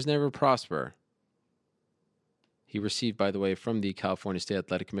 Cheaters never prosper. He received, by the way, from the California State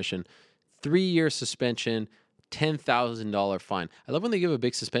Athletic Commission, 3-year suspension, $10,000 fine. I love when they give a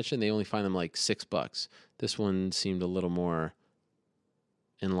big suspension, they only fine them like $6. This one seemed a little more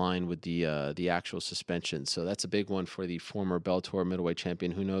in line with the actual suspension. So that's a big one for the former Bellator middleweight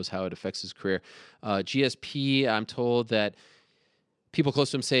champion. Who knows how it affects his career. GSP, I'm told that people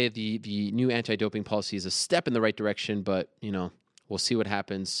close to him say the new anti-doping policy is a step in the right direction, but, we'll see what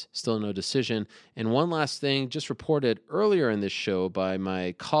happens. Still no decision. And one last thing, just reported earlier in this show by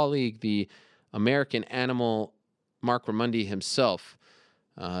my colleague, the American Animal Marc Ramundi himself.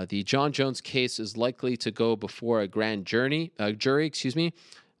 The John Jones case is likely to go before a grand jury. The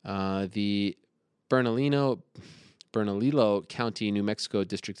Bernalillo County, New Mexico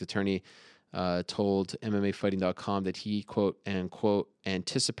District Attorney told MMAfighting.com that he, quote, unquote,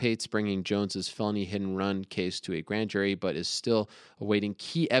 anticipates bringing Jones's felony hit and run case to a grand jury, but is still awaiting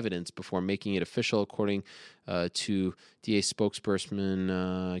key evidence before making it official, according to DA spokesperson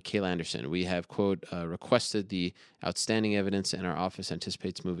Kayla Anderson. We have, quote, requested the outstanding evidence, and our office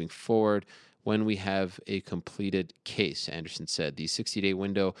anticipates moving forward when we have a completed case, Anderson said. The 60-day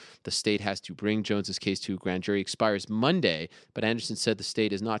window the state has to bring Jones's case to a grand jury expires Monday, but Anderson said the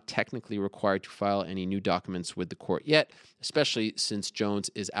state is not technically required to file any new documents with the court yet, especially since Jones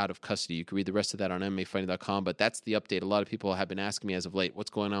is out of custody. You can read the rest of that on MMAfighting.com, but that's the update. A lot of people have been asking me as of late,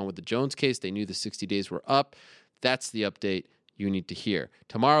 what's going on with the Jones case? They knew the 60 days were up. That's the update you need to hear.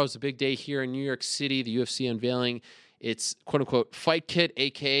 Tomorrow is a big day here in New York City, the UFC unveiling its quote-unquote fight kit,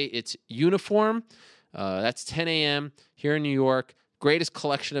 a.k.a. its uniform. That's 10 a.m. here in New York. Greatest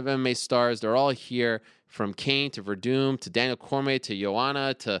collection of MMA stars. They're all here, from Kane to Verdum to Daniel Cormier to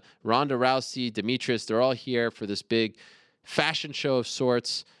Joanna to Ronda Rousey, Demetrius. They're all here for this big fashion show of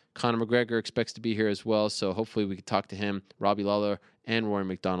sorts. Conor McGregor expects to be here as well, so hopefully we can talk to him, Robbie Lawler, and Rory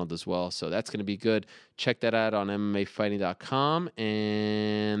McDonald as well. So that's going to be good. Check that out on MMAfighting.com,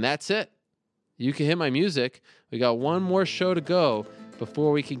 and that's it. You can hit my music. We got one more show to go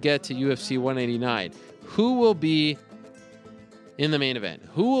before we can get to UFC 189. Who will be in the main event?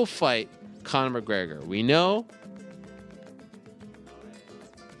 Who will fight Conor McGregor? We know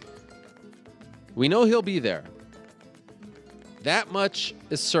he'll be there. That much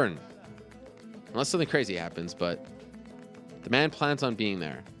is certain. Unless something crazy happens, but the man plans on being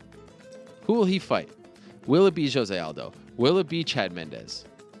there. Who will he fight? Will it be Jose Aldo? Will it be Chad Mendes?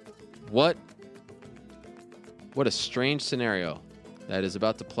 What a strange scenario that is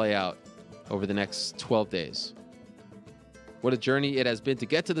about to play out over the next 12 days. What a journey it has been to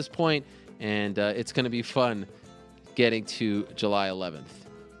get to this point, and it's going to be fun getting to July 11th.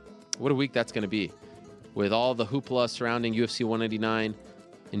 What a week that's going to be, with all the hoopla surrounding UFC 189,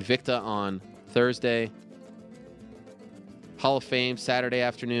 Invicta on Thursday, Hall of Fame Saturday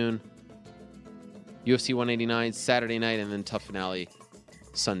afternoon, UFC 189 Saturday night, and then Tough Finale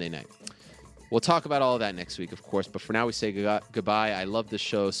Sunday night. We'll talk about all of that next week, of course, but for now we say goodbye. I love this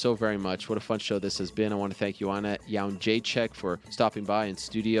show so very much. What a fun show this has been. I want to thank Joanna Jedrzejczyk for stopping by in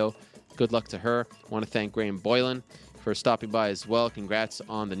studio. Good luck to her. I want to thank Graham Boylan for stopping by as well. Congrats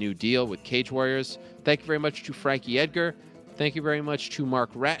on the new deal with Cage Warriors. Thank you very much to Frankie Edgar. Thank you very much to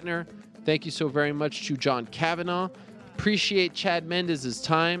Marc Ratner. Thank you so very much to John Kavanagh. Appreciate Chad Mendes'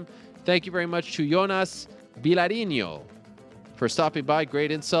 time. Thank you very much to Jonas Bilharinho for stopping by.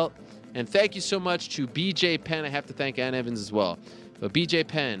 Great insult. And thank you so much to BJ Penn. I have to thank Ann Evans as well. But BJ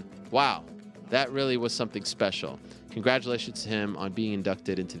Penn, wow, that really was something special. Congratulations to him on being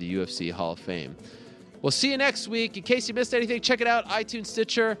inducted into the UFC Hall of Fame. We'll see you next week. In case you missed anything, check it out. iTunes,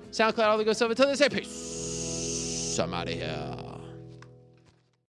 Stitcher, SoundCloud, all the good stuff. Until then, say peace. I'm out of here.